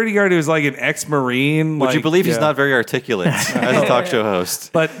security guard who was like an ex-Marine. Would you believe he's not very articulate as a talk show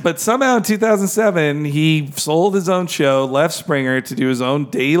host? But somehow in 2007, he sold his own show, left Springer to do his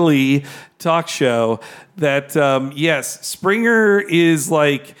own daily talk show that, yes, Springer is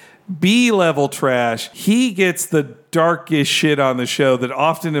like B-level trash. He gets the darkest shit on the show that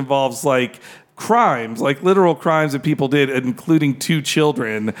often involves like crimes, like literal crimes that people did, including 2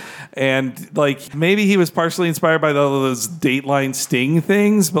 children. And like maybe he was partially inspired by all those Dateline Sting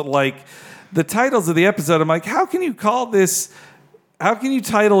things, but like the titles of the episode, I'm like, how can you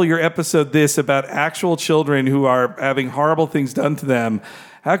title your episode this about actual children who are having horrible things done to them?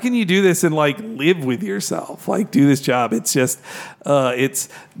 How can you do this and like live with yourself? Like do this job. It's just, it's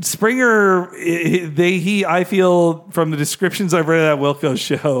Springer. I feel from the descriptions I've read of that Wilco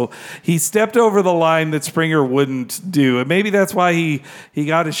show, he stepped over the line that Springer wouldn't do, and maybe that's why he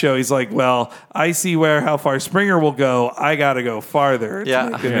got a show. He's like, well, I see how far Springer will go. I got to go farther to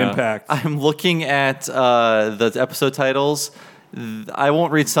make an impact. I'm looking at the episode titles. I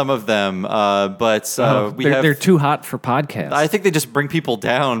won't read some of them, but they're too hot for podcasts. I think they just bring people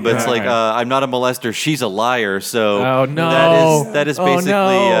down, but it's like, I'm not a molester, she's a liar. So oh, no. that is basically,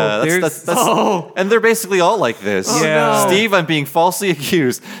 and they're basically all like this. No. Steve, I'm being falsely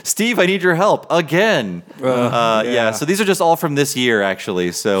accused. Steve, I need your help again. So these are just all from this year,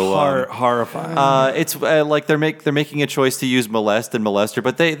 actually. So horrifying. It's like they're making a choice to use molest and molester,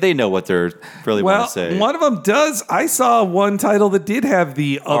 but they know what they're really want to say. One of them does. I saw one title that did have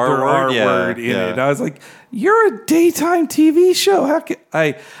the other R word in it. I was like, you're a daytime TV show. How can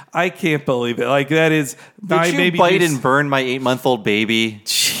I can't believe it. Like that is Did you bite and burn my 8-month-old baby?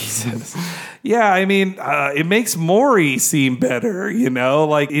 Jesus. Yeah, I mean, it makes Maury seem better,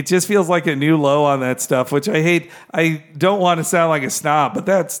 Like, it just feels like a new low on that stuff, which I hate. I don't want to sound like a snob, but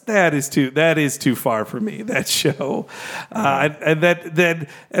that is too far for me, that show. And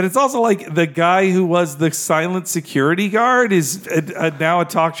it's also like the guy who was the silent security guard is now a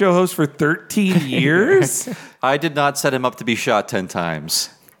talk show host for 13 years. I did not set him up to be shot 10 times.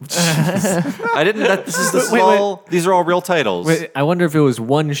 I didn't. These are all real titles. Wait, I wonder if it was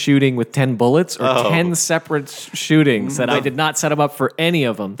one shooting with 10 bullets or 10 separate shootings that I did not set him up for any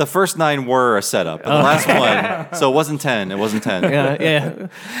of them. The first 9 were a setup. But the last one, so it wasn't 10. It wasn't 10. Yeah.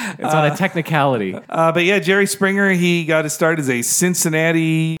 It's on a technicality. But yeah, Jerry Springer, he got his start as a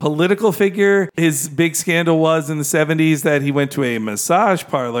Cincinnati political figure. His big scandal was in the 70s that he went to a massage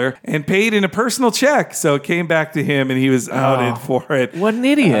parlor and paid in a personal check. So it came back to him and he was outed for it. What an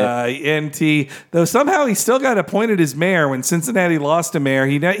idiot. Though somehow he still got appointed as mayor when Cincinnati lost a mayor.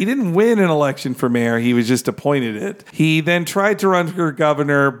 He didn't win an election for mayor. He was just appointed it. He then tried to run for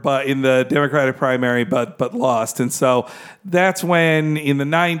governor, but in the Democratic primary, but lost. And so that's when in the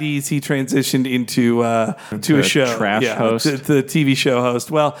 90s he transitioned into a show, trash host, the TV show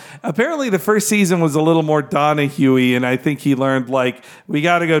host. Well, apparently the first season was a little more Donahue-y, and I think he learned like we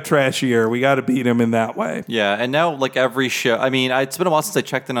got to go trashier. We got to beat him in that way. Yeah, and now like every show. I mean, it's been a while since I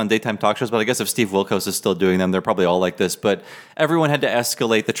checked in on daytime talk shows, but I guess if Steve Wilkos is still doing them, they're probably all like this. But everyone had to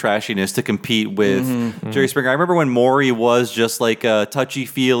escalate the trashiness to compete with Jerry Springer. I remember when Maury was just like a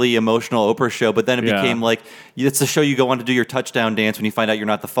touchy-feely, emotional Oprah show, but then it became like it's the show you go on to do your touchdown dance when you find out you're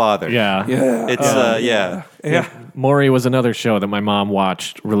not the father. Yeah. Maury was another show that my mom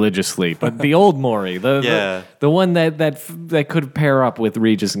watched religiously, but the old Maury, the one that could pair up with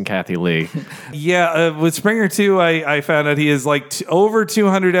Regis and Kathy Lee. With Springer too, I found out he is like over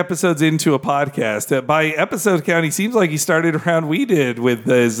 200 episodes into a podcast. By episode count, he seems like he started around we did with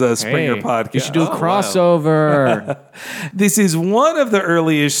his Springer podcast. You should do a crossover. Wow. This is one of the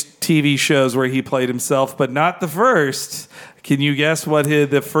earliest TV shows where he played himself, but not the first. Can you guess what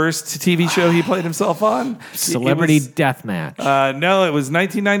the first TV show he played himself on? Celebrity Deathmatch. No, it was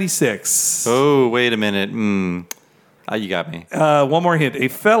 1996. Oh, wait a minute. You got me. One more hint. A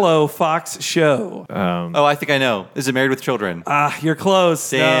fellow Fox show. I think I know. Is it Married with Children? You're close.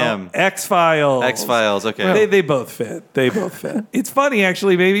 Damn. No. X-Files. X-Files, okay. They both fit. It's funny,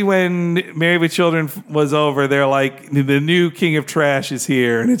 actually. Maybe when Married with Children was over, they're like, the new king of trash is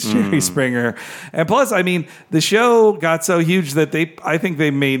here, and it's Jerry Springer. And plus, I mean, the show got so huge that I think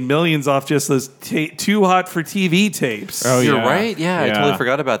they made millions off just those Too Hot for TV tapes. Oh, you're right. Yeah, I totally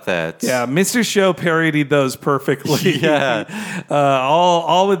forgot about that. Yeah, Mr. Show parodied those perfectly. Yeah.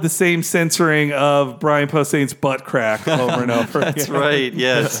 All with the same censoring of Brian Posehn's butt crack over and over That's again. right,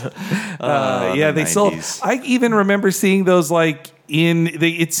 yes. They sold. I even remember seeing those like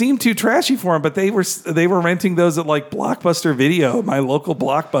it seemed too trashy for them, but they were renting those at like Blockbuster Video. My local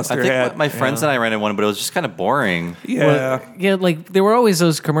Blockbuster I think had. my friends and I rented one, but it was just kind of boring. Yeah. Like there were always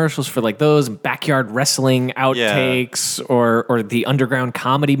those commercials for like those backyard wrestling outtakes or the underground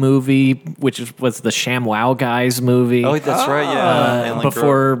comedy movie, which was the ShamWow Guys movie. Oh, that's right, yeah. And, like,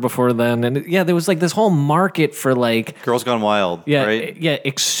 before then. And there was like this whole market for like Girls Gone Wild, right? Yeah,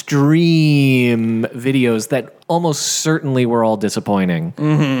 extreme videos that almost certainly were all disappointing.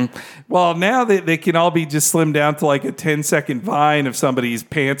 Mm-hmm. Well, now they can all be just slimmed down to like a 10-second vine of somebody's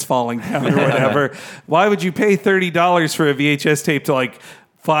pants falling down or whatever. Why would you pay $30 for a VHS tape to like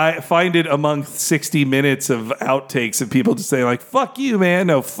find it among 60 minutes of outtakes of people just saying like, fuck you, man.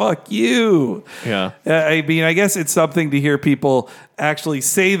 No, fuck you. Yeah. I mean, I guess it's something to hear people actually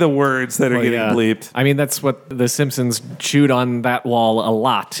say the words that are getting bleeped. I mean, that's what The Simpsons chewed on that wall a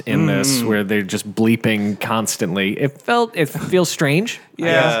lot in this, where they're just bleeping constantly. It feels strange.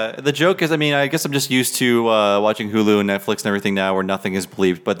 Yeah. The joke is, I mean, I guess I'm just used to watching Hulu and Netflix and everything now where nothing is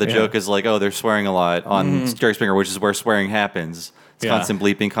bleeped, but the joke is like, oh, they're swearing a lot on Jerry Springer, which is where swearing happens. It's constant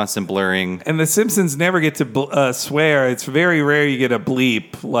bleeping, constant blurring. And The Simpsons never get to swear. It's very rare you get a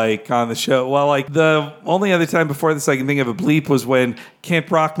bleep like on the show. Well, like the only other time before this I can think of a bleep was when Kent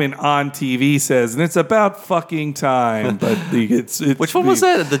Brockman on TV says, and it's about fucking time. But it's which one was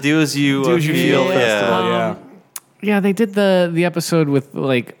that? The Do As You Feel Festival, Yeah, they did the episode with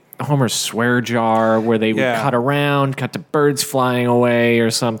like Homer's swear jar where they would cut to birds flying away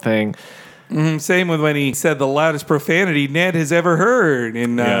or something. Mm-hmm. Same with when he said the loudest profanity Ned has ever heard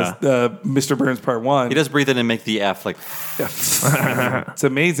in Mr. Burns Part 1. He does breathe in and make the F like... It's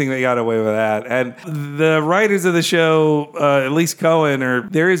amazing they got away with that. And the writers of the show, at least Cohen,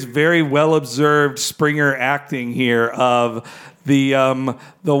 there is very well-observed Springer acting here of the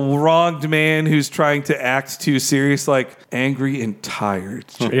wronged man who's trying to act too serious, like angry and tired.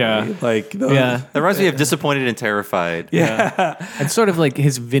 That reminds me of Disappointed and Terrified. And sort of like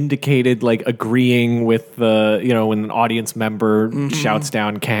his vindicated, like agreeing with the, when an audience member shouts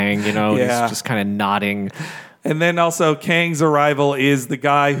down Kang, he's just kind of nodding. And then also Kang's arrival is the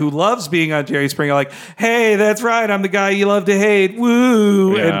guy who loves being on Jerry Springer, like, hey, that's right, I'm the guy you love to hate,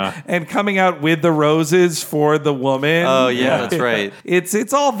 woo! Yeah. And coming out with the roses for the woman. Oh, yeah, that's right.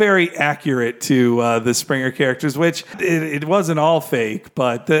 It's all very accurate to the Springer characters, which it wasn't all fake,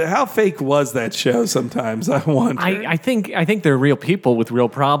 but how fake was that show sometimes, I wonder. I think they're real people with real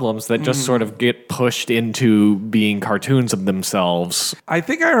problems that just sort of get pushed into being cartoons of themselves. I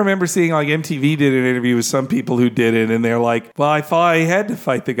think I remember seeing like MTV did an interview with some people who did it, and they're like, well, I thought I had to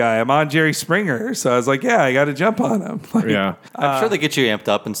fight the guy. I'm on Jerry Springer. So I was like, yeah, I got to jump on him. I'm sure they get you amped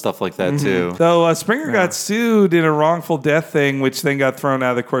up and stuff like that, too. So Springer got sued in a wrongful death thing, which then got thrown out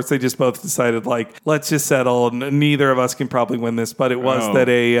of the courts. They just both decided, like, let's just settle. Neither of us can probably win this. But it was that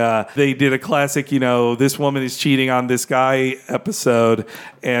they did a classic, this woman is cheating on this guy episode,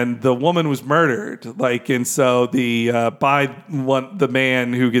 and the woman was murdered. And so the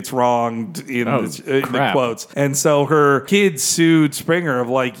man who gets wronged in the quotes. And so her kids sued Springer of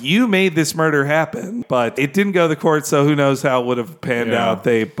like, you made this murder happen, but it didn't go to the court, so who knows how it would have panned out.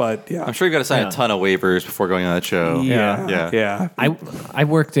 I'm sure you got to sign a ton of waivers before going on that show. Yeah. I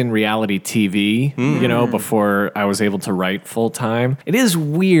worked in reality TV, before I was able to write full time. It is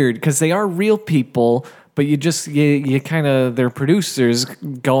weird because they are real people, but you kind of, they're producers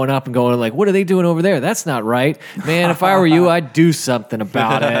going up and going like, what are they doing over there? That's not right. Man, if I were you, I'd do something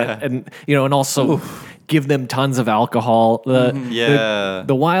about it. And also give them tons of alcohol. The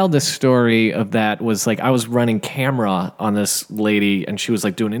wildest story of that was like, I was running camera on this lady and she was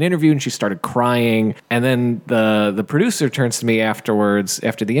like doing an interview and she started crying. And then the producer turns to me afterwards,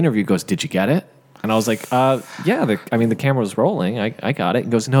 after the interview, goes, did you get it? And I was like, the camera was rolling. I got it. He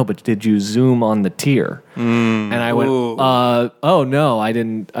goes, no, but did you zoom on the tear? And I went, oh no, I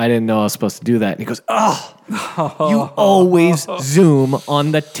didn't know I was supposed to do that. And he goes, oh, You always zoom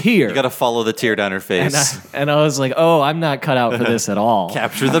on the tear. You got to follow the tear down her face. And I was like, oh, I'm not cut out for this at all.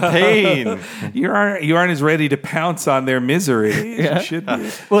 Capture the pain. You aren't as ready to pounce on their misery as you should be.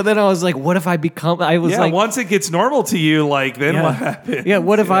 Well, then I was like, what if I become? I was like, once it gets normal to you, like then what happens? Yeah,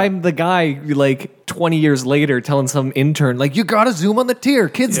 what if I'm the guy like 20 years later telling some intern like, you got to zoom on the tear.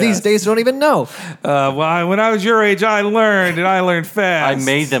 Kids these days don't even know. Well, when I was your age, I learned fast. I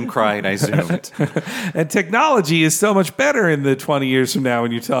made them cry and I zoomed. And technology is so much better in the 20 years from now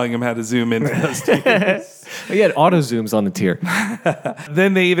when you're telling them how to zoom into those tears. We had auto zooms on the tier.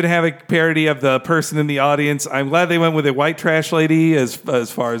 Then they even have a parody of the person in the audience. I'm glad they went with a white trash lady as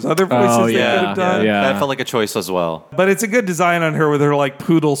far as other voices they could have done. That felt like a choice as well. But it's a good design on her with her like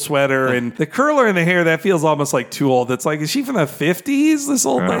poodle sweater and the curler in the hair. That feels almost like too old. It's like, is she from the 50s, this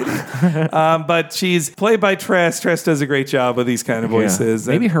old lady? But she's played by Tress. Tress does a great job with these kind of voices.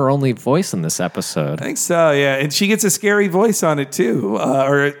 Maybe her only voice in this episode. I think so, yeah. And she gets a scary voice on it too.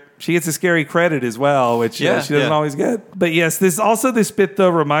 She gets a scary credit as well, which she doesn't always get. But yes, this bit though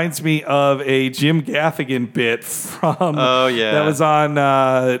reminds me of a Jim Gaffigan bit from that was on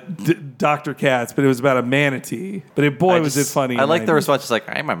Dr. Katz, but it was about a manatee. But was it funny? I like the response. It's like,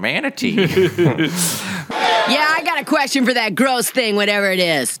 I'm a manatee. Yeah, I got a question for that gross thing, whatever it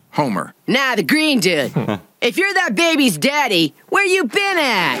is. Homer. Nah, the green dude. If you're that baby's daddy, where you been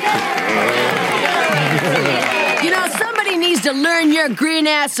at? You know, somebody needs to learn your green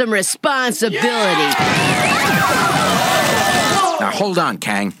ass some responsibility. Now hold on,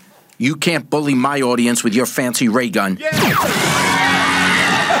 Kang. You can't bully my audience with your fancy ray gun.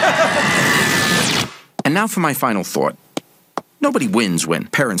 And now for my final thought. Nobody wins when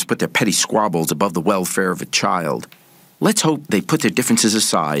parents put their petty squabbles above the welfare of a child. Let's hope they put their differences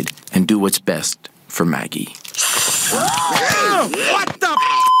aside and do what's best for Maggie. What the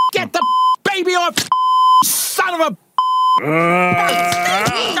Get the baby off, son of a...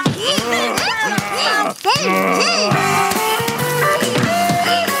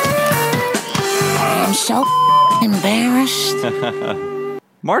 I'm so embarrassed.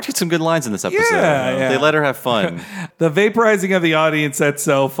 Marge had some good lines in this episode. Yeah. They let her have fun. The vaporizing of the audience, that's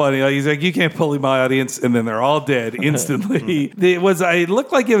so funny. Like, he's like, you can't bully my audience, and then they're all dead instantly. It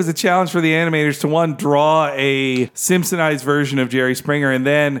looked like it was a challenge for the animators to, one, draw a Simpsonized version of Jerry Springer, and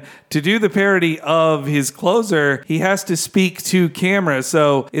then to do the parody of his closer, he has to speak to camera.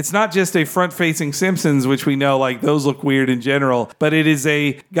 So it's not just a front-facing Simpsons, which we know, like, those look weird in general, but it is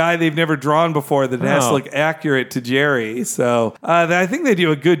a guy they've never drawn before that has to look accurate to Jerry. So I think they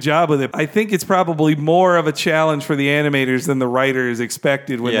do a good job with it. I think it's probably more of a challenge for the animators than the writers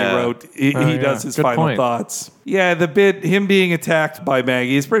expected when they wrote he does his Good final point. thoughts. Yeah, the bit, him being attacked by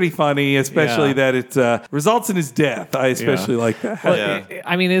Maggie is pretty funny, especially that it results in his death. I especially like that. Well,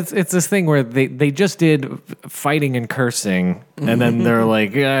 I mean, it's this thing where they just did fighting and cursing, and then they're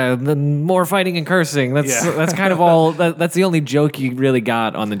like, then more fighting and cursing. That's kind of all. That's the only joke you really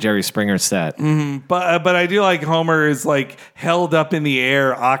got on the Jerry Springer set. Mm-hmm. But I do like Homer is like held up in the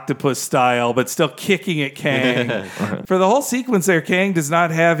air, octopus style, but still kicking at Kang. For the whole sequence there, Kang does not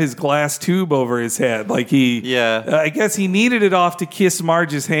have his glass tube over his head. Like I guess he needed it off to kiss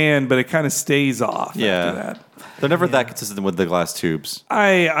Marge's hand, but it kind of stays off after that. They're never that consistent with the glass tubes.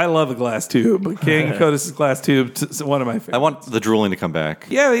 I love a glass tube. Kang Kodos' glass tube is one of my favorites. I want the drooling to come back.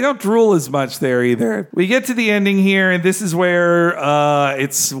 Yeah, they don't drool as much there either. We get to the ending here, and this is where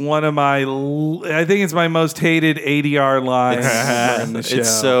it's one of my, I think it's my most hated ADR lines in the show.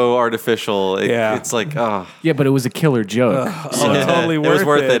 It's so artificial. It's like, Yeah, but it was a killer joke. Totally worth it. It was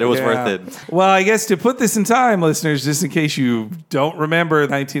worth it. It was worth it. Well, I guess to put this in time, listeners, just in case you don't remember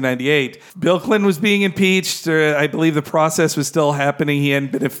 1998, Bill Clinton was being impeached. I believe the process was still happening. He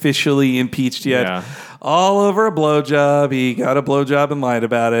hadn't been officially impeached yet. Yeah. All over a blowjob. He got a blowjob and lied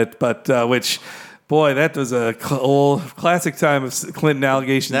about it, but which... Boy, that was a old classic time of Clinton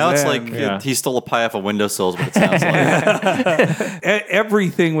allegations. Now it's like he stole a pie off a windowsill is what it sounds like.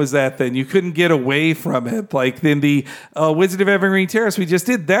 Everything was that then. You couldn't get away from it. Like then the Wizard of Evergreen Terrace we just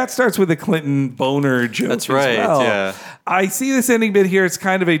did, that starts with a Clinton boner joke. That's right, as well. yeah. I see this ending bit here. It's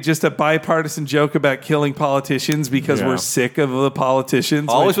kind of just a bipartisan joke about killing politicians because we're sick of the politicians.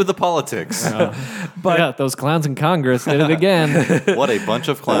 Always with the politics. But those clowns in Congress did it again. What a bunch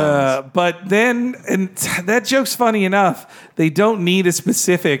of clowns. But then and that joke's funny enough. They don't need a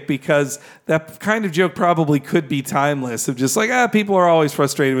specific because that kind of joke probably could be timeless of just like, people are always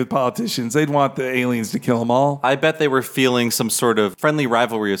frustrated with politicians. They'd want the aliens to kill them all. I bet they were feeling some sort of friendly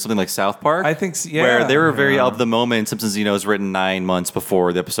rivalry of something like South Park. I think so, yeah. Where they were very of the moment. Simpsons, was written 9 months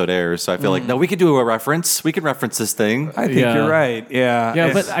before the episode airs. So I feel like, no, we could do a reference. We can reference this thing. I think you're right. Yeah.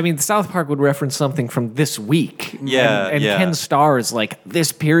 Yeah, but I mean, South Park would reference something from this week. Yeah. And Ken Starr is like,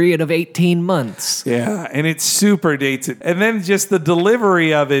 this period of 18 months. Yeah. And it super dates it. And then just the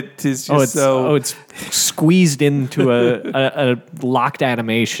delivery of it is just it's squeezed into a locked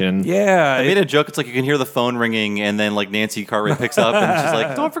animation. Yeah. I made a joke. It's like you can hear the phone ringing, and then like Nancy Cartwright picks up, and she's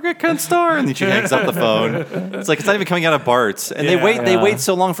like, "Don't forget Ken Starr," and then she hangs up the phone. It's like it's not even coming out of Bart's, and they wait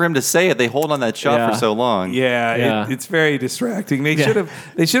so long for him to say it. They hold on that shot for so long. Yeah. It's very distracting. They should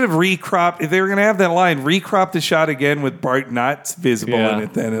have recropped if they were going to have that line. Recrop the shot again with Bart not visible in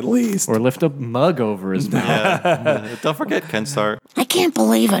it. Then at least, or lift a mug over his mouth. Don't forget Ken Starr. I can't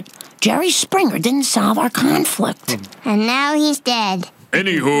believe it. Jerry Springer didn't solve our conflict. And now he's dead.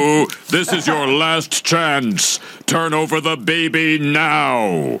 Anywho, this is your last chance. Turn over the baby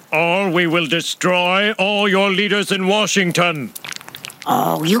now. Or we will destroy all your leaders in Washington.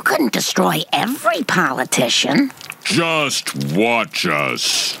 Oh, you couldn't destroy every politician. Just watch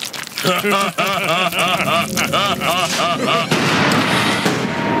us.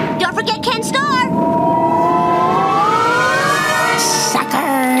 Don't forget Ken Starr.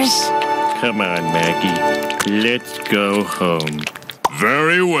 Suckers. Come on, Maggie. Let's go home.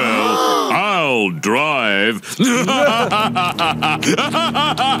 Very well. I'll drive.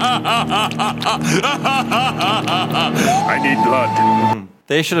 I need blood.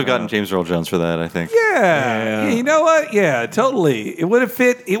 They should have gotten James Earl Jones for that, I think. Yeah. You know what? Yeah, totally. It would have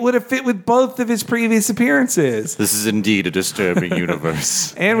fit with both of his previous appearances. This is indeed a disturbing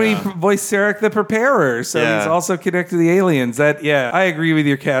universe. And we voiced Sarek the Preparer, so he's also connected to the aliens. I agree with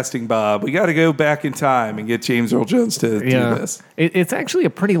your casting, Bob. We got to go back in time and get James Earl Jones to do this. It's actually a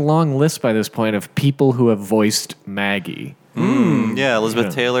pretty long list by this point of people who have voiced Maggie. Yeah,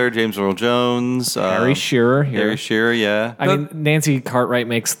 Elizabeth Taylor, James Earl Jones, Harry Shearer. Harry Shearer, yeah. I mean, Nancy Cartwright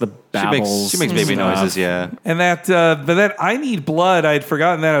makes the babbles. She makes baby noises, yeah. And but that I Need Blood, I'd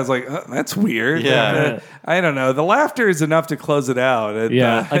forgotten that. I was like, that's weird. Yeah. I don't know. The laughter is enough to close it out.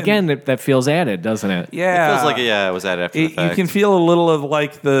 Again, that feels added, doesn't it? Yeah. It feels like it was added after the fact. You can feel a little of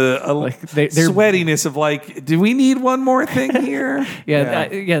like the sweatiness of like, do we need one more thing here?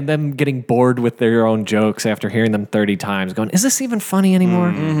 Them getting bored with their own jokes after hearing them 30 times, going, is this even funny anymore?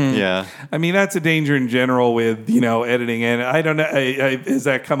 Mm-hmm. Yeah. I mean, that's a danger in general with, editing. And I don't know, has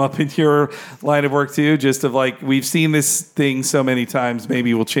that come up in your line of work too? Just of like, we've seen this thing so many times,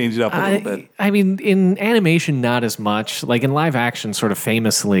 maybe we'll change it up a little bit. I mean, in animation, not as much. Like in live action, sort of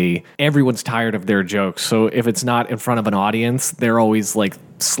famously, everyone's tired of their jokes. So if it's not in front of an audience, they're always like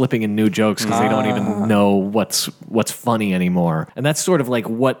slipping in new jokes because they don't even know what's funny anymore. And that's sort of like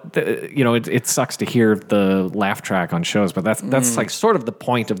what it sucks to hear the laugh track on shows, but that's like sort of the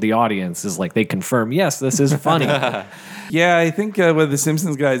point of the audience is like they confirm, yes, this is funny. Yeah, I think with the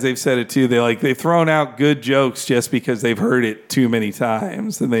Simpsons guys, they've said it too. They've thrown out good jokes just because they've heard it too many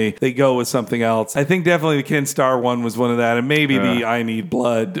times, and they go with something else. I think definitely the Ken Starr one was one of that, and maybe the I Need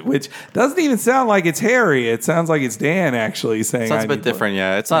Blood, which doesn't even sound like it's Harry. It sounds like it's Dan actually saying. Sounds a bit different,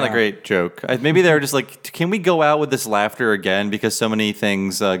 yeah. It's not a great joke. Maybe they were just like, can we go out with this laughter again? Because so many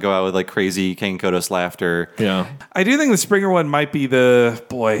things go out with like crazy King Kodos laughter. Yeah, I do think the Springer one might be Hell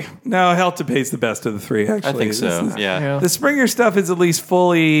to Pay's the best of the three. Actually, I think so. Yeah. The Springer stuff is at least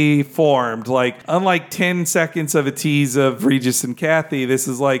fully formed. Like, unlike 10 seconds of a tease of Regis and Kathy, this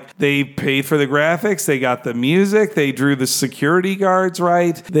is like they paid for the graphics, they got the music, they drew the security guards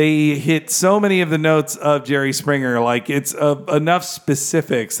right, they hit so many of the notes of Jerry Springer. Like, it's enough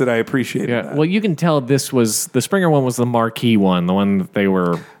specifics that I appreciate. Yeah, well, you can tell the Springer one was the marquee one, the one that they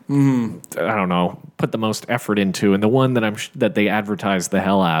were. I don't know, put the most effort into, and the one that they advertised the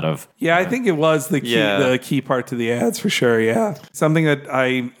hell out of. Yeah, I think it was the key part to the ads for sure. Yeah, something that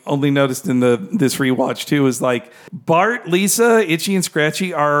I only noticed in this rewatch too is like Bart, Lisa, Itchy, and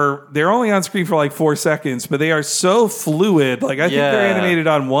Scratchy they're only on screen for like 4 seconds, but they are so fluid. Like I think they're animated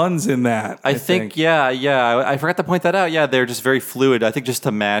on ones in that. I think. I forgot to point that out. Yeah, they're just very fluid. I think just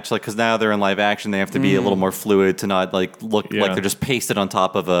to match, like, because now they're in live action, they have to be a little more fluid to not like look like they're just pasted on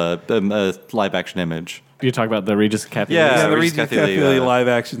top of a live action image. You talk about the Regis and Kathy. Yeah, the Regis and Kathy Lee live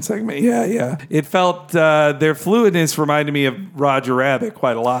action segment. Yeah. It felt their fluidness reminded me of Roger Rabbit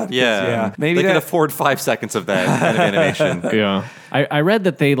quite a lot. Yeah. Maybe they could afford 5 seconds of that kind of animation. Yeah, I read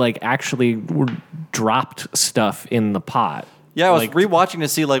that they like actually dropped stuff in the pot. Yeah, I was rewatching to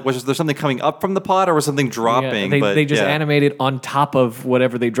see was there something coming up from the pod or was something dropping? They just animated on top of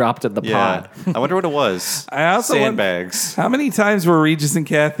whatever they dropped in the pod. I wonder what it was. I also Sandbags. How many times were Regis and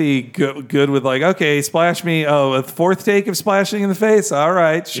Kathy good with okay, splash me? Oh, a fourth take of splashing in the face. All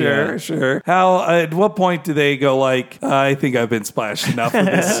right, sure. How? At what point do they go I think I've been splashed enough with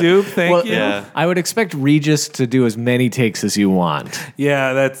this soup. Thank you. Yeah. I would expect Regis to do as many takes as you want.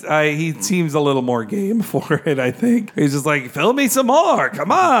 Yeah, he seems a little more game for it. I think he's just fill me some more.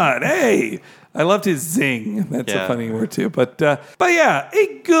 Come on, hey. I loved his zing. That's a funny word too. But yeah,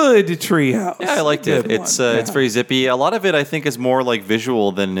 a good Treehouse. Yeah, I liked it. It's very zippy. A lot of it I think is more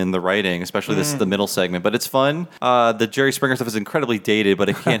visual than in the writing, especially this is the middle segment. But it's fun. The Jerry Springer stuff is incredibly dated, but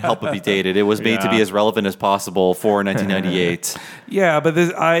it can't help but be dated. It was made to be as relevant as possible for 1998. Yeah, but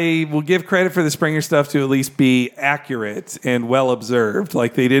I will give credit for the Springer stuff to at least be accurate and well observed.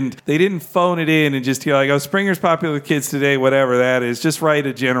 They didn't phone it in and just oh, Springer's popular with kids today, whatever that is. Just write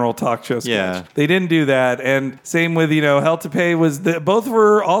a general talk show sketch. Yeah. They didn't do that, and same with Hell to Pay was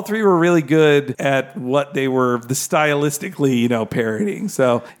all three were really good at what they were stylistically parodying.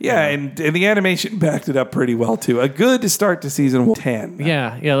 So and the animation backed it up pretty well too. A good start to season 10.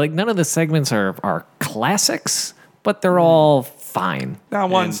 Yeah, none of the segments are classics, but they're all fine. Not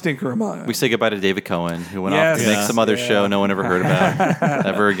one stinker among them. We say goodbye to David Cohen, who went off to make some other show no one ever heard about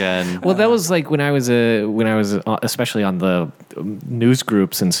ever again. Well, that was when I was especially on the news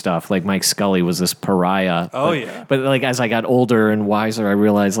groups and stuff. Mike Scully was this pariah. But as I got older and wiser, I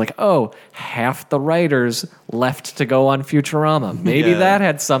realized half the writers left to go on Futurama. Maybe that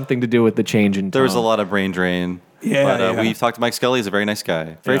had something to do with the change in tone. There was a lot of brain drain. Yeah, we've talked to Mike Scully. He's a very nice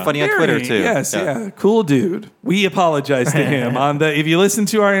guy. Very funny on Twitter, too. Yes, cool dude. We apologize to him. If you listen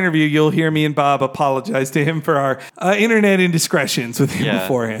to our interview, you'll hear me and Bob apologize to him for our internet indiscretions with him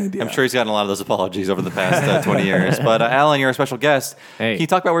beforehand. Yeah. I'm sure he's gotten a lot of those apologies over the past 20 years. But Alan, you're a special guest. Hey. Can you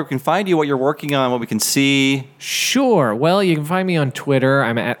talk about where we can find you, what you're working on, what we can see? Sure. Well, you can find me on Twitter.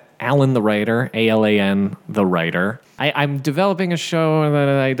 I'm at Alan the Writer, ALAN the Writer. I'm developing a show that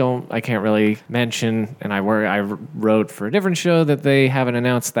I can't really mention, and I wrote for a different show that they haven't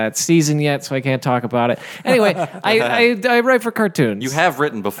announced that season yet, so I can't talk about it. Anyway, I write for cartoons. You have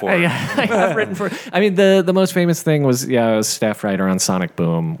written before. I have written for. I mean, the most famous thing was I was staff writer on Sonic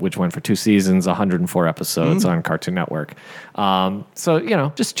Boom, which went for 2 seasons, 104 episodes on Cartoon Network. So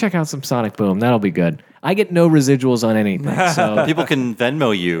just check out some Sonic Boom. That'll be good. I get no residuals on anything, so people can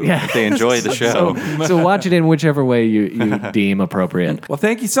Venmo you if they enjoy the show. So watch it in whichever way you deem appropriate. Well,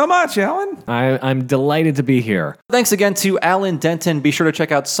 thank you so much, Alan. I'm delighted to be here. Thanks again to Alan Denton. Be sure to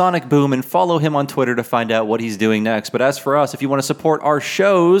check out Sonic Boom and follow him on Twitter to find out what he's doing next. But as for us, if you want to support our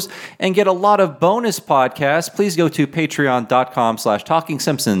shows and get a lot of bonus podcasts, please go to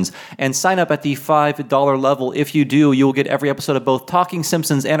patreon.com/TalkingSimpsons and sign up at the $5 level. If you do, you will get every episode of both Talking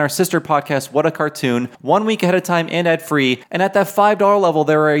Simpsons and our sister podcast, What a Cartoon, 1 week ahead of time and ad-free. And at that $5 level,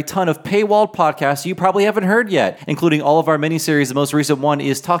 there are a ton of paywalled podcasts you probably haven't heard yet, including all of our miniseries. The most recent one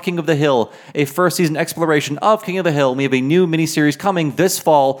is Talking of the Hill, a first-season exploration of King of the Hill. We have a new miniseries coming this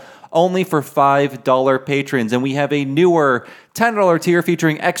fall, only for $5 patrons. And we have a newer $10 tier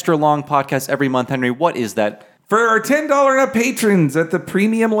featuring extra long podcasts every month. Henry, what is that? For our $10 and up patrons at the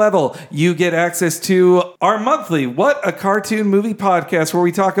premium level, you get access to our monthly What a Cartoon Movie podcast, where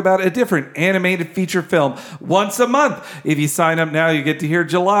we talk about a different animated feature film once a month. If you sign up now, you get to hear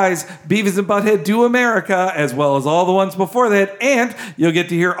July's Beavis and Butthead Do America, as well as all the ones before that, and you'll get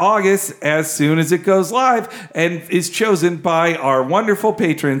to hear August as soon as it goes live and is chosen by our wonderful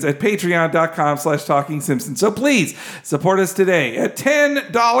patrons at patreon.com/TalkingSimpsons. So please support us today at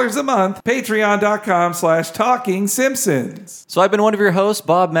 $10 a month, patreon.com/TalkingSimpsons. So I've been one of your hosts,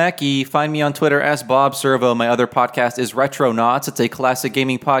 Bob Mackey. Find me on Twitter as Bob Servo. My other podcast is Retronauts. It's a classic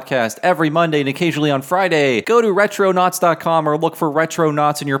gaming podcast every Monday and occasionally on Friday. Go to retronauts.com or look for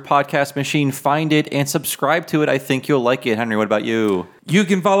Retronauts in your podcast machine. Find it and subscribe to it. I think you'll like it. Henry, what about you? You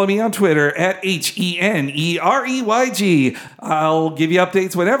can follow me on Twitter at HENEREYG. I'll give you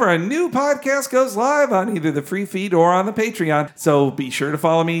updates whenever a new podcast goes live on either the free feed or on the Patreon. So be sure to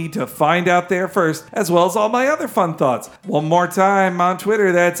follow me to find out there first, as well as all my other fun thoughts. One more time on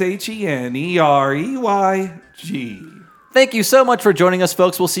Twitter, that's HENEREYG. Thank you so much for joining us,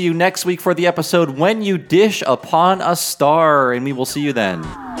 folks. We'll see you next week for the episode When You Dish Upon a Star, and we will see you then.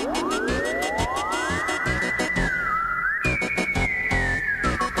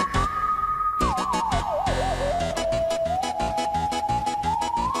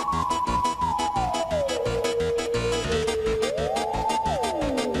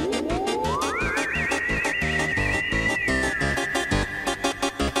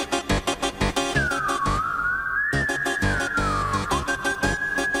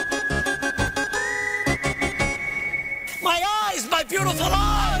 My eyes, my beautiful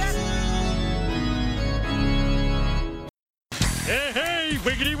eyes! Hey,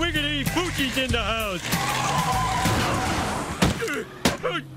 wiggity wiggity, Boocie's in the house.